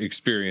your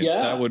experience.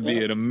 Yeah, that would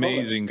be an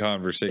amazing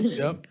conversation.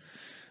 Yep.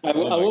 I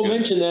will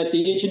mention that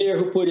the engineer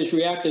who put his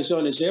reactors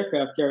on his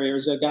aircraft carrier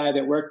is a guy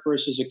that worked for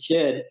us as a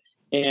kid.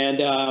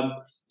 And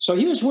so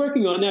he was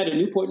working on that in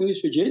Newport News,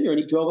 Virginia, and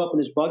he drove up in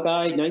his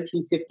bug-eye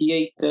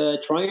 1958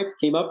 Triumph,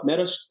 came up, met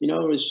us, his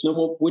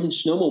wooden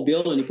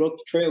snowmobile, and he broke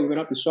the trail. We went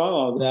up and saw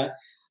all of that.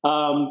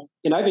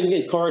 And I've been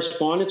in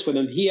correspondence with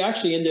him. He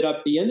actually ended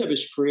up, the end of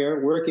his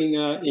career, working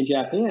in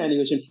Japan. He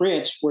was in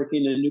France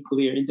working in the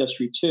nuclear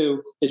industry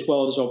too, as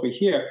well as over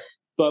here.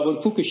 But when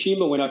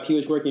Fukushima went up, he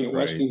was working at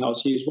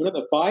Westinghouse. He was one of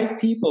the 5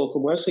 people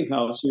from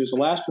Westinghouse. He was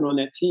the last one on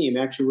that team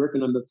actually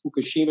working on the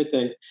Fukushima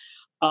thing.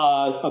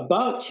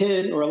 About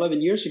 10 or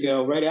 11 years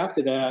ago, right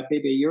after that,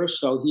 maybe a year or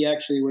so, he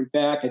actually went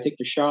back, I think,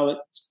 to Charlotte,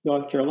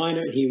 North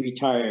Carolina, and he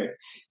retired.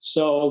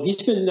 So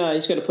he's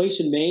got a place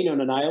in Maine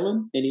on an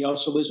island, and he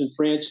also lives in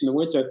France in the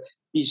winter.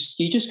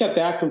 He just got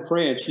back from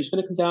France. He's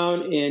going to come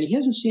down, and he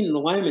hasn't seen an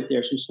alignment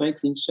there since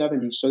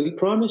 1970. So he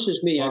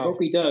promises me, I hope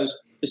he does,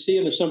 to see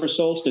in the summer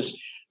solstice.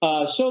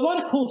 So a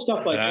lot of cool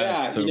stuff like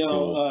that, so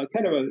cool.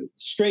 Kind of a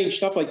strange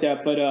stuff like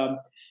that. But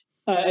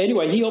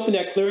anyway, he opened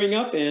that clearing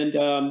up,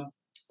 and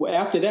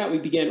after that, we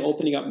began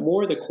opening up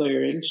more of the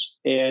clearings,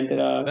 and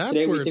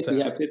today we think we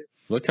have 50.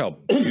 Look how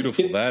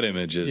beautiful that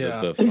image is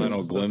of the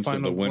final glimpse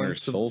of the winter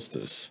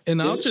solstice.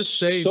 And I'll just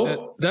say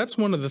that's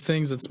one of the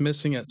things that's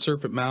missing at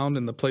Serpent Mound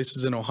and the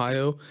places in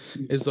Ohio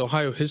is the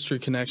Ohio History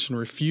Connection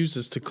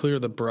refuses to clear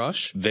the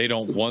brush. They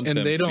don't want them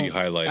to be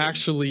highlighted.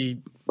 Actually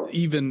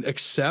even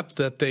accept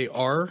that they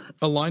are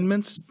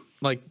alignments,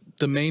 like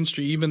the Main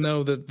Street, even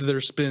though that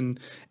there's been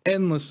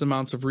endless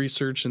amounts of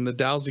research, and the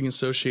Dowsing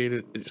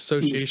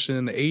Association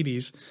in the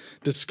 80s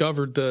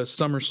discovered the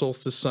summer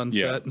solstice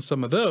sunset and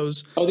some of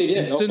those. Oh, they did.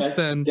 And since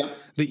then,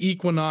 the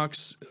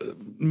equinox,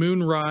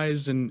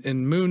 moonrise, and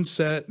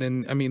moonset,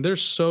 and I mean,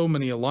 there's so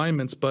many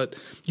alignments, but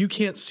you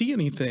can't see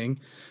anything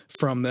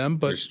from them.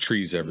 But there's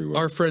trees everywhere.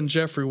 Our friend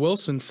Jeffrey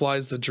Wilson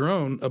flies the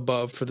drone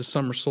above for the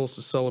summer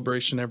solstice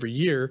celebration every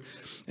year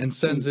and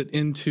sends it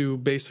into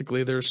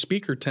basically their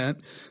speaker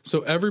tent, so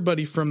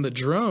everybody from the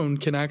drone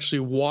can actually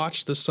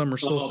watch the summer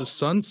solstice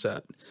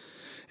sunset.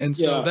 And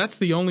so that's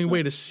the only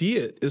way to see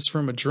it is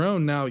from a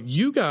drone. Now,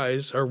 you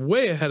guys are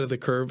way ahead of the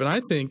curve, and I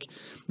think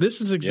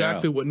this is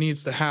exactly what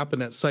needs to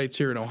happen at sites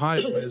here in Ohio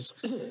is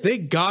they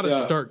got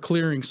to start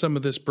clearing some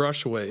of this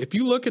brush away. If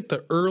you look at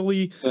the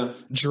early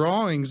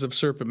drawings of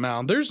Serpent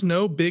Mound, there's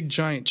no big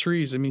giant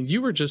trees. I mean,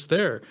 you were just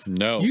there.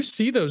 No. You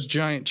see those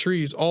giant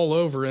trees all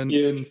over, and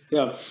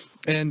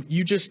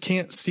you just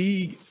can't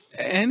see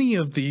any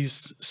of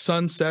these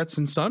sunsets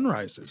and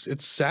sunrises.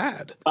 It's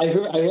sad. I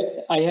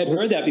had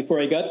heard that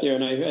before I got there,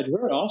 and I had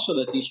heard also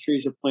that these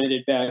trees were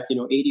planted back,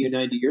 80 or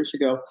 90 years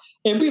ago.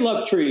 And we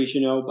love trees,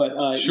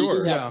 but you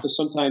do have to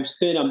sometimes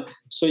thin them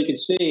so you can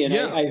see. And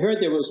I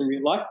heard there was a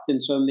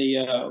reluctance on the,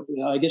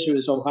 I guess it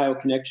was Ohio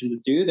Connection to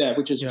do that,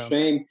 which is a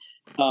shame.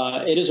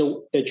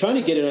 They're trying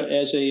to get it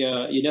as a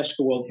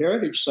UNESCO World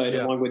Heritage Site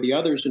along with the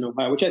others in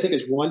Ohio, which I think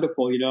is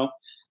wonderful,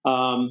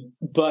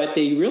 but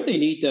they really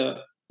need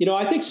to.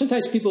 I think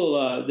sometimes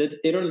people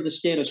they don't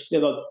understand.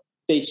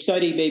 They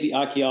study maybe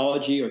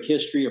archaeology or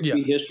history or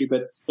prehistory,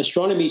 but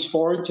astronomy is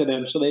foreign to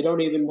them, so they don't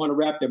even want to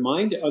wrap their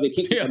mind, or they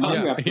can't get their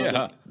mind wrapped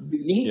around it.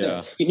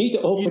 You need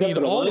to open up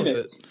an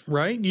alignment,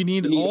 right? You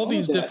need all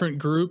these different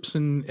groups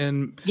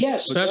and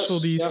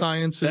specialty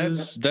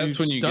sciences. That's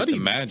when you get the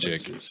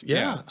magic.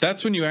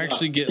 That's when you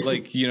actually get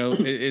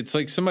it's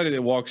like somebody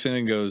that walks in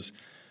and goes.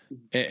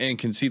 And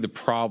can see the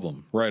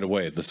problem right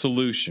away, the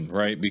solution,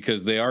 right?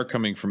 Because they are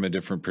coming from a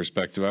different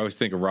perspective. I always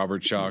think of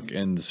Robert Schoch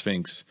and the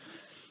Sphinx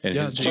and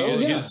his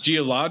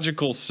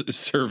geological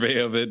survey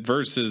of it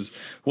versus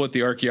what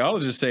the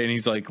archaeologists say. And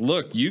he's like,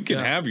 look, you can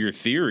have your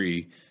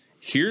theory.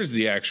 Here's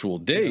the actual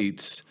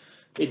dates.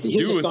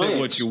 Do with it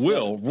what you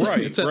will.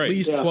 Right. It's at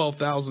least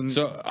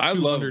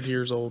 12,200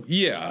 years old.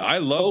 Yeah. I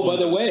love Oh, by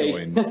the way.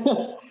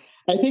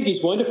 I think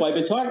he's wonderful. I've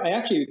been talking. I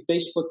actually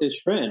Facebooked his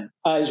friend,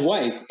 his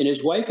wife, and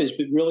his wife has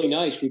been really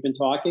nice. We've been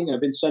talking.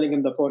 I've been sending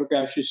him the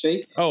photographs you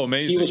see. Oh,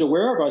 amazing! He was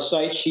aware of our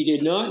site. She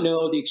did not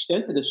know the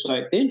extent of the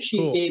site. Then she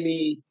gave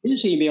me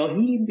his email.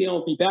 He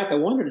emailed me back. I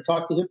wanted to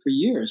talk to him for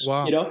years.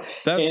 Wow,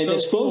 that's they're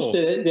supposed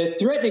to. They're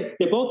threatening.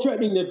 They're both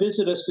threatening to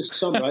visit us this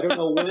summer. I don't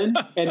know when.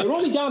 And they're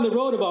only down the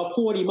road about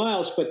 40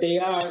 miles, but they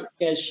are,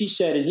 as she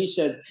said and he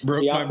said,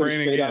 broke my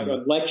brain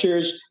again.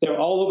 Lectures. They're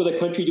all over the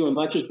country doing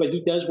lectures. But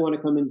he does want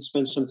to come in and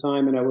spend some time.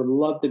 time, and I would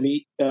love to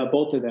meet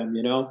both of them.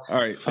 All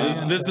right,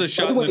 this is a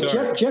shot in the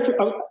dark.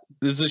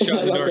 This is a shot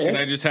in the dark, and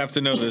I just have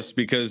to know this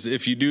because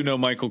if you do know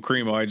Michael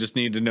Cremo, I just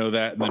need to know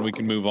that, and then we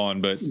can move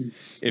on. But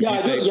if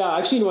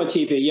I've seen him on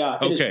TV. Yeah,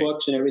 in his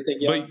books and everything.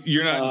 Yeah. But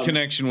you're not in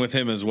connection with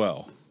him as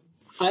well.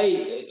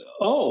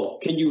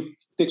 Can you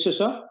fix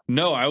this up?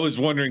 No, I was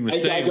wondering the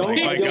same.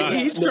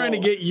 He's trying to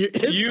get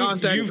his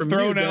contact you've from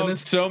thrown you, out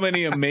Dennis. so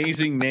many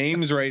amazing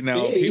names right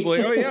now. People are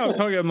like, oh yeah, I'm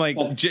talking. I'm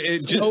like,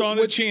 just on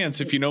a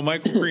chance, if you know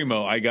Michael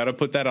Cremo, I got to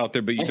put that out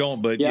there, but you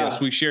don't. But yes,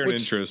 we share an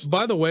interest.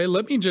 By the way,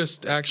 let me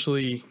just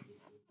actually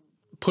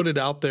put it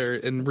out there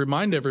and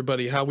remind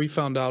everybody how we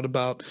found out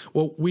about,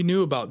 well, we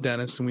knew about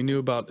Dennis and we knew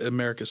about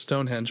America's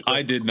Stonehenge. But,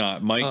 I did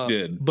not. Mike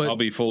did. But I'll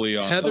be fully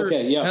honest.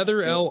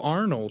 Heather L.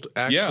 Arnold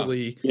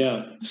actually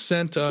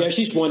sent us. Yeah,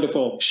 she's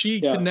wonderful. She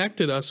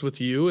connected us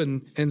with you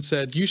and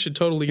said, you should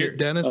totally get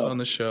Dennis on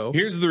the show.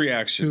 Here's the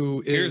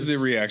reaction. Here's the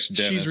reaction,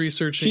 Dennis. She's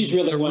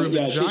researching the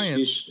Reuben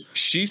Giants.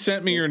 She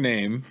sent me your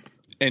name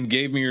and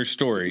gave me your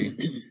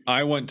story.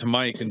 I went to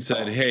Mike and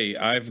said, hey,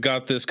 I've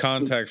got this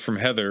contact from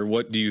Heather.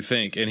 What do you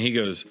think? And he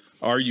goes,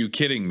 are you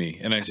kidding me?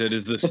 And I said,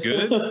 is this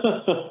good?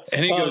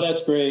 And he goes,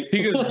 that's great.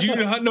 He goes, do you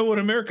not know what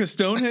America's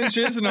Stonehenge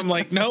is? And I'm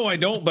like, no, I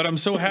don't, but I'm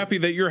so happy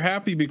that you're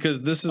happy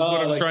because this is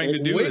what I'm trying to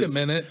do. Wait a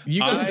minute.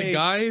 You got the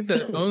guy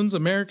that owns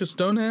America's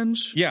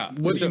Stonehenge? Yeah.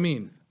 What do you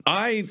mean?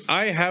 I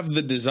have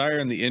the desire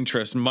and the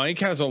interest. Mike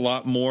has a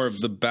lot more of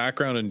the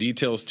background and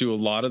details to a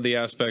lot of the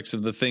aspects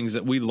of the things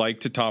that we like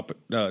to talk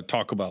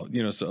about,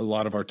 so a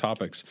lot of our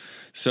topics.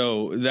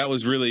 So that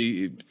was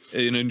really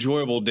an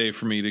enjoyable day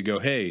for me to go,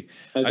 hey,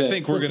 I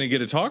think we're going to get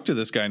to talk to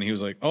this guy. And he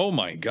was like, oh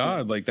my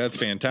God, like that's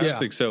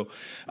fantastic. Yeah. So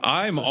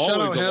I'm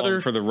always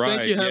along for the ride.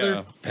 Thank you, Heather.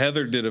 Yeah.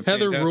 Heather did a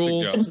fantastic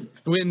rules. job.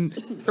 When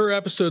her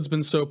episode's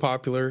been so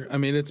popular, I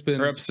mean, it's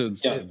been her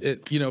episode's people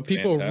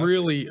fantastic.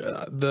 Really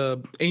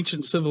the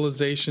ancient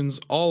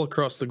civilizations all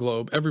across the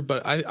globe.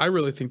 Everybody, I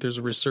really think there's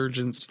a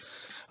resurgence,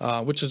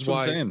 which is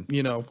why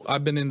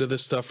I've been into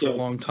this stuff for a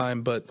long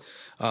time. But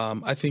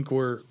I think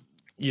we're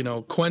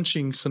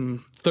quenching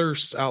some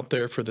thirsts out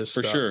there for this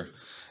stuff. Sure.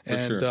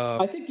 And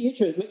I think the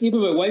interest, even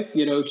my wife,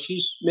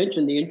 she's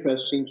mentioned the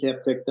interest seems to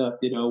have picked up,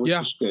 which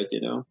is good,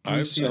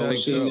 I see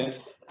that.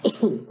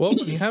 Well,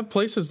 when you have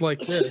places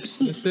like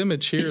this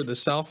image here, the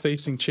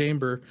south-facing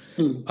chamber,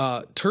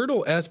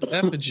 turtle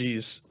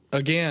effigies,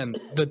 again,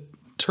 the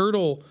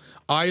turtle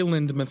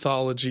island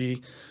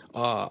mythology,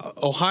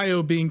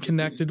 Ohio being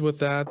connected with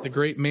that, the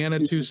great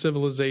Manitou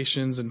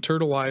civilizations and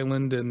Turtle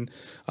Island, and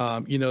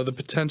the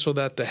potential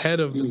that the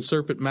head of the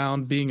Serpent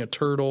Mound being a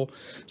turtle.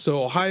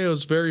 So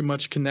Ohio's very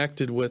much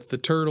connected with the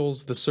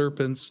turtles, the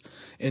serpents.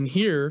 And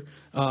here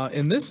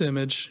in this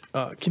image,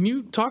 can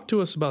you talk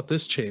to us about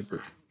this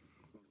chamber?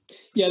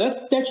 Yeah,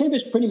 that chamber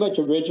is pretty much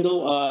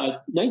original.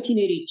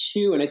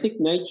 1982 and I think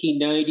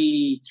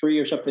 1993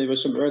 or something, there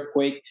was some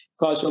earthquake,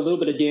 caused a little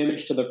bit of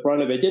damage to the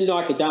front of it. It didn't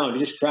knock it down. It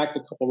just cracked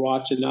a couple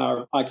rocks, and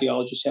our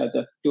archaeologists had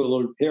to do a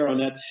little repair on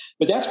that.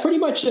 But that's pretty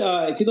much,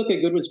 if you look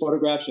at Goodwin's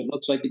photographs, it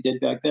looks like it did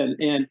back then.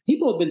 And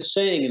people have been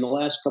saying in the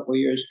last couple of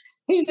years,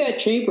 hey, that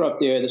chamber up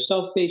there, the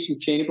south-facing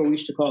chamber, we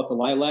used to call it the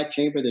lilac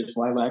chamber. There's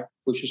lilac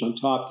bushes on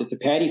top that the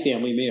Patty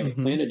family may have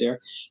planted there.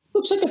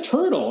 Looks like a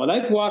turtle. And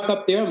I'd walk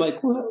up there. I'm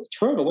like, well,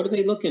 turtle, what are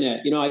they looking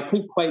at? I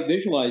couldn't quite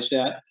visualize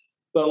that.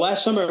 But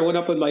last summer, I went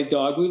up with my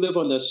dog. We live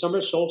on the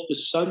summer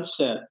solstice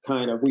sunset,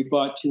 kind of. We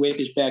bought 2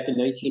 acres back in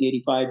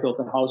 1985, built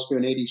a house here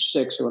in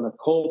 86. We're on a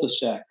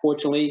cul-de-sac.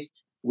 Fortunately,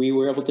 we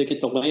were able to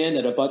get the land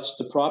that abuts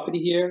the property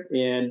here,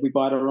 and we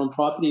bought our own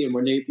property, and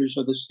we're neighbors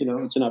of this,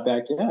 it's in our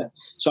backyard.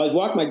 So I was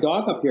walking my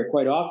dog up here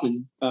quite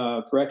often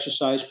for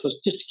exercise, plus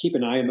just to keep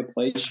an eye on the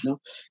place,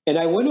 And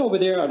I went over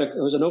there, it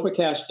was an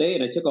overcast day,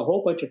 and I took a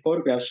whole bunch of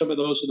photographs. Some of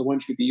those are the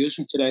ones we'll be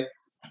using today.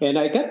 And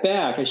I got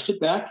back, I stood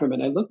back from it,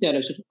 and I looked at it,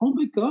 I said, oh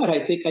my God, I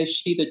think I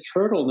see the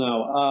turtle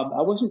now.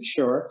 I wasn't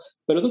sure,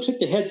 but it looks like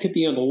the head could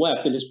be on the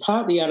left, and it's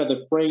partly out of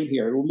the frame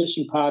here. We're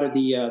missing part of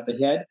the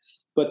head,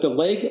 but the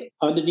leg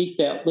underneath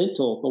that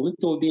lintel, the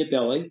lintel would be a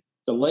belly,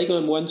 the leg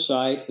on one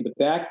side, and the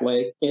back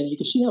leg, and you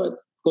can see how it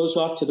goes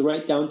off to the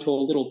right down to a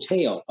little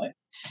tail.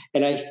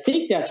 And I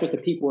think that's what the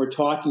people were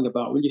talking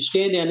about. When you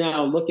stand there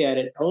now and look at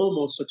it, it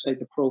almost looks like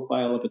the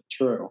profile of a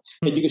turtle.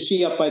 And you can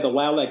see up by the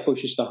lilac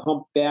bushes, the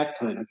hump back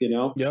kind of,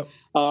 Yep.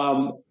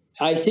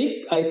 I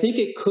think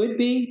it could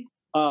be.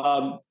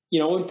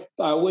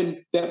 I wouldn't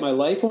bet my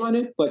life on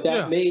it, but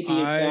that may be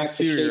in fact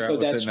the shape of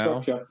that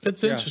structure.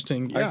 That's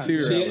interesting. Yeah. I see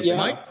your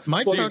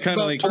Mike so talked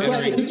about. I'm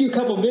glad it took you a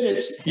couple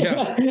minutes.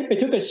 Yeah. It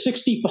took us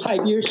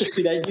 65 years to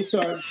see that. You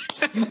saw it.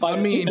 I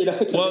mean,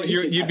 well,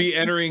 you'd be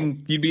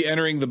entering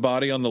the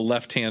body on the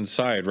left-hand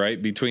side,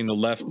 right, between the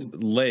left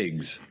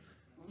legs.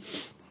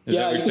 Is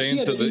that what you're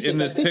saying? So in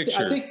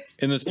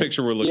this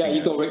picture we're looking at.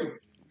 You go right.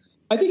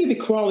 I think you'd be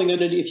crawling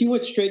under. If you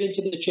went straight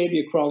into the chamber,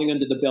 you're crawling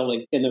under the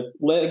belly, and the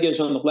leg is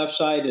on the left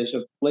side. There's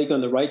a leg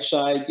on the right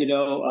side,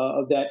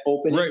 of that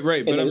opening.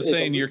 Right. But I'm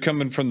saying you're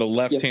coming from the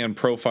left-hand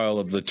profile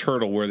of the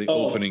turtle where the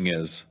opening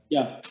is.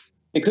 Yeah.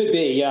 It could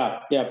be, yeah,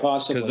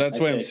 possibly. Because that's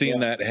why I'm seeing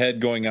that head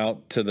going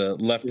out to the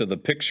left of the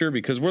picture,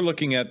 because we're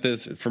looking at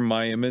this from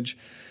my image.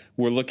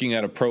 We're looking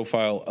at a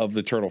profile of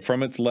the turtle.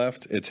 From its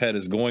left, its head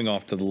is going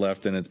off to the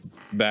left and its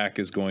back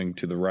is going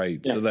to the right.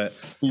 Yeah. So that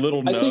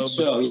little nub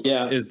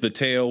is the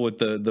tail with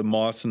the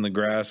moss and the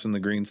grass and the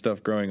green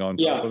stuff growing on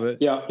top of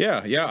it.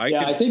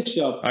 I think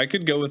so. I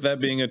could go with that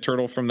being a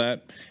turtle from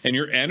that. And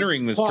you're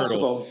entering this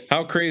turtle.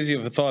 How crazy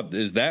of a thought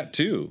is that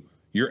too?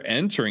 You're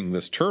entering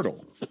this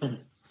turtle.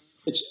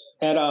 We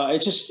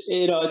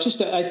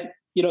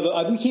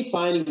keep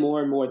finding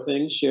more and more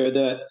things here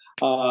that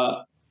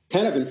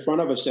kind of in front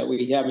of us that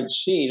we haven't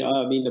seen.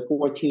 I mean, the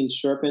 14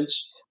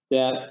 serpents,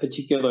 that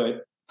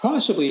particular,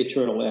 possibly a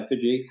turtle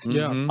effigy.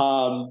 Yeah.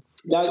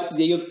 Now,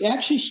 you're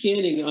actually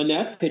standing on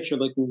that picture,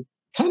 looking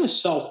kind of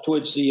south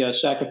towards the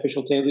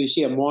sacrificial table. You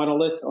see a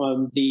monolith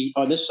on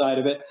this side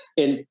of it,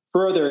 and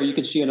further, you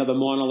can see another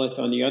monolith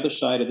on the other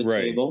side of the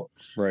table.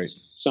 Right.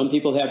 Some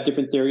people have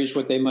different theories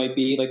what they might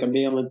be, like a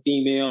male and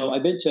female.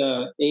 I've been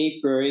to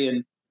Avebury,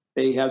 and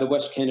they have the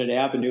West Canada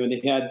Avenue, and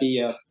they had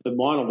the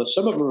monoliths.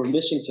 Some of them are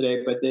missing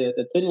today, but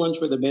the thin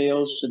ones were the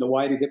males, and the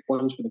wider hip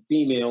ones were the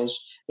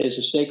females. It's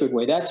a sacred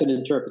way. That's an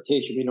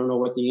interpretation. We don't know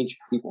what the ancient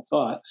people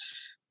thought.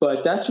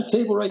 But that's a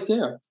table right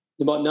there.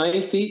 About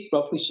 9 feet,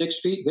 roughly 6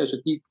 feet. There's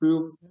a deep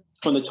groove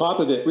on the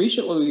top of it.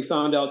 Recently, we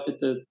found out that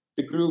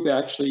the groove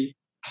actually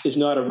is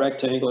not a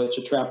rectangle. It's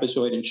a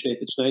trapezoid in shape.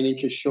 It's 9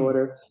 inches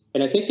shorter.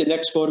 And I think the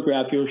next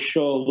photograph you'll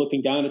show,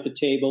 looking down at the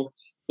table,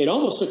 it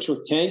almost looks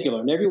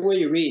rectangular. And everywhere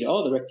you read,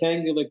 the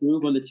rectangular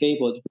groove on the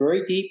table, it's a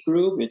very deep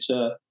groove. It's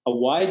a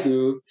wide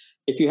groove.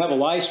 If you have a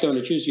limestone,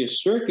 it's usually a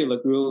circular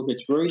groove.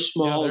 It's very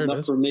small,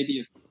 enough for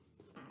maybe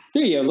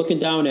there you are, looking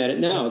down at it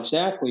now.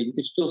 Exactly. You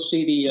can still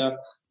see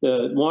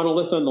the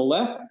monolith on the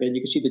left, and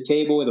you can see the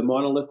table with the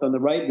monolith on the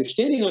right. You're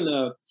standing on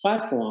the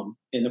platform,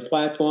 and the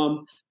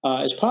platform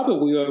is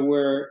probably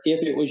where,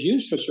 if it was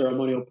used for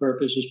ceremonial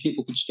purposes,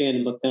 people could stand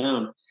and look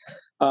down.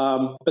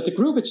 But the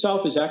groove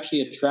itself is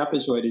actually a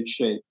trapezoid in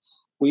shape.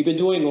 We've been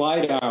doing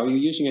LiDAR. We're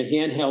using a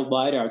handheld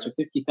LiDAR. It's a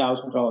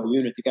 $50,000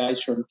 unit. The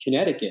guy's from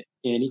Connecticut,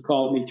 and he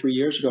called me 3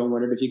 years ago and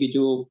wondered if he could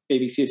do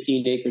maybe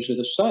 15 acres of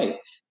the site.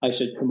 I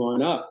said, come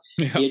on up.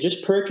 Yeah. He had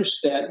just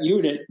purchased that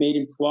unit made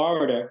in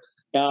Florida.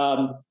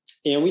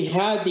 And we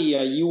had the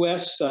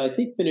U.S., I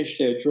think, finished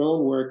their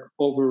drone work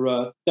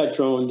over,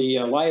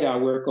 the LiDAR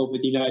work over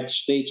the United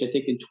States, I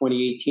think in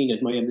 2018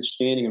 is my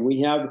understanding. And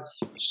we have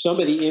some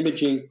of the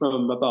imaging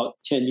from about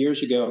 10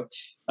 years ago,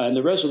 and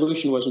the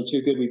resolution wasn't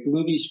too good. We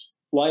blew these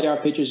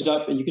LiDAR pictures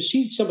up, and you can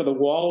see some of the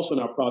walls on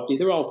our property.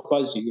 They're all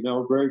fuzzy,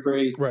 very,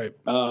 very,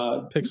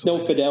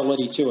 no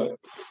fidelity to it.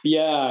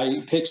 Yeah,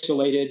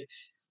 pixelated.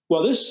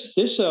 Well, this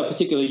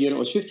particular unit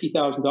was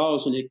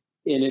 $50,000,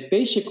 and it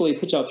basically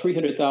puts out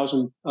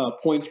 300,000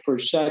 points per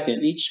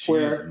second. Each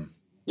square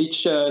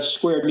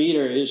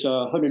meter is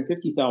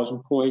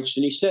 150,000 points.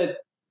 And he said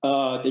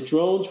the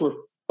drones were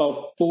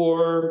about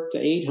 400 to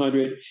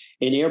 800,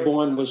 and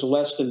airborne was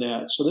less than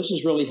that. So this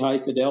is really high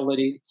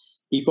fidelity.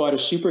 He bought a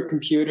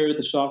supercomputer.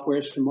 The software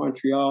is from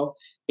Montreal,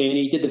 and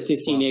he did the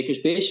 15 acres,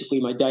 basically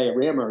my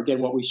diorama,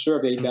 again, what we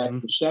surveyed back in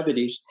the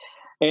 70s.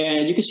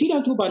 And you can see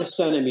down to about a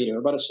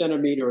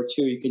centimeter or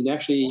two. You can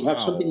actually have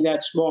something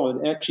that small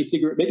and actually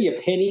figure maybe a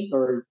penny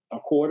or a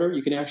quarter.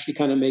 You can actually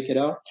kind of make it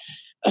out.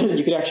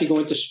 You can actually go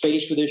into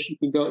space with this. You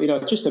can go,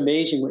 it's just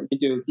amazing what you can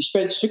do. He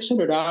spent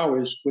 600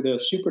 hours with a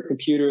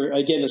supercomputer.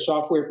 Again, the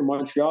software from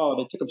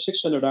Montreal. It took him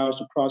 600 hours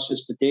to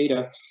process the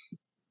data.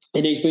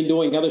 And he's been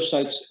doing other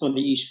sites on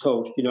the East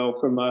Coast,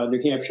 from New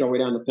Hampshire all the way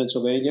down to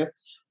Pennsylvania.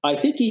 I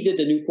think he did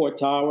the Newport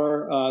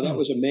Tower. That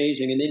was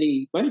amazing. And then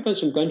he might have done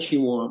some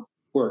Gunchie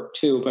work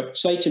too, but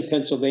sites in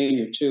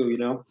Pennsylvania too,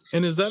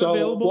 And is that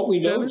available? What we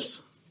know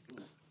is,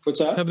 what's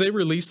that? Have they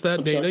released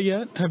that data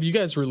yet? Have you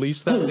guys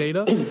released that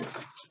data?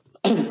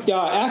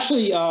 Yeah,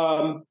 actually,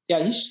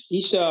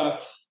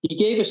 he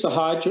gave us the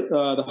hard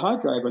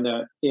drive on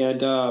that,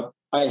 and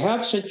I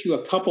have sent you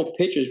a couple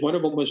pictures. One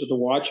of them was of the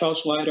Watch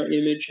House LiDAR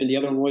image, and the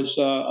other one was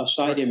a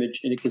side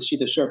image, and you can see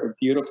the serpent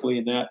beautifully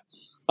in that.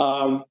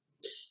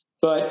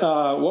 But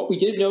what we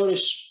did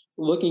notice,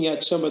 looking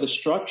at some of the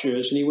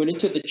structures, and he went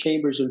into the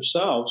chambers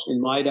themselves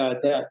and LiDAR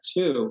at that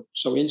too.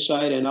 So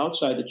inside and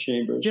outside the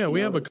chambers. Yeah,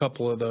 we have a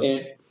couple of those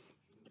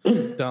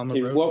down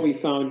the road. What we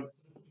found,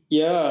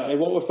 and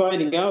what we're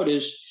finding out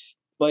is,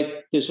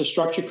 there's a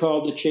structure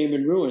called the Chamber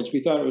Ruins.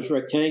 We thought it was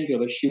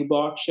rectangular,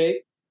 shoebox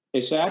shape.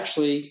 It's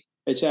actually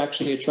a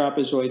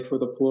trapezoid for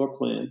the floor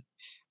plan.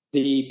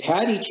 The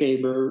Paddy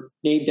Chamber,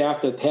 named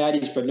after the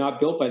Paddies but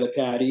not built by the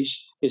Paddies,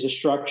 is a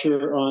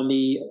structure on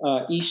the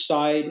east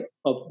side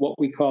of what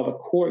we call the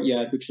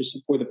courtyard, which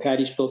is where the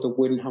Paddies built a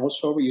wooden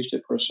house over, used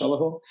it for a cellar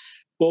hole.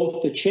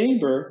 Both the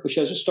chamber, which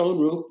has a stone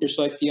roof, just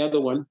like the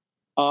other one,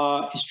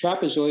 is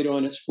trapezoid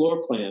on its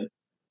floor plan.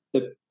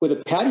 Where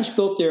the Paddies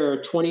built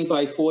their 20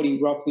 by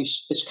 40 roughly,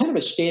 it's kind of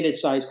a standard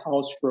sized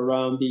house for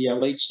around the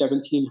late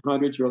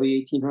 1700s,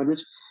 early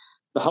 1800s.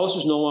 The house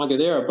is no longer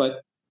there,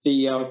 but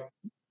the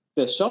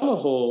cellar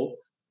hole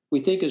we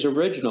think is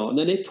original. And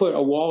then they put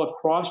a wall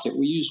across it.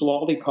 We use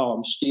Lally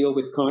columns, steel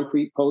with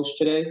concrete posts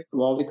today,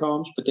 Lally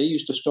columns, but they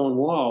used a stone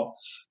wall.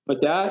 But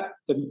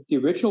the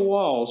original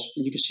walls,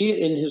 and you can see it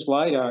in his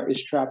LiDAR,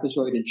 is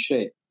trapezoid in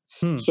shape.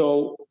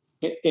 So,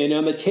 and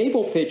on the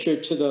table picture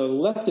to the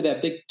left of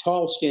that big,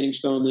 tall standing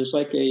stone, there's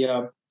like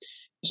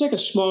a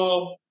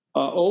small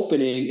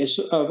opening. It's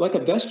like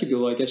a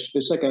vestibule, I guess.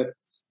 It's like it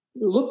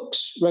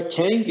looks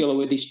rectangular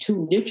with these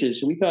two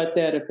niches. And we thought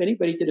that if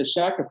anybody did a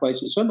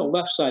sacrifice, it's on the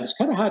left side. It's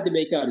kind of hard to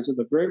make out. It's on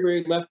the very,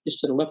 very left, just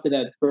to the left of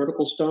that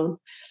vertical stone.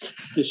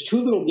 There's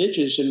two little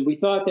niches. And we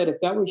thought that if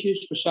that was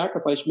used for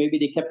sacrifice, maybe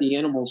they kept the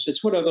animals.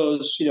 It's one of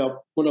those,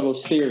 one of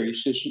those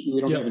theories. We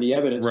don't have any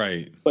evidence.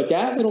 Right. But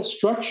that little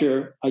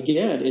structure,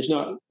 again, is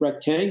not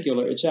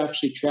rectangular. It's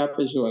actually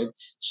trapezoid.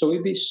 So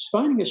we'd be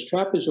finding this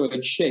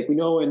trapezoid shape. We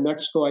know in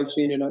Mexico, I've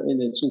seen it,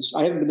 and since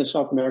I haven't been to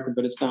South America,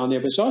 but it's down there.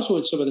 But it's also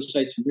in some of the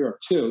sites in Europe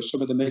too.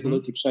 Some of the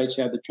megalithic sites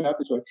have the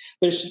trapezoid.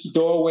 There's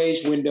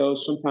doorways,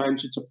 windows.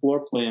 Sometimes it's a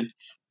floor plan.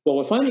 Well,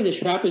 we're finding the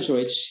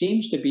trapezoid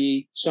seems to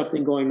be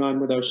something going on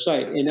with our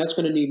site, and that's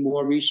going to need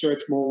more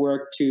research, more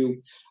work to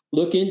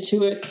look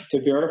into it,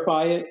 to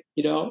verify it,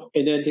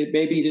 and then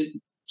maybe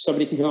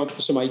somebody can come up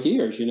with some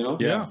ideas,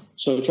 Yeah.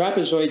 So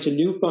trapezoid's a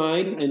new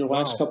find in the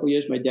last couple of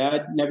years. My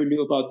dad never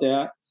knew about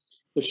that.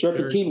 The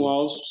serpentine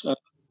walls,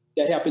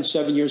 that happened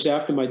 7 years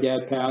after my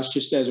dad passed,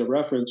 just as a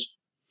reference.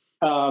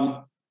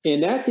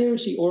 And that there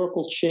is the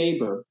oracle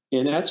chamber,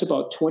 and that's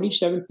about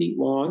 27 feet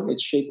long.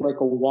 It's shaped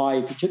like a Y.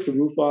 If you took the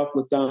roof off,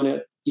 look down at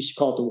it, you used to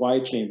call it the Y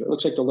chamber. It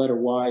looks like the letter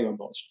Y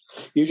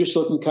almost. You're just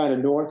looking kind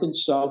of north and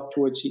south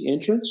towards the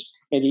entrance,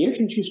 and the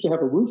entrance used to have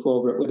a roof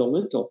over it with a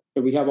lintel.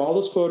 And we have all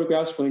those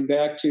photographs going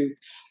back to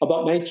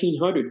about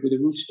 1900 with the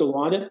roof still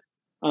on it.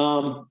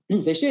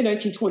 They say in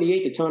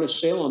 1928, the town of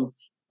Salem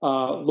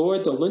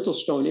lowered the lintel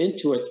stone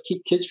into it to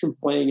keep kids from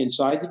playing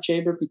inside the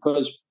chamber,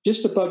 because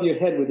just above your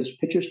head where this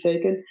picture's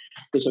taken,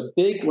 there's a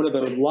big, one of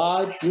the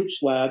large roof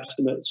slabs.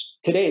 And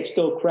today it's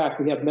still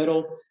cracked. We have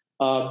metal.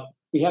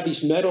 We have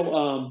these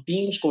metal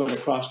beams going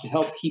across to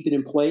help keep it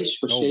in place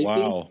for safety.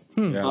 Wow.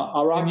 Yeah.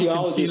 Our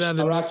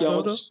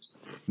archaeologists.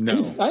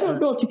 No. I don't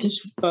know if you can.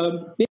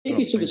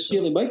 Maybe it's in the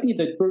ceiling. Might be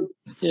the.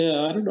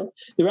 Yeah, I don't know.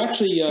 They're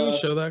actually. Can you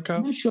show that, Kyle?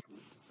 I'm not sure.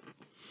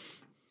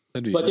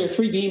 But there are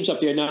three beams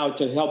up there now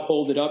to help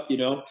hold it up,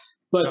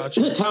 But Gotcha.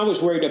 the town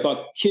was worried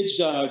about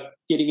kids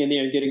getting in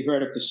there and getting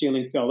hurt if the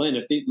ceiling fell in.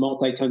 If the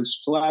multi-ton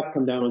slab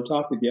come down on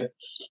top of you.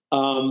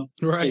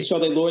 Right. And so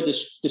they lowered the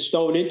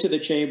stone into the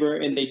chamber,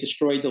 and they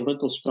destroyed the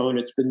lintel stone.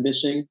 It's been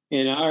missing.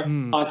 And our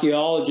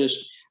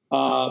archaeologist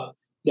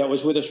that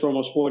was with us for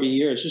almost 40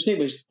 years, his name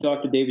was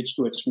Dr. David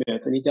Stewart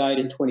Smith, and he died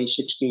in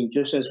 2016,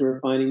 just as we were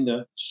finding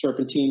the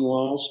serpentine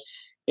walls.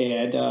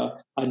 And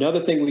another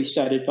thing we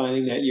started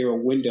finding that year are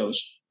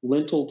windows,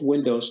 linteled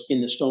windows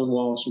in the stone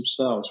walls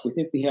themselves. We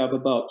think we have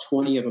about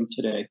 20 of them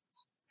today.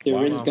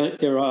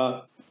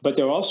 But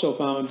they're also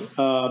found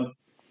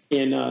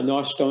in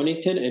North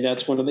Stonington, and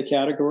that's one of the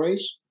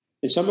categories.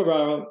 And some of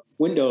our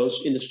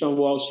windows in the stone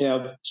walls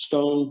have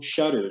stone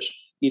shutters,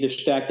 either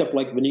stacked up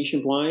like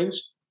Venetian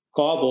blinds,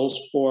 cobbles,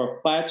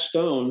 or flat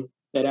stone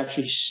that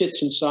actually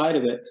sits inside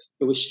of it.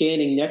 It was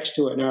standing next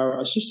to it. And our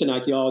assistant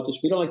archaeologist,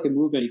 we don't like to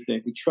move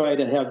anything. We try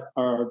to have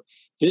our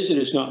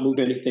visitors not move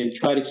anything.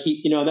 Try to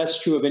keep, that's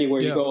true of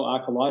anywhere you go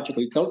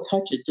archaeologically. Don't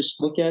touch it.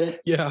 Just look at it.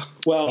 Yeah.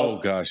 Well, oh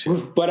gosh.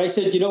 But I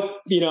said, we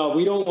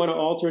don't want to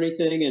alter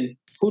anything. And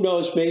who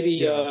knows,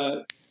 maybe,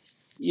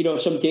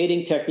 some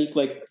dating technique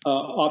like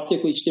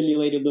optically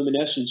stimulated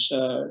luminescence,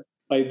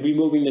 by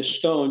removing the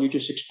stone, you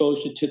just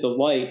exposed it to the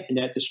light, and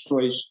that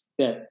destroys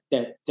that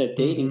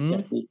dating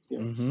technique.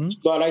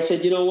 But I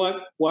said, you know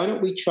what? Why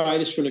don't we try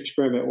this for an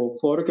experiment? We'll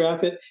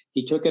photograph it.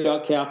 He took it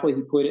out carefully.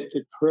 He put it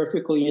fit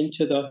perfectly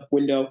into the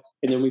window,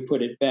 and then we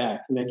put it back.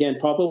 And again,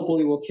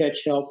 probably we'll catch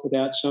hell for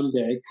that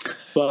someday.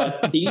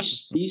 But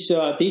these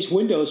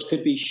windows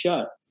could be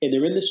shut, and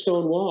they're in the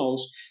stone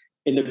walls.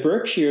 In the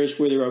Berkshires,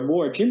 where there are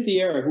more, Jim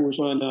Vieira, who was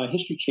on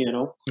History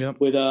Channel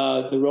with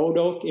the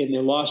Roanoke and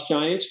the Lost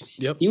Giants,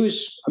 he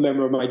was a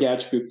member of my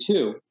dad's group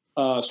too.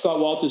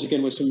 Scott Walters,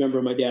 again, was a member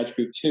of my dad's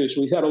group too.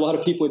 So we've had a lot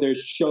of people with their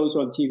shows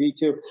on TV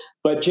too.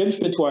 But Jim's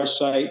been to our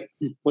site.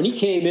 When he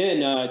came in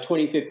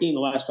 2015,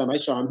 the last time I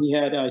saw him, he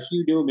had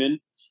Hugh Newman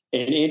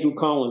and Andrew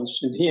Collins.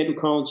 And Andrew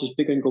Collins is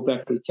big in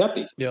Göbekli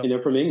Tepe, and they're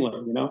from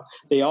England,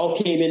 They all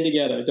came in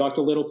together.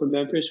 Dr. Little from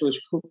Memphis was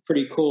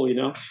pretty cool,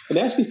 And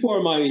that's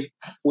before my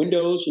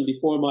windows and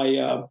before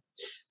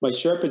my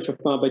serpents were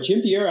found. But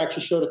Jim Vieira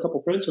actually showed a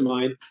couple friends of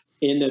mine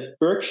in the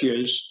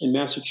Berkshires in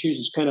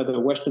Massachusetts, kind of the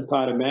western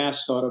part of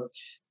Mass, sort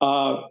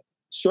of,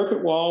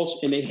 serpent walls,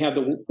 and they have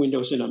the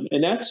windows in them.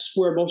 And that's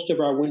where most of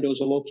our windows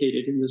are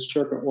located, in the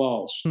serpent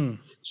walls.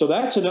 So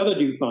that's another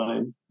new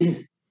find.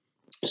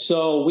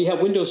 So we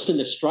have windows in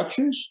the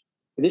structures.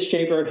 This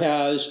chamber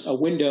has a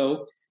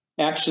window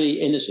actually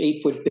in this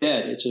 8-foot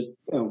bed. It's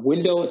a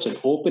window. It's an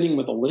opening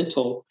with a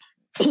lintel.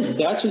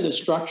 That's in the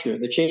structure.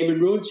 The chamber in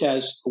ruins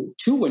has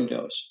 2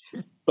 windows,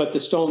 but the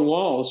stone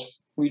walls,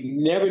 we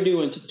never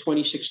knew until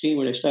 2016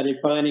 when I started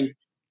finding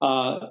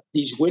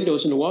these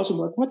windows in the walls. I'm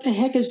like, what the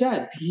heck is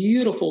that?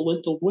 Beautiful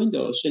lintel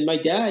windows. And my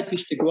dad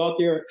used to go out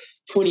there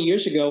 20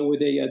 years ago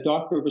with a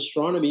doctor of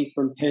astronomy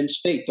from Penn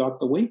State,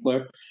 Dr.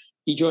 Winkler.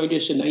 He joined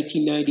us in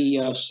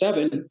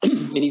 1997,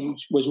 and he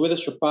was with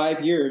us for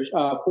 4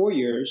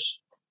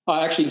 years.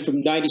 Actually,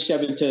 from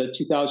 97 to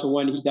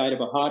 2001, he died of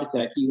a heart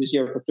attack. He was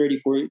there for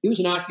 34 years. He was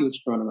an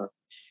oculoastronomer.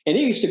 And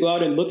he used to go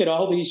out and look at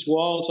all these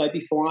walls. I'd be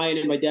flying,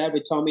 and my dad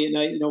would tell me at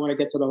night, when I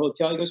get to the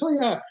hotel, he goes, oh,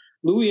 yeah,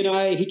 Louis and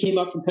I, he came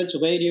up from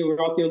Pennsylvania. We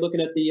were out there looking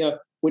at the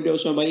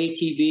windows on my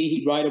ATV.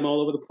 He'd ride them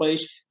all over the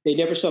place. They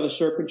never saw the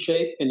serpent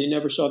shape, and they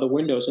never saw the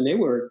windows, and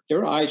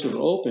their eyes were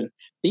open.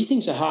 These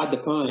things are hard to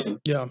find.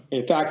 Yeah.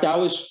 In fact, I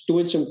was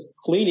doing some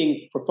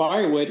cleaning for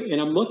firewood,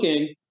 and I'm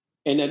looking,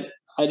 and then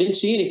I didn't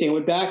see anything. I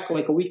went back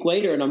like a week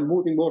later, and I'm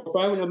moving more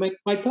firewood. I'm like,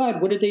 my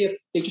God, what did they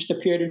just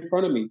appeared in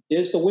front of me.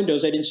 There's the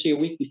windows I didn't see a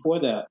week before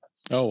that.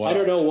 Oh, wow. I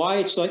don't know why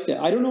it's like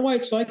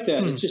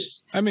that. It's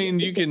just, I mean,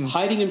 you can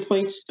hiding in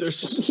plain. There's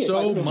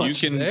so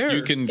much there.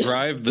 You can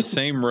drive the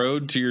same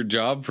road to your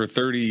job for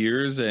 30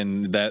 years,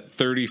 and that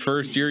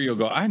 31st year you'll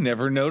go, I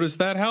never noticed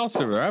that house,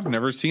 or I've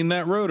never seen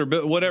that road,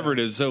 or whatever it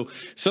is. So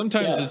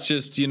sometimes it's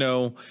just,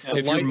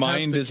 if your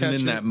mind isn't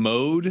in that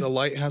mode, the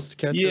light has to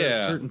catch it at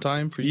a certain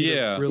time for you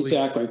to really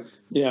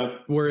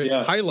where it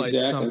highlights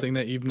something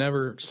that you've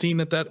never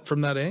seen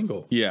from that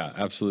angle. Yeah,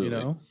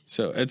 absolutely.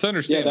 So it's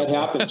understandable. Yeah,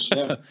 that happens.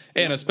 Yeah.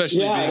 And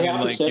especially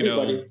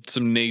being in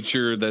some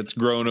nature that's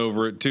grown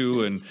over it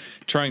too, and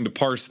trying to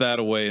parse that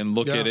away and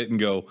look at it and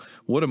go,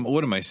 what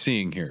am I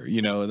seeing here?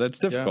 That's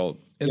difficult.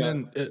 And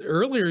then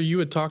earlier you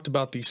had talked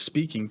about these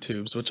speaking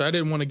tubes, which I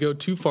didn't want to go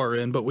too far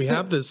in, but we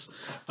have this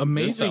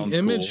amazing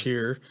image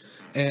here.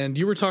 And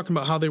you were talking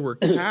about how they were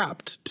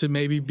capped to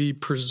maybe be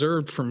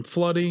preserved from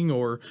flooding,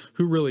 or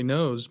who really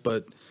knows.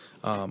 But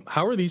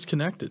how are these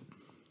connected?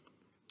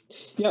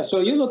 Yeah,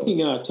 so you're looking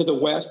to the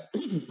west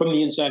from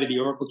the inside of the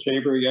oracle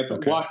chamber. You have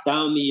to walk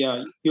down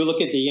you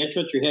look at the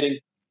entrance, you're heading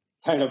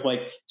kind of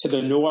like to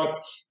the north,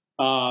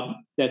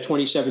 that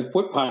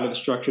 27-foot part of the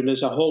structure. And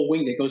there's a whole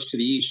wing that goes to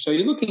the east. So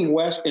you're looking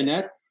west, and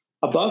that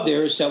above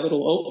there is that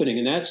little opening,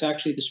 and that's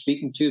actually the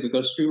speaking tube. It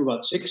goes through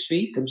about 6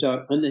 feet, comes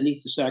out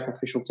underneath the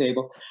sacrificial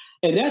table.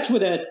 And that's where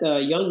that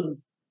young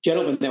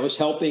gentleman that was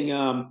helping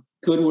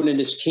Goodwin and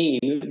his team,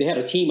 they had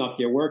a team up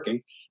there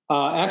working,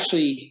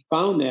 actually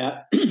found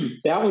that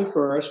one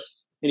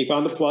first, and he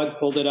found the plug,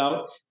 pulled it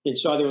out, and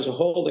saw there was a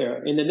hole there.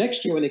 And the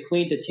next year when they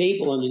cleaned the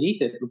table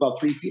underneath it, about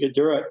 3 feet of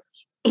dirt,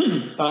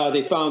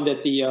 they found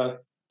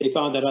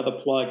that other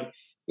plug.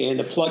 And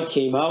the plug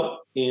came out,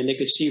 and they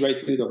could see right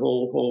through the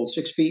whole hole,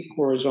 6 feet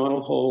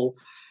horizontal hole.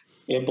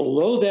 And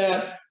below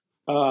that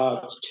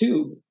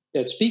tube,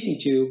 that speaking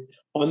tube,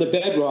 on the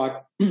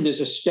bedrock,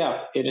 there's a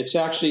step, and it's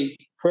actually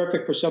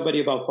perfect for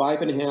somebody about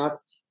 5.5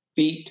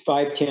 feet,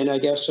 5'10", I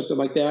guess, something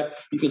like that.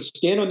 You can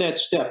stand on that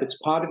step.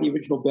 It's part of the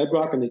original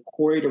bedrock, and they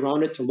quarried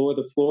around it to lower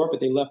the floor, but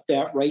they left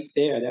that right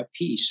there, that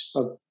piece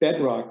of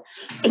bedrock.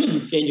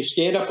 And you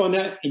stand up on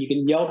that, and you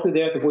can yell through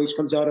there. The voice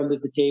comes out under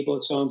the table.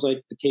 It sounds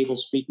like the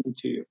table's speaking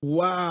to you.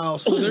 Wow.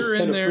 So they're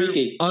in there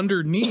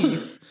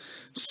underneath,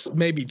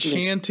 maybe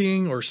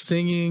chanting or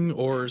singing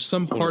or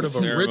some part of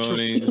a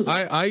ritual.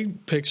 I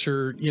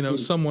picture,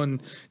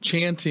 someone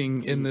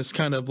chanting in this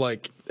kind of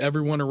like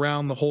everyone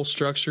around the whole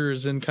structure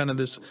is in kind of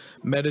this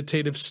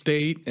meditative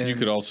state. And you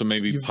could also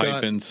maybe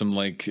pipe in some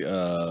like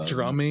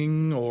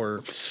drumming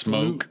or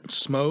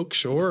smoke.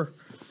 Sure.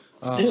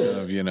 Well,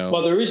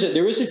 there is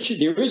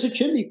a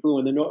chimney flue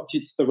in the north.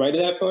 It's the right of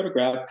that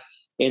photograph.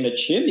 And the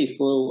chimney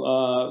flue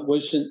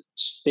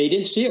they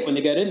didn't see it when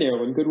they got in there.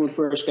 When Goodwin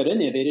first got in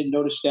there, they didn't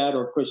notice that,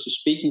 or of course the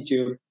speaking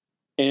tube.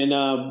 And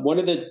one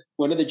of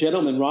the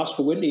gentlemen,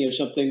 Roscoe Whitney or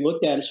something,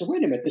 looked at it and said,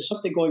 wait a minute, there's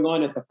something going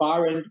on at the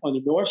far end on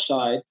the north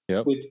side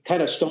with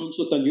kind of stones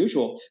looked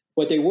unusual.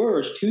 What they were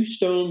is 2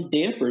 stone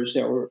dampers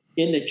that were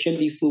in the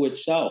chimney flue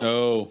itself.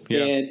 Oh,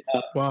 yeah. And,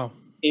 wow.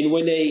 And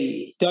when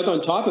they dug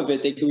on top of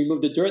it, they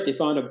removed the dirt. They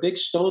found a big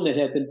stone that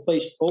had been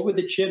placed over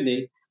the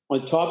chimney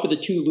on top of the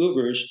 2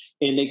 louvers,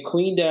 and they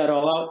cleaned that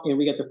all out, and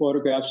we got the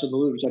photographs of the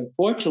louvers.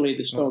 Unfortunately,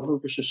 the stone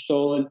louvers are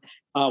stolen.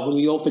 When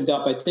we opened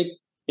up, I think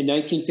in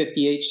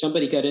 1958,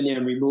 somebody got in there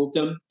and removed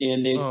them,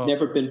 and they've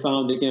never been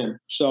found again.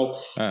 So,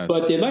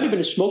 but there might have been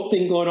a smoke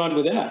thing going on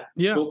with that.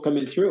 Smoke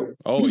coming through.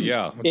 Oh,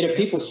 yeah. And if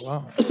people...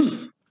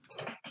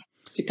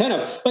 kind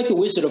of like the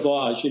Wizard of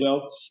Oz,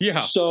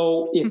 Yeah.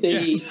 So if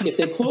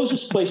they close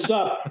this place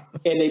up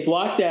and they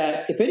block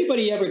that, if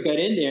anybody ever got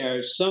in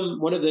there,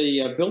 one of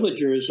the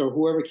villagers or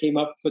whoever came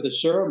up for the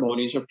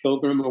ceremonies or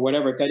pilgrim or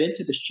whatever got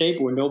into this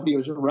chamber where nobody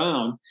was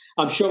around,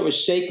 I'm sure it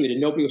was sacred and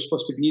nobody was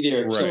supposed to be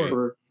there except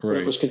for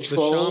it was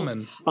controlled.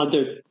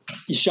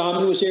 The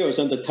shaman was there. It was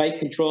under tight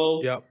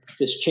control. Yep.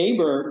 This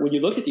chamber, when you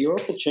look at the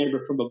oracle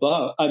chamber from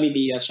above,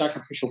 the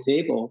sacrificial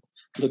table,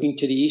 looking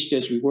to the east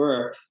as we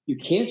were, you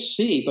can't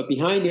see, but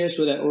behind there's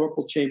where that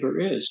oracle chamber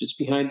is. It's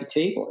behind the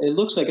table. It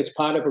looks like it's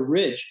part of a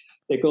ridge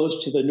that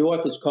goes to the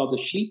north. It's called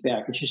the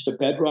sheepback. It's just a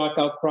bedrock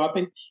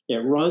outcropping.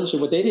 It runs,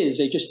 and what they did is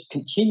they just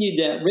continued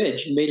that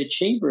ridge and made a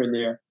chamber in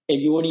there.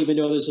 and you wouldn't even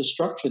know there's a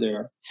structure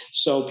there.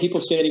 So people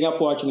standing up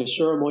watching a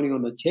ceremony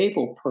on the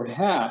table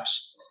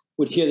perhaps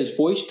would hear this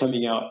voice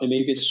coming out, and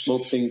maybe the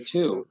smoke thing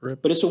too.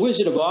 But it's a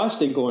Wizard of Oz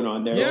thing going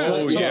on there. Yeah,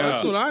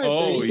 that's what I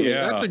think.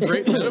 Yeah. That's a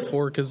great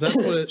metaphor, because that's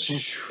what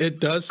it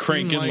does.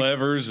 Cranking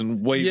levers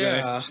and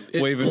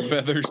waving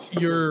feathers.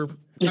 You're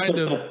kind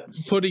of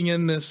putting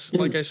in this,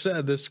 like I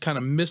said, this kind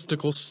of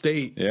mystical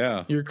state.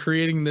 Yeah. You're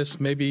creating this,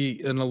 maybe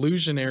an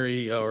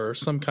illusionary or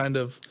some kind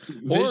of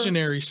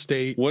visionary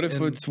state. What if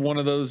it's one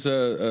of those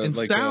and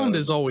like sound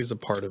is always a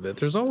part of it.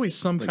 There's always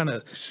some kind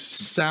of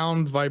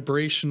sound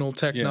vibrational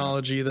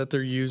technology that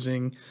they're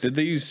using. Did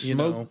they use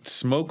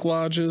smoke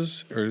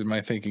lodges, or am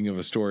I thinking of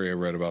a story I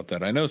read about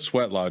that? I know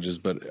sweat lodges,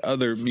 but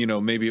other,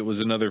 maybe it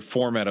was another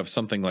format of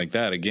something like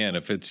that. Again,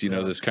 if it's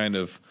this kind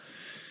of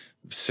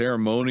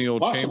ceremonial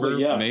chamber,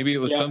 maybe it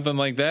was something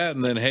like that,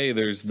 and then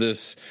there's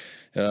this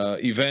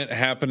event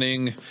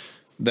happening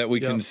that we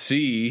can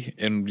see,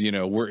 and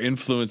we're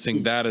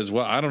influencing that as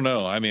well. I don't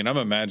know. I mean, I'm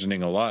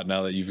imagining a lot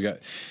now that you've got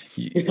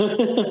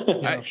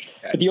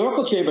the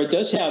Oracle Chamber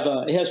does have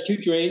it has two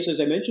drains, as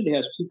I mentioned. It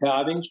has two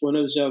carvings. One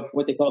is of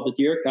what they call the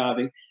deer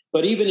carving,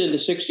 but even in the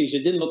 60s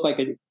it didn't look like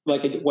a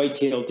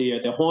white-tailed deer.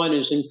 The horn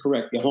is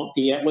incorrect.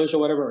 The antlers or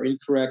whatever are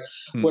incorrect.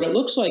 What it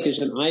looks like is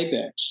an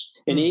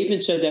ibex, and they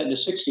even said that in the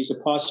 60s,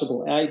 a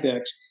possible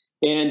ibex.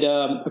 And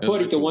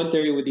according to one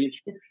theory, with the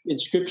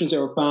inscriptions that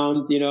were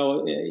found, a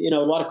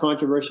lot of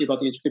controversy about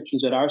the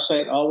inscriptions at our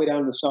site, all the way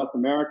down to South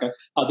America,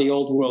 are the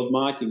Old World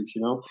markings,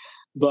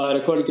 But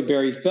according to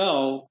Barry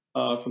Fell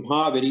from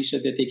Harvard, he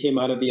said that they came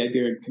out of the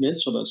Iberian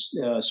Peninsula,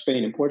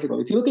 Spain and Portugal.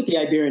 If you look at the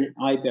Iberian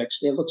ibex,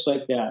 it looks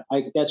like that.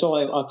 That's all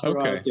I'll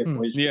throw out there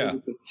for you. Yeah.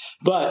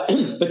 But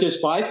there's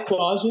 5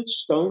 closets,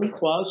 stone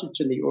closets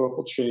in the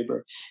Oracle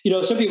Chamber.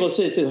 Some people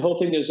say the whole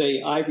thing is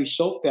a ivory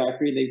soap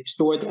factory. They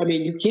stored. I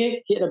mean, you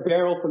can't get a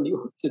barrel from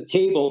the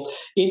table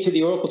into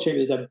the Oracle Chamber.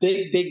 There's a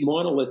big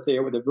monolith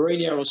there with a very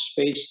narrow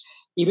space.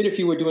 Even if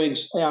you were doing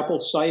apple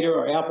cider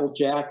or apple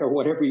jack or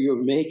whatever you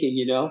were making,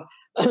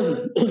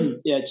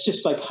 it's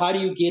just like, how do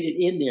you get it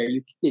in there?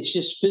 It's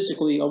just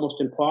physically almost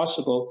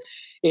impossible.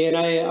 And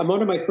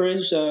one of my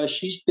friends,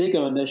 she's big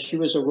on this. She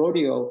was a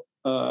rodeo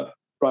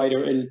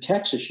rider in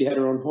Texas. She had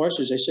her own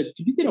horses. I said,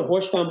 could you get a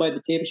horse down by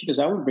the table? She goes,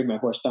 I wouldn't bring my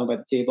horse down by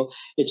the table.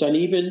 It's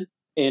uneven.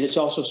 And it's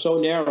also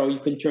so narrow, you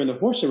can turn the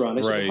horse around.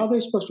 I said, how are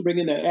they supposed to bring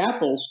in the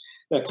apples,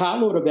 a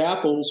cartload of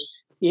apples,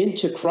 in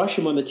to crush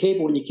them on the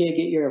table when you can't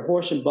get your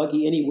horse and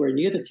buggy anywhere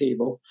near the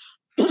table?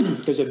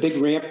 There's a big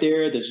ramp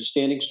there. There's the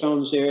standing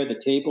stones there. The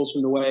table's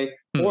in the way.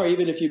 Or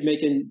even if you're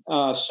making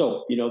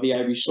soap, the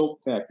ivory soap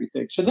factory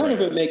thing. So none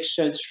of it makes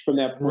sense from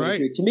that point of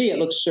view. To me, it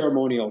looks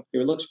ceremonial.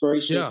 It looks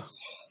very simple.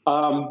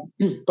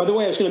 By the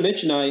way, I was going to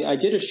mention, I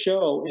did a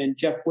show, and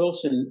Jeff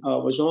Wilson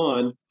was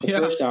on the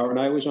first hour, and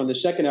I was on the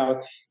second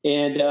hour.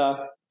 And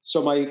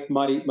so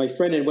my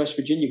friend in West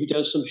Virginia who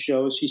does some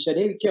shows, he said,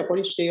 hey, Jeff, why don't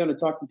you stay on and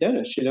talk to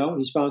Dennis?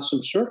 He's found some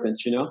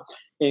serpents,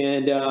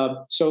 And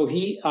so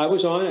I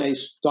was on, I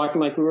was talking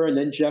like we were, and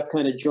then Jeff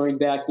kind of joined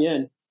back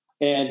in.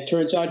 And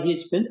turns out he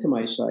had been to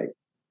my site.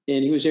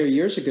 And he was there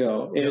years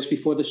ago, and it was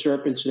before the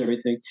serpents and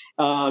everything.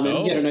 And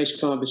we had a nice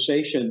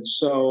conversation.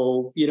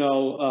 So,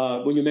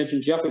 when you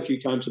mentioned Jeff a few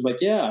times, I'm like,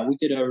 yeah, we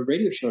did a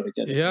radio show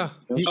together. Yeah.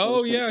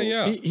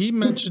 He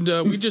mentioned,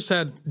 we just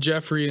had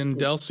Jeffrey and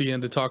Delcy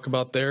in to talk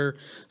about their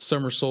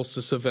summer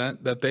solstice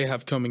event that they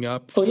have coming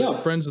up.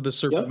 Friends of the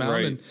Serpent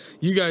Mountain. And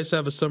you guys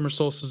have a summer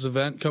solstice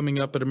event coming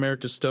up at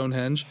America's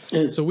Stonehenge.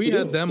 So we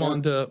had them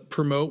on to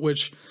promote,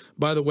 which,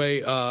 by the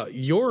way,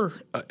 your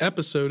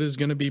episode is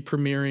going to be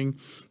premiering,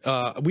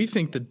 we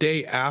think, the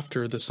day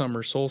after the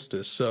summer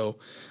solstice. So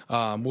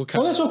we'll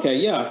kind that's okay,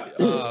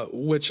 yeah.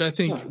 Which I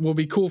think will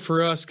be cool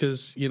for us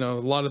because, a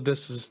lot of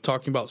this is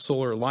talking about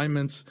solar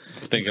alignments.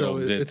 I think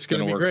it's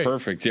going to work great.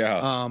 Perfect,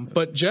 yeah.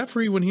 But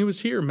Jeffrey, when he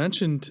was here,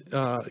 mentioned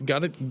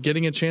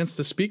getting a chance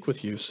to speak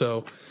with you.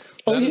 So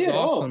that is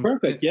awesome. Oh,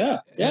 perfect, yeah.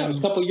 It was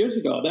a couple of years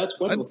ago. That's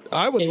wonderful.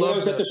 I would love when I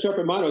was at the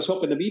Serpent Mountain, I was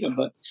hoping to meet him,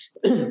 but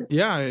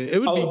yeah, it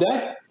would be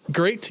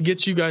great to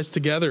get you guys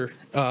together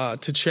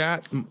to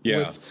chat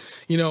with.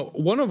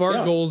 One of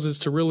our goals is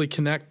to really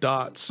connect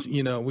dots.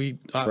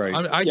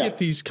 I get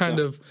these kind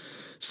of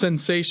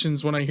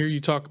sensations when I hear you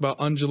talk about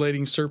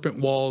undulating serpent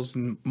walls,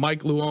 and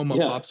Mike Luoma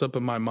pops up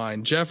in my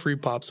mind. Jeffrey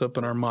pops up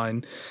in our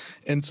mind.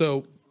 And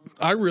so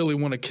I really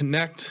want to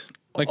connect.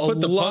 Like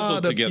put the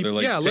puzzle together.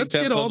 Let's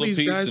get all these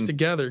guys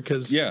together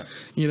because,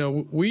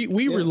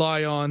 we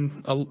rely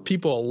on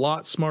people a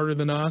lot smarter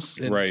than us.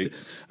 And,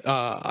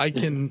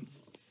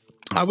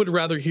 I would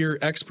rather hear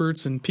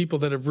experts and people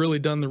that have really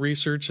done the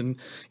research. And,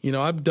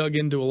 I've dug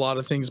into a lot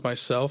of things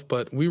myself,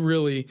 but we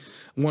really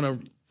want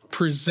to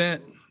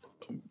present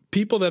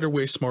people that are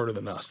way smarter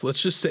than us.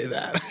 Let's just say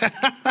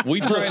that.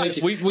 we try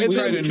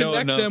to know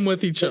connect them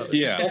with each other.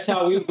 Yeah, that's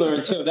how we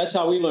learn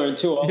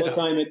too. All the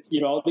time.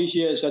 All these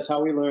years, that's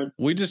how we learn.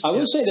 We just, I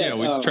will say that.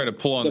 We just try to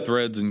pull on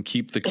threads and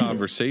keep the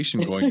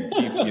conversation going. And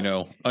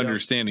keep,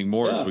 understanding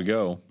more as we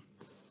go.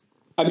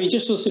 I mean,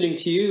 just listening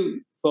to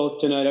you, both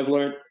tonight. I've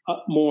learned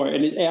more,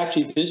 and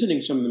actually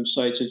visiting some of them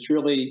sites, it's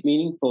really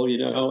meaningful,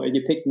 and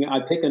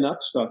I'm picking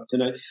up stuff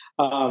tonight.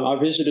 Our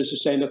visitors are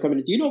saying, they're coming,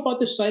 do you know about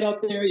this site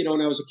out there?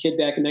 When I was a kid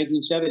back in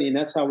 1970, and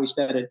that's how we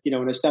started,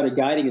 when I started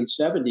guiding in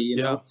 70,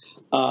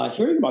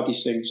 hearing about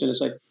these things. And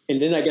it's like,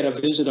 and then I got to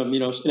visit them,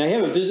 and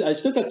I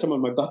still got some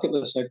on my bucket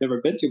list I've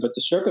never been to, but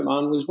the Circuit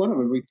Mountain was one of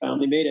them. We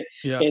finally made it.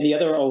 Yeah. And the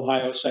other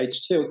Ohio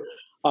sites too.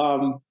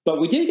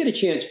 But we did get a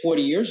chance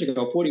 41 years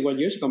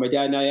ago. My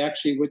dad and I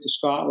actually went to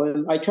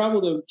Scotland. I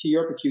traveled to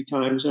Europe a few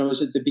times, and I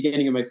was at the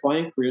beginning of my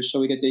flying career, so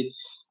we got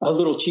a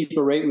little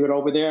cheaper rate. We went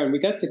over there, and we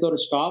got to go to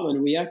Scotland.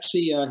 And we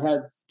actually had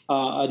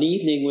an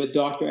evening with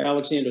Dr.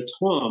 Alexander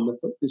Thom.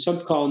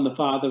 Some call him the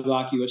father of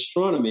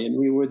archaeoastronomy, and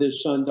we were with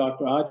his son,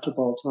 Dr.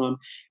 Archibald Thom.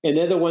 And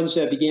they're the ones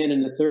that began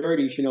in the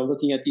 30s,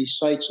 looking at these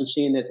sites and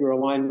seeing that they were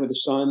aligned with the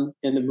sun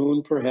and the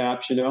moon,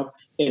 perhaps, and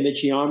the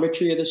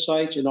geometry of the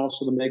sites and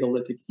also the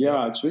megalithic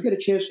yard. So we got a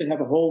chance to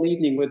have a whole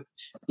evening with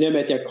them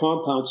at their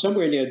compound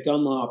somewhere near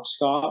Dunlop,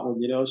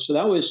 Scotland, So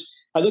that was,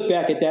 I look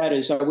back at that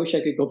as I wish I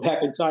could go back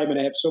in time, and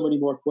I have so many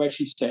more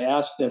questions to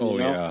ask them,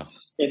 Yeah.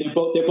 And they're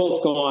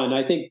both gone.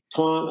 I think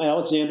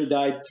Alexander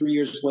died 3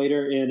 years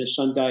later, and his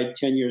son died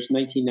 10 years,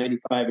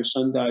 1995. His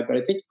son died, but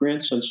I think the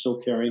grandson's still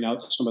carrying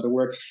out some of the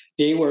work.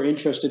 They were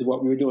interested in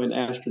what we were doing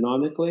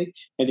astronomically,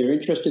 and they're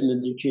interested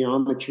in the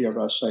geometry of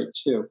our site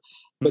too.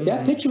 But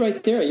that picture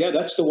right there,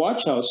 that's the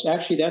watch house.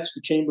 Actually, that's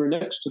the chamber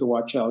next to the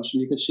watch house,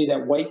 and you can see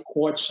that white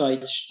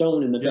quartzite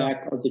stone in the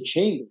back of the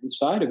chamber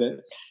inside of it.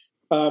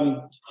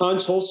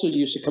 Hans Holzer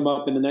used to come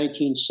up in the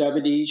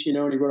 1970s,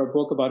 and he wrote a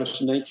book about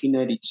us in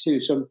 1992.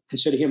 Some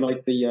consider him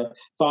like the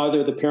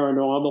father of the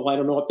paranormal. I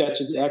don't know if that's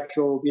his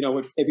actual,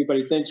 what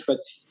everybody thinks, but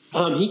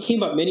he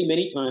came up many,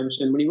 many times.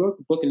 And when he wrote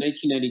the book in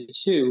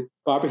 1992,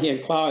 Barbara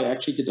Hand Cloud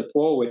actually did the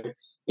foreword,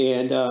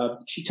 and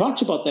she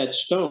talks about that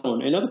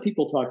stone, and other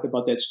people talked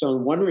about that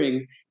stone,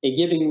 wondering and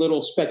giving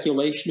little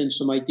speculation and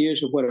some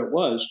ideas of what it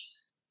was.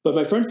 But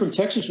my friend from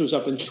Texas was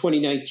up in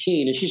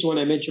 2019, and she's the one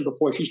I mentioned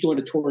before. She's doing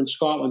a tour in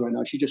Scotland right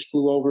now. She just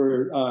flew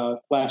over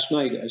last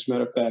night, as a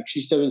matter of fact.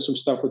 She's doing some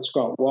stuff with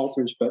Scott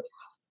Walters. But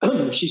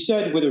she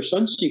said with her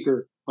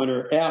Sunseeker on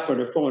her app on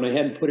her phone, I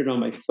hadn't put it on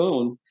my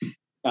phone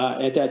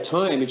at that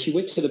time, and she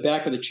went to the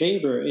back of the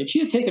chamber, and she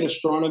had taken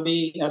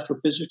astronomy,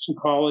 astrophysics in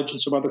college and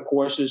some other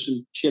courses,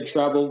 and she had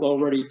traveled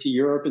already to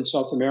Europe and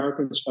South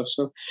America and stuff.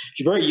 So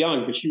she's very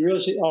young, but she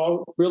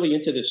really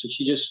into this, and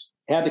she just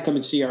had to come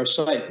and see our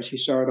site because she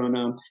saw it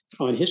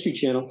on History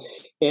Channel.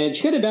 And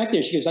she got it back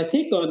there. She goes, I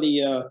think on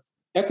the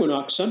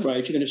equinox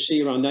sunrise, you're going to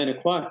see around 9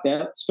 o'clock,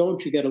 that stone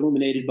should get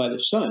illuminated by the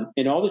sun.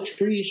 And all the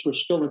trees were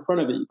still in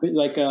front of it,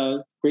 like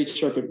a Great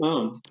Serpent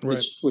Mound,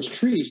 which was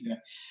trees there.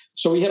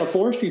 So we had a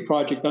forestry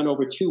project done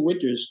over 2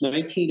 winters,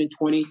 19 and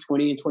 20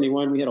 and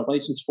 21. We had a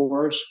licensed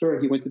forester.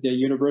 He went to the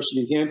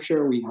University of New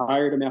Hampshire. We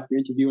hired him after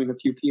interviewing a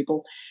few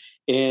people.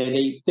 And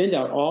they thinned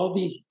out all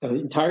the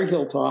entire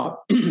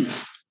hilltop.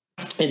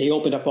 And they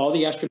opened up all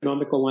the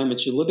astronomical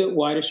alignments a little bit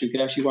wider so you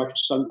could actually watch the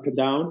sun come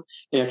down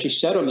and actually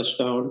set on the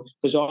stone,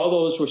 because all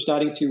those were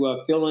starting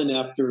to fill in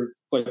after,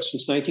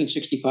 since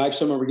 1965.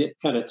 Some of them were getting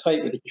kind of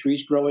tight with the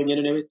trees growing in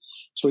and everything.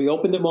 So we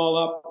opened them all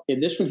up,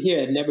 and this one here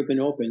had never been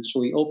opened.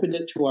 So we opened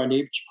it to our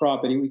neighbor's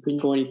property. We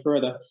couldn't go any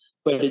further,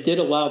 but it did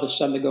allow the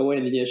sun to go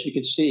in. And as you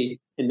can see,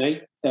 in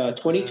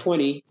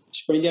 2020,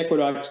 spring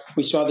equinox,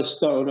 we saw the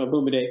stone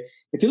illuminate.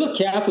 If you look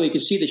carefully, you can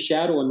see the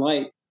shadow and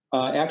light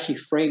actually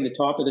frame the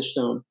top of the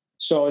stone.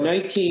 So in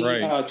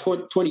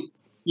 1920,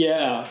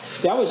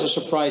 that was a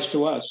surprise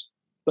to us.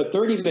 But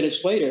 30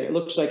 minutes later, it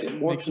looks like it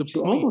morphs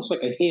into almost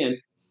like a hand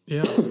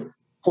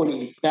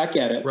pointing back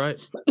at it. Right.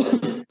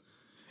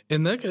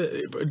 And that,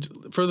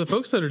 for the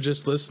folks that are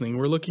just listening,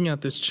 we're looking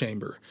at this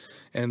chamber,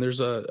 and there's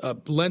a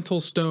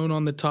lentil stone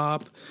on the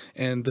top,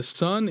 and the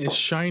sun is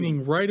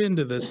shining right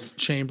into this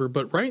chamber.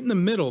 But right in the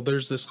middle,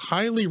 there's this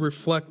highly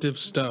reflective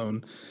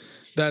stone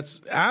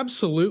that's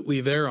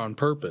absolutely there on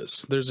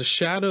purpose. There's a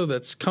shadow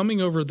that's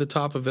coming over the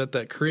top of it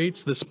that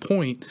creates this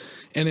point,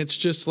 and it's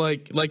just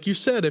like you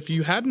said, if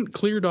you hadn't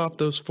cleared off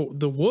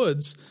the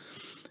woods,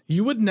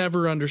 you would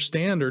never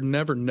understand or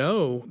never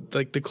know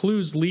like the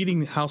clues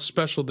leading how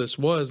special this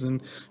was.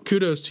 And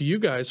kudos to you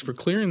guys for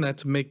clearing that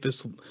to make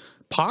this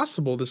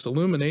possible, this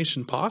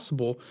illumination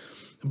possible.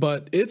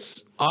 But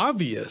it's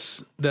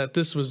obvious that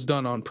this was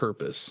done on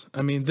purpose.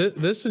 I mean,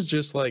 this is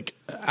just like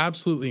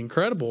absolutely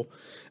incredible.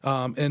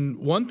 And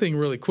one thing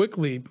really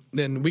quickly,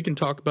 and we can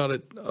talk about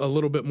it a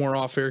little bit more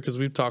off air because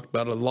we've talked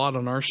about it a lot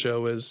on our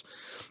show, is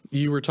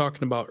you were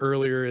talking about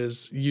earlier,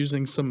 is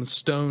using some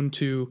stone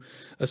to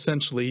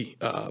essentially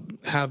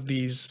have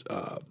these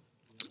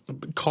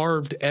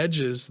carved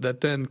edges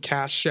that then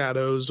cast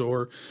shadows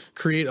or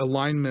create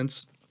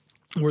alignments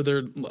where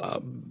they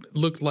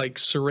look like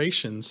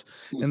serrations.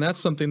 And that's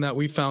something that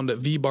we found at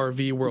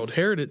V-Bar-V World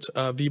Heritage,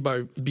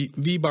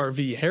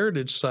 V-Bar-V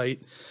Heritage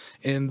Site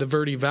in the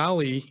Verde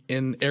Valley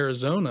in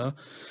Arizona,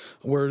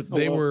 where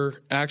they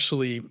were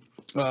actually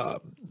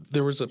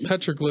there was a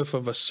petroglyph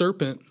of a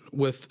serpent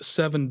with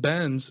 7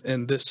 bends,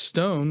 and this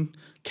stone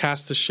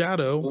cast a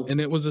shadow, and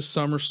it was a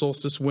summer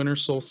solstice, winter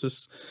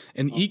solstice,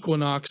 and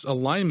equinox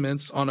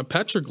alignments on a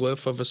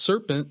petroglyph of a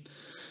serpent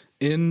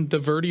in the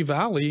Verde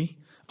Valley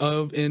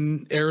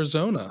in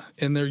Arizona.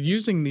 And they're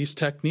using these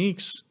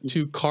techniques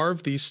to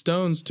carve these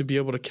stones to be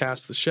able to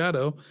cast the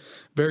shadow,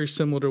 very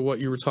similar to what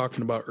you were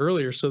talking about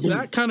earlier. So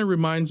that kind of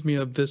reminds me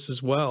of this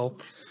as well.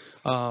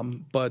 We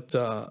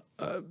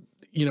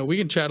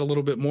can chat a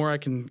little bit more. I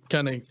can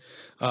kind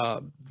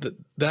of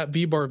that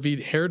V-Bar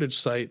V Heritage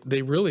Site.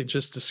 They really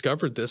just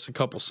discovered this a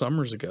couple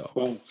summers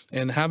ago,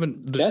 and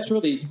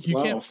you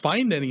can't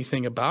find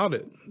anything about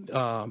it.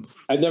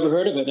 I've never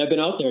heard of it. I've been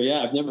out there.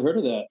 Yeah, I've never heard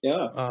of that.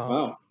 Yeah,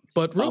 wow.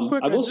 But real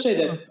quick, I will say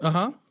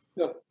that.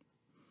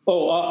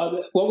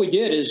 What we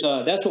did is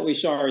that's what we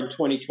saw in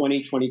 2020,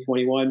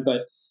 2021,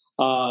 but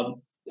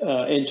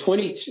in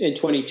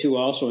 22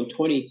 also in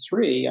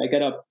 23, I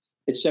got up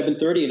at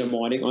 7:30 in the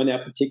morning on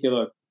that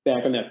particular,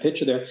 back on that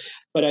picture there.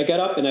 But I got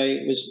up and I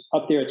was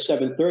up there at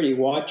 7:30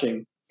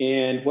 watching.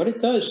 And what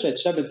it does at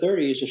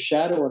 7:30 is a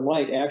shadow and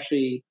light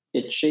actually,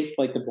 it's shaped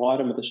like the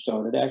bottom of the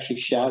stone. It actually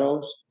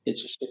shadows,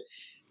 which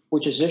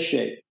is this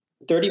shape.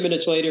 30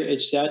 minutes later,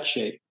 it's that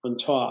shape on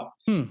top.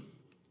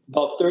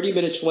 About 30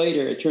 minutes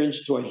later, it turns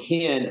into a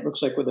hand. It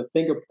looks like with a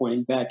finger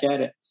pointing back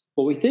at it.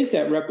 What we think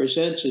that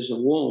represents is a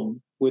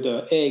womb with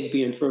an egg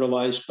being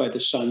fertilized by the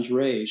sun's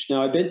rays.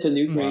 Now, I've been to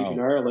Newgrange in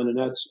Ireland, and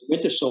that's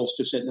winter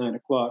solstice at 9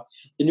 o'clock.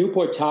 The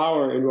Newport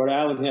Tower in Rhode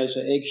Island has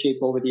an egg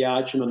shape over the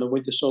arch, and on the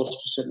winter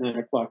solstice at 9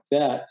 o'clock,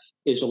 that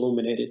is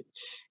illuminated.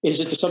 Is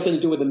it something to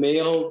do with the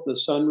male, the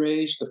sun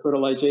rays, the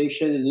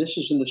fertilization? And this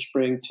is in the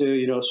spring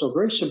too, so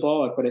very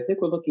symbolic. But I think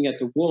we're looking at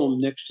the womb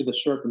next to the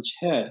serpent's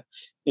head,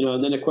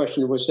 and then the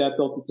question, was that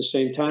built at the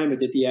same time, or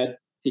did he add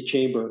the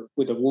chamber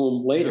with a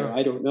womb later? Yeah.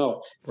 I don't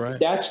know. Right.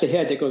 That's the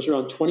head that goes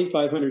around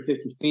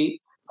 2,550 feet.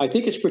 I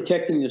think it's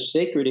protecting the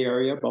sacred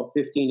area, about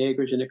 15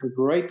 acres, and it comes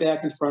right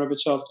back in front of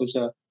itself. There's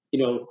a,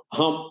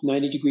 hump,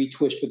 90-degree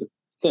twist with the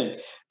thing.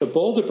 The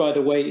boulder, by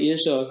the way,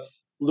 is a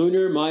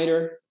lunar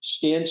minor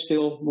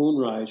standstill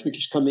moonrise, which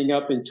is coming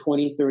up in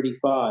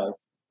 2035.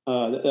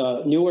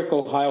 Newark,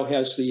 Ohio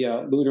has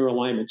the lunar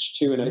alignments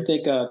too, and I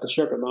think the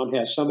Serpent Mound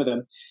has some of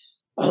them.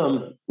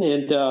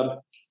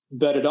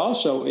 But it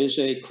also is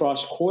a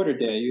cross-quarter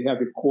day. You have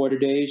your quarter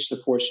days, the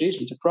 4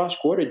 seasons. A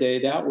cross-quarter day,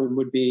 that one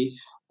would be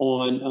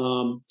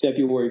on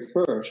February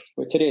 1st.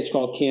 But today it's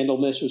called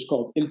Candlemas. It was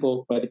called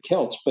Imbolc by the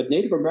Celts. But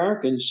Native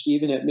Americans,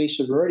 even at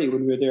Mesa Verde,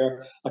 when we were there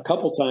a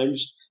couple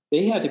times,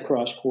 they had the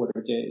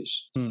cross-quarter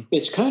days.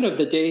 It's kind of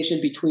the days in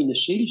between the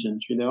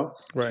seasons,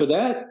 Right. So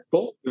that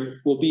boulder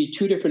will be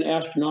 2 different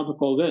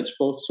astronomical events,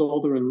 both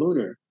solar and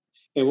lunar.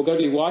 And we're going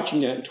to be watching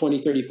that in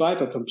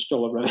 2035 if I'm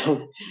still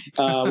around.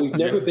 We've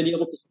never been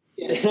able to.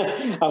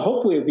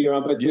 Hopefully it'll be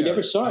around, but we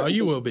never saw it. Oh,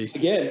 you will be.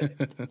 Again.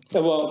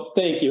 Well,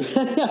 thank you.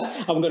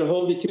 I'm going to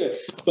hold you to it.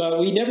 But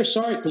we never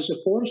saw it because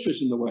the forest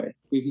was in the way.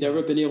 We've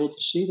never been able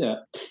to see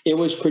that. It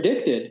was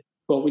predicted,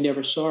 but we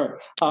never saw it.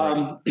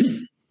 Right.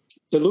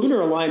 The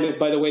lunar alignment,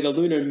 by the way, the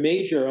lunar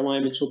major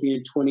alignments will be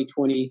in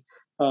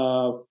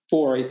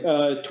 2024.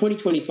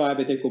 2025,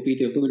 I think, will be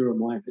the lunar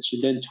alignments.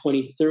 And then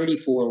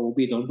 2034 will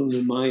be the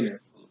lunar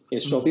minor.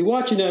 And so I'll be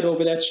watching that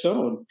over that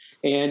stone.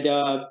 And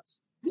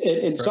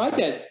inside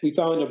that, we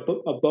found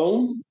a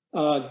bone.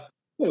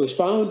 It was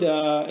found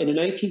in a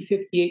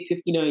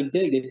 1958-59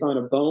 dig. They found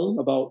a bone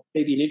about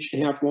maybe 1.5 inches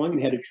long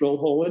and had a drill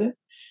hole in it.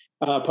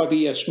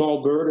 Probably a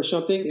small bird or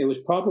something. It was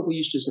probably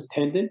used as a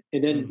pendant.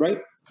 And then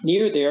right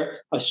near there,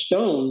 a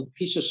stone,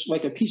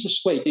 like a piece of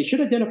slate. They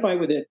should identify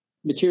where that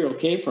material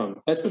came from.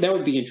 That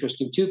would be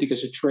interesting too,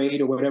 because of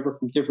trade or whatever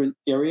from different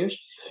areas.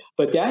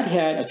 But that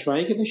had a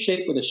triangular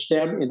shape with a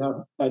stem and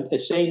a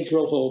same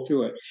drill hole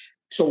through it.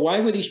 So why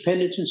were these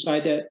pendants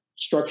inside that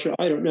structure?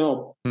 I don't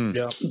know.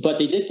 Yeah. But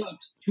they did find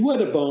 2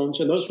 other bones,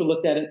 and those were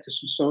looked at the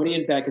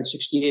Smithsonian back in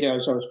 '68,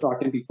 as I was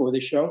talking before the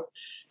show.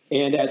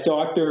 And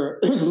Dr.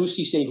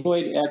 Lucy St.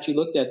 Hoyt actually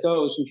looked at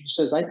those, and she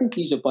says, I think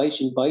these are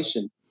bison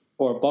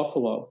or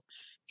buffalo.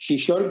 She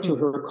showed them to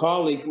her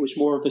colleague, who was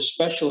more of a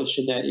specialist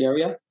in that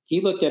area.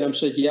 He looked at them and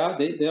said, yeah,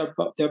 they're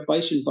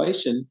bison.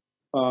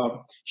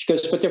 She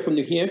goes, but they're from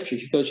New Hampshire.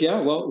 She goes, yeah,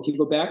 well, if you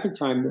go back in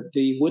time,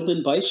 the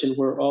woodland bison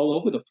were all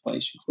over the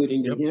place,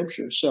 including New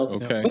Hampshire. So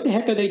what the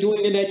heck are they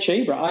doing in that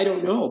chamber? I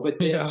don't know.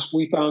 But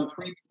we found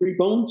three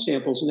bone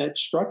samples in that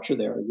structure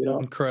there.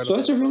 Incredible. So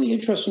that's a really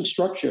interesting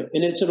structure,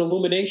 and it's an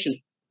illumination.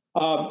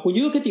 When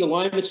you look at the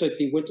alignments like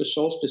the winter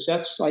solstice,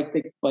 that's like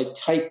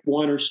type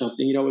 1 or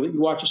something. You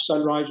watch a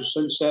sunrise or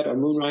sunset, or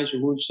moonrise or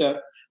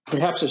moonset,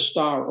 perhaps a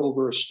star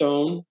over a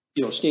stone,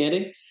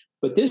 standing.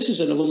 But this is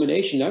an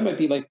illumination. That might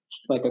be like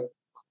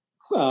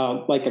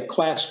a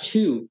class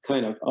 2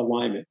 kind of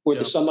alignment where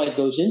the sunlight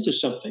goes into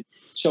something.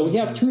 So we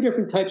have 2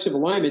 different types of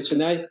alignments,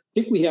 and I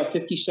think we have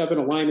 57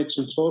 alignments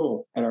in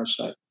total at our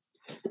site.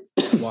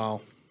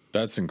 Wow.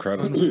 That's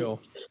incredible.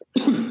 Unreal.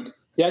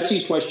 That's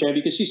East-West Jam.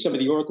 You can see some of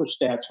the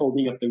orthostats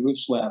holding up the roof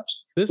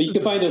slabs. But you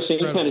can find those same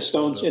kind of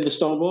stones in the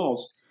stone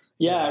walls.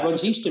 Yeah, it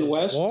runs east and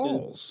west.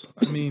 Walls.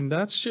 I mean,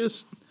 that's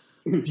just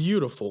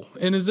Beautiful.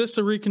 And is this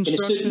a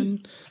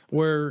reconstruction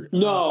where?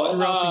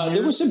 No,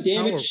 there was some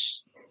damage.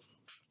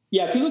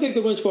 Yeah, if you look at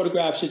Goodwin's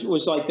photographs, it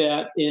was like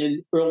that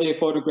in earlier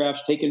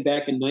photographs taken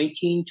back in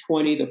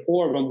 1920. The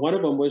four of them, one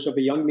of them was of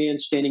a young man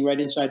standing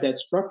right inside that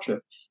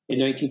structure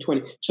in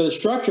 1920. So the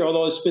structure,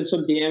 although it's been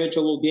some damage,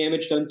 a little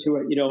damage done to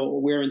it,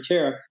 wear and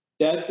tear,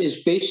 that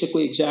is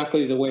basically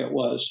exactly the way it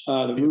was.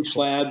 The roof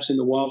slabs and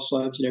the wall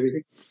slabs and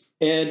everything.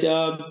 And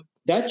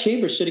that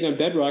chamber is sitting on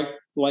bedrock,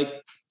 like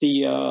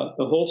the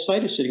whole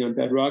site is sitting on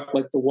bedrock,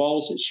 like the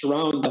walls that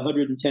surround the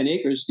 110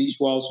 acres. These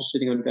walls are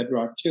sitting on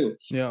bedrock too.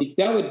 Yeah.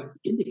 That would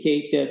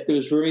indicate that there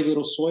was very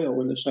little soil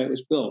when the site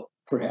was built,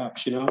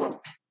 perhaps.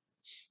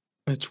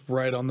 It's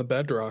right on the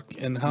bedrock.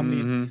 And how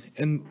many?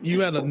 And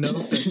you had a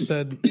note that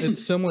said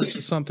it's similar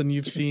to something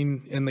you've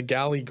seen in the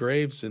galley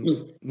graves in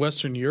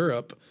Western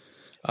Europe.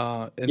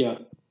 And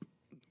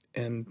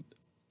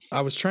I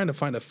was trying to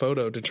find a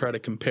photo to try to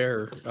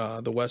compare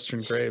the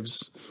Western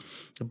graves,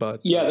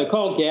 but they're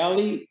called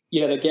galley.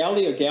 Yeah, the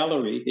galley or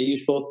gallery. They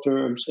use both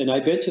terms. And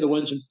I've been to the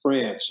ones in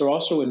France. They're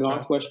also in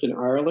northwestern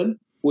Ireland,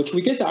 which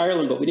we get to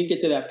Ireland, but we didn't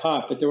get to that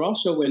part. But they're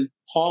also in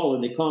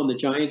Holland. They call them the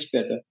Giant's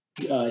Bed.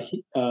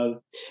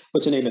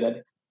 What's the name of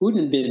that?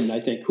 Hoedenbidden,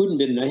 I think.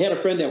 Hoedenbidden. I had a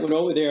friend that went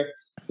over there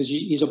because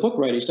he's a book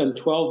writer. He's done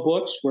 12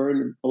 books. We're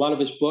in a lot of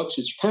his books.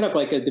 It's kind of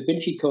like a Da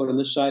Vinci Code on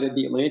this side of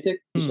the Atlantic.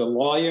 He's a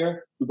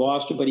lawyer in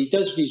Boston, but he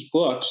does these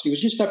books. He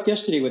was just up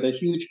yesterday with a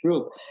huge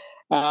group.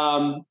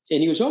 And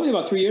he was only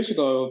about 4 years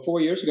ago,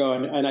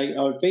 and I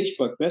on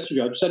Facebook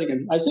Messenger, I'm sending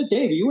him. I said,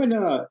 "Dave, are you in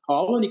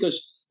Holland?" He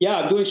goes, "Yeah,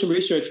 I'm doing some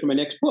research for my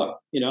next book."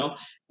 And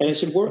I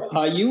said,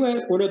 "Are you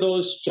at one of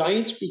those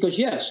giants?" He goes,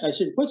 "Yes." I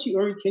said, "What's the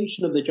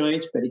orientation of the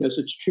Giant's Bed?" He goes,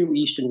 "It's true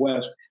east and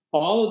west."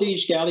 All of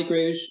these galley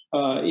graves,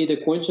 either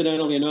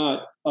coincidentally or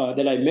not,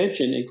 that I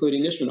mentioned,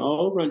 including this one,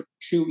 all run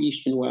true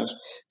east and west,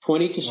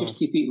 20 to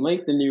 60 feet in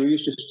length, and they were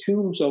used as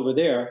tombs over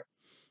there.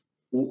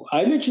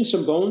 I mentioned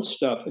some bone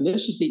stuff, and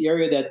this is the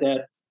area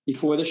that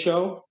before the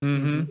show.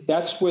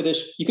 That's where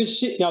you can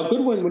see now.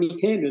 Goodwin, when he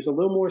came, there's a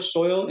little more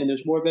soil and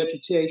there's more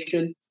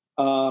vegetation,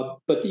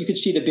 but you can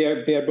see the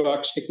bare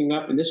rock sticking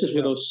up, and this is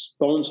where those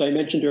bones I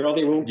mentioned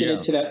earlier. We won't get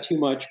into that too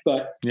much,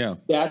 but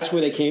that's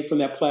where they came from.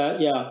 That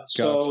plat,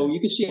 So you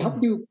can see how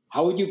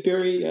would you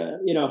bury,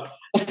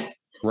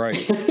 Right.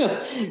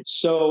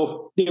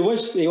 So they were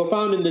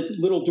found in the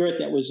little dirt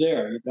that was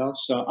there,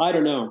 So I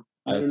don't know.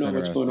 I don't know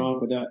what's going on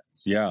with that.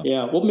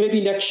 Yeah. Well, maybe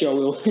next show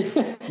we'll.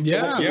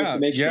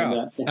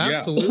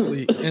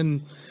 Absolutely.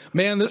 And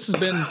man, this has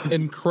been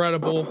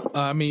incredible.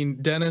 I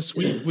mean, Dennis,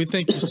 we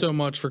thank you so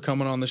much for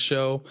coming on the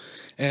show.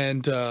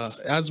 And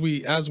as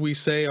we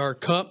say, our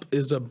cup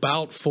is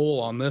about full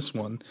on this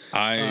one.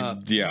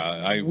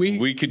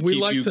 We could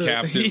keep you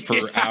captive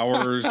for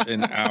hours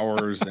and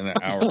hours and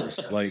hours.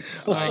 Like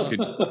I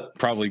could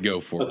probably go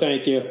for it.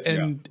 Thank you.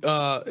 And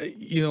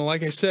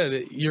like I said,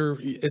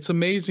 it's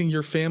amazing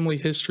your family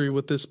history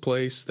with this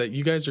place, that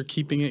you guys are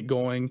keeping it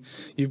going.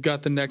 You've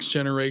got the next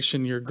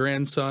generation, your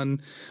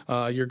grandson,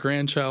 your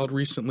grandchild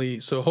recently.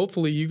 So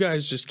hopefully you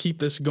guys just keep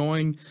this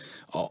going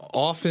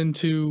off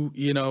into,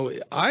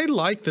 I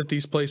like that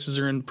these places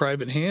are in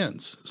private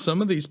hands.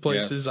 Some of these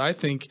places I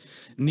think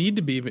need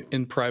to be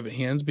in private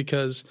hands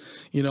because,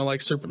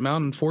 like Serpent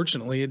Mountain,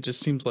 unfortunately, it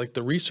just seems like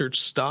the research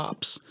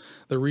stops.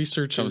 The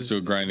research comes to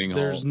a grinding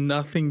halt. There's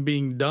nothing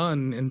being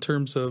done in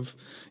terms of,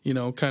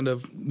 kind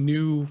of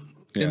new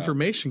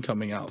information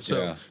coming out.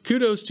 So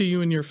kudos to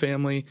you and your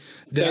family.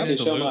 Thank you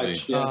so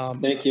much.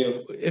 Thank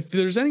you. If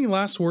there's any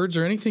last words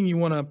or anything you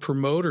want to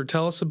promote or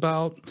tell us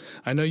about,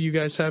 I know you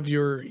guys have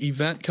your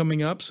event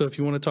coming up. So if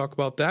you want to talk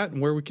about that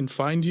and where we can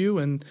find you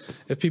and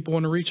if people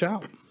want to reach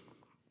out.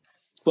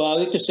 Well,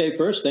 I'd like to say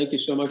first, thank you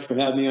so much for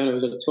having me on. It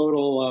was a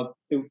total,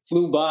 it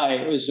flew by.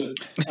 It was a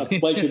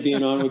pleasure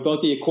being on with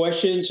both the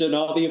questions and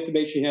all the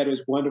information you had. It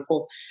was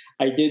wonderful.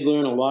 I did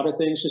learn a lot of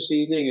things this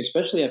evening,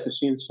 especially after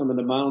seeing some of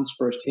the mounds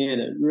firsthand.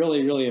 It's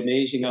really, really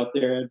amazing out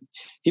there.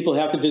 People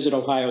have to visit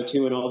Ohio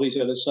too and all these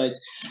other sites.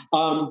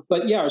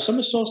 But yeah, our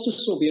summer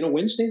solstice will be on a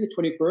Wednesday, the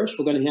 21st.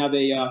 We're going to have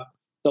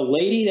the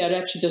lady that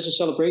actually does the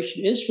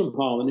celebration is from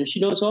Holland, and she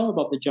knows all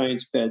about the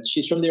Giant's Beds.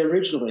 She's from there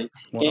originally.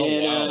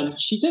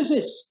 She does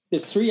this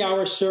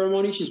 3-hour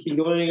ceremony. She's been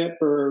doing it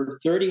for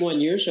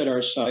 31 years at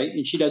our site,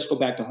 and she does go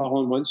back to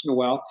Holland once in a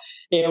while.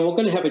 And we're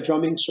going to have a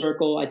drumming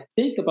circle, I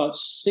think about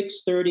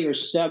 6:30 or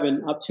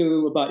 7 up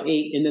to about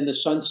 8, and then the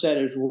sunset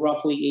is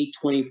roughly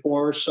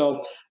 8:24.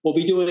 So we'll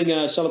be doing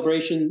a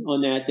celebration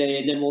on that day,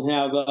 and then we'll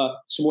have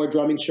some more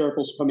drumming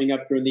circles coming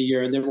up during the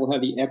year, and then we'll have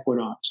the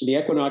equinox. And the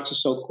equinox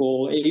is so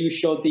cool. You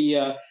showed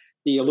the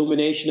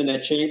illumination in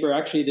that chamber.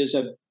 Actually, there's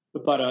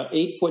about an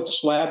 8-foot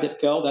slab that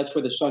fell. That's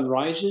where the sun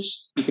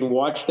rises. You can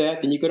watch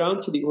that. Then you go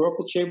down to the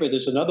oracle chamber.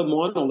 There's another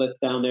monolith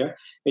down there,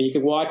 and you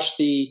can watch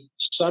the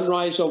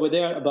sunrise over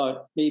there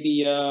about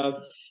maybe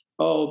around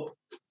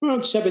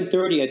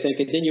 7:30, I think.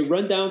 And then you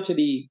run down to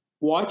the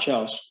watch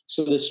house.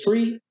 So there's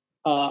 3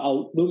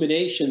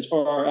 illuminations,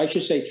 or I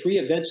should say 3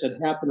 events that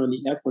happen on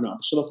the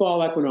equinox. So the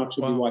fall equinox,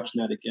 we'll be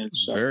watching that again.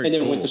 So, and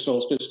then winter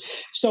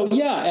solstice. So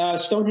yeah,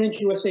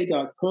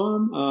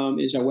 StonehengeUSA.com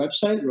is our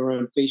website. We're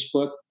on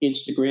Facebook,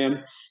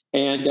 Instagram,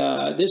 and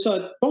there's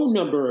a phone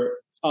number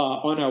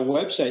on our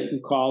website. You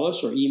can call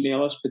us or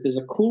email us. But there's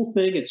a cool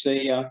thing. It's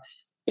a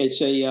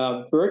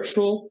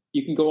virtual.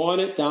 You can go on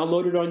it,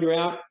 download it on your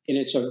app, and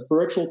it's a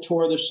virtual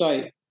tour of the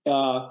site.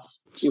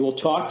 It will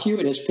talk to you.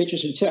 It has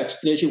pictures and text.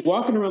 And as you're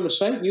walking around the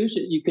site, use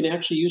it. You can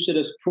actually use it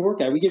as a tour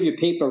guide. We give you a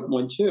paper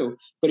one too.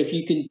 But if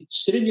you can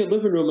sit in your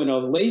living room in a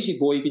lazy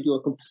boy, you can do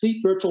a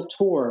complete virtual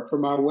tour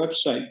from our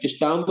website.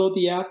 Just download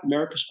the app,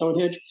 America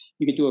Stonehenge.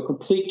 You can do a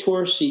complete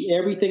tour, see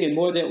everything and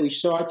more that we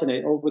saw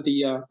tonight over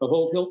the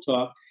whole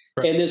hilltop.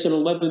 Right. And there's an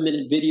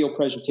 11-minute video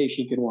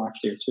presentation you can watch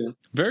there too.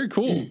 Very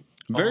cool.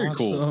 Very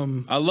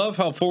cool. I love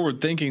how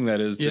forward thinking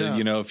that is to,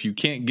 if you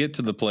can't get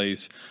to the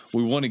place,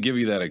 we want to give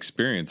you that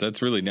experience.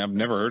 That's really, I've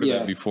never heard of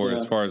that before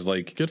as far as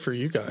like. Good for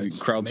you guys.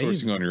 Crowdsourcing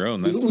Amazing. On your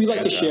own. We'd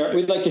like to share it.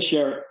 We'd like to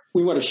share it.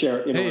 We want to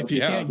share it. Hey, if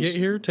you can't get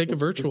here, take a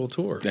virtual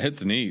tour.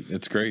 It's neat.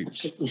 It's great.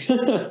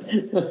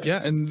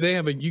 Yeah,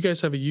 and you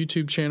guys have a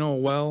YouTube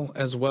channel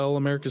as well,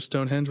 America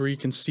Stonehenge, where you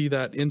can see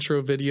that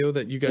intro video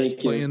that you guys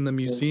play in the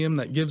museum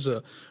that gives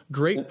a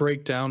great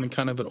breakdown and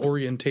kind of an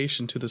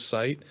orientation to the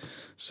site.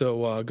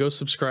 So go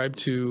subscribe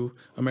to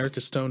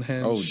America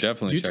Stonehenge. Oh,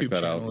 definitely YouTube check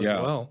that out.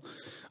 As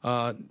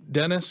well.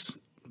 Dennis,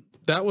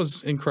 that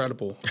was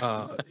incredible.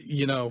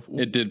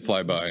 It did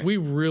fly by. We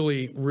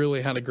really,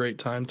 really had a great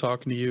time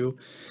talking to you.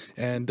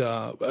 And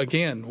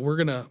again, we're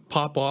going to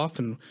pop off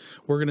and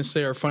we're going to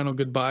say our final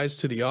goodbyes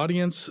to the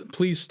audience.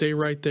 Please stay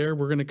right there.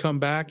 We're going to come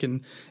back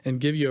and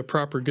give you a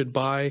proper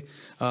goodbye.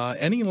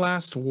 Any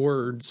last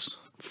words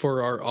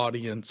for our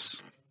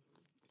audience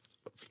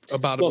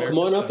about America? Come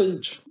on up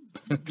and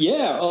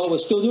we're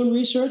still doing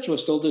research. We're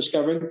still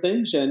discovering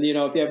things. And,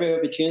 if you ever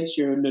have a chance,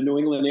 you're in the New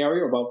England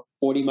area, about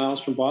 40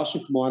 miles from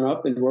Boston, come on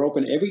up. And we're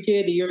open every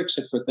day of the year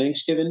except for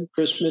Thanksgiving,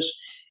 Christmas,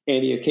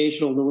 and the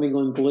occasional New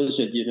England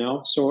blizzard,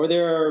 So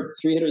there are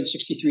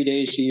 363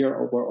 days a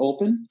year we're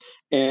open.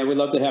 And we'd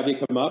love to have you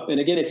come up. And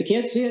again, if you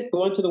can't see it, go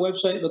onto the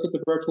website, look at the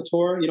virtual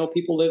tour.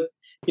 People live,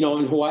 in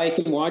Hawaii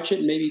can watch it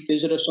and maybe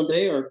visit us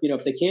someday. Or,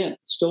 if they can't,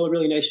 it's still a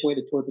really nice way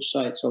to tour the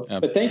site. So,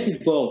 But thank you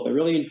both. I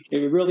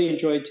really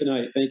enjoyed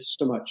tonight. Thank you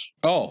so much.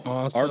 Oh,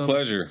 awesome. Our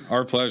pleasure.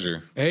 Our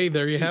pleasure. Hey,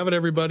 there you have it,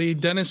 everybody.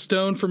 Dennis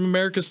Stone from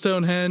America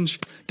Stonehenge.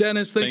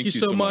 Dennis, thank you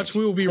so much.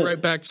 We will be right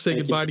back to say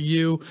goodbye to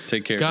you.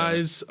 Take care,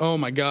 guys. Dennis. Oh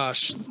my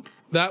gosh.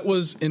 That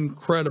was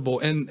incredible.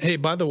 And hey,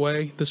 by the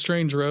way, the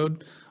Strange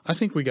Road, I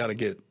think we got to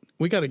get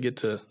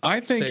to. I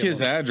think Salem.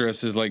 His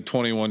address is like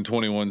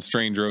 2121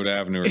 Strange Road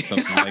Avenue or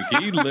something.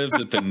 Like he lives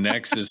at the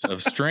nexus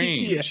of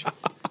strange. Yeah.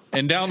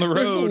 And down the road,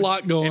 there's a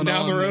lot going on. And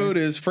down the road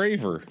is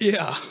Fravor.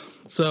 Yeah.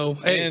 So,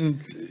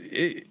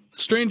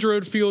 Strange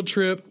Road field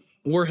trip.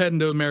 We're heading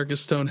to America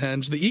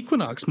Stonehenge. The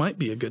equinox might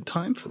be a good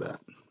time for that.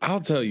 I'll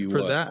tell you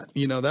for that.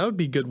 That would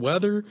be good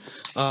weather.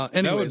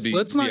 Anyways,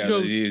 let's not go.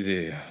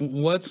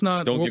 Let's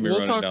not.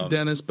 We'll talk to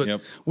Dennis,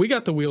 but we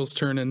got the wheels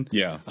turning.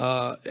 Yeah.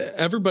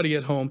 Everybody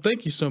at home,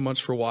 thank you so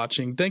much for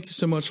watching. Thank you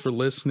so much for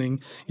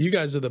listening. You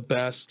guys are the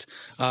best.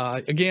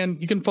 Again,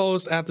 you can follow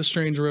us at The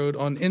Strange Road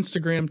on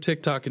Instagram,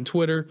 TikTok, and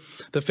Twitter.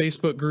 The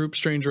Facebook group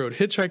Strange Road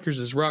Hitchhikers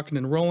is rocking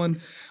and rolling.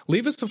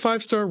 Leave us a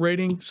 5-star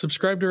rating.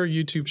 Subscribe to our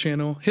YouTube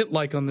channel. Hit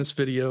like on this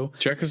video.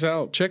 Check us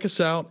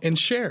out, and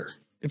share.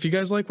 If you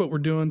guys like what we're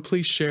doing,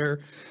 please share.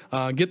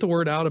 Get the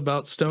word out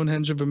about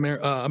Stonehenge of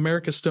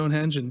America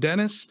Stonehenge and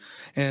Dennis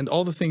and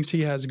all the things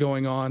he has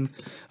going on.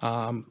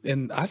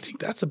 And I think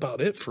that's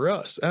about it for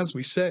us. As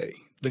we say,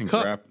 the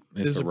cup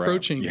is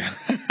approaching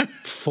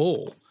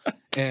full.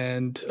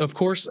 And, of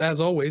course,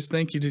 as always,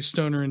 thank you to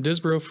Stoner and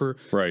Disbro for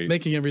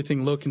making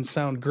everything look and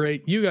sound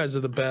great. You guys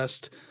are the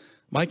best.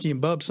 Mikey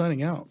and Bub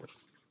signing out.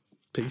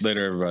 Peace.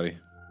 Later, everybody.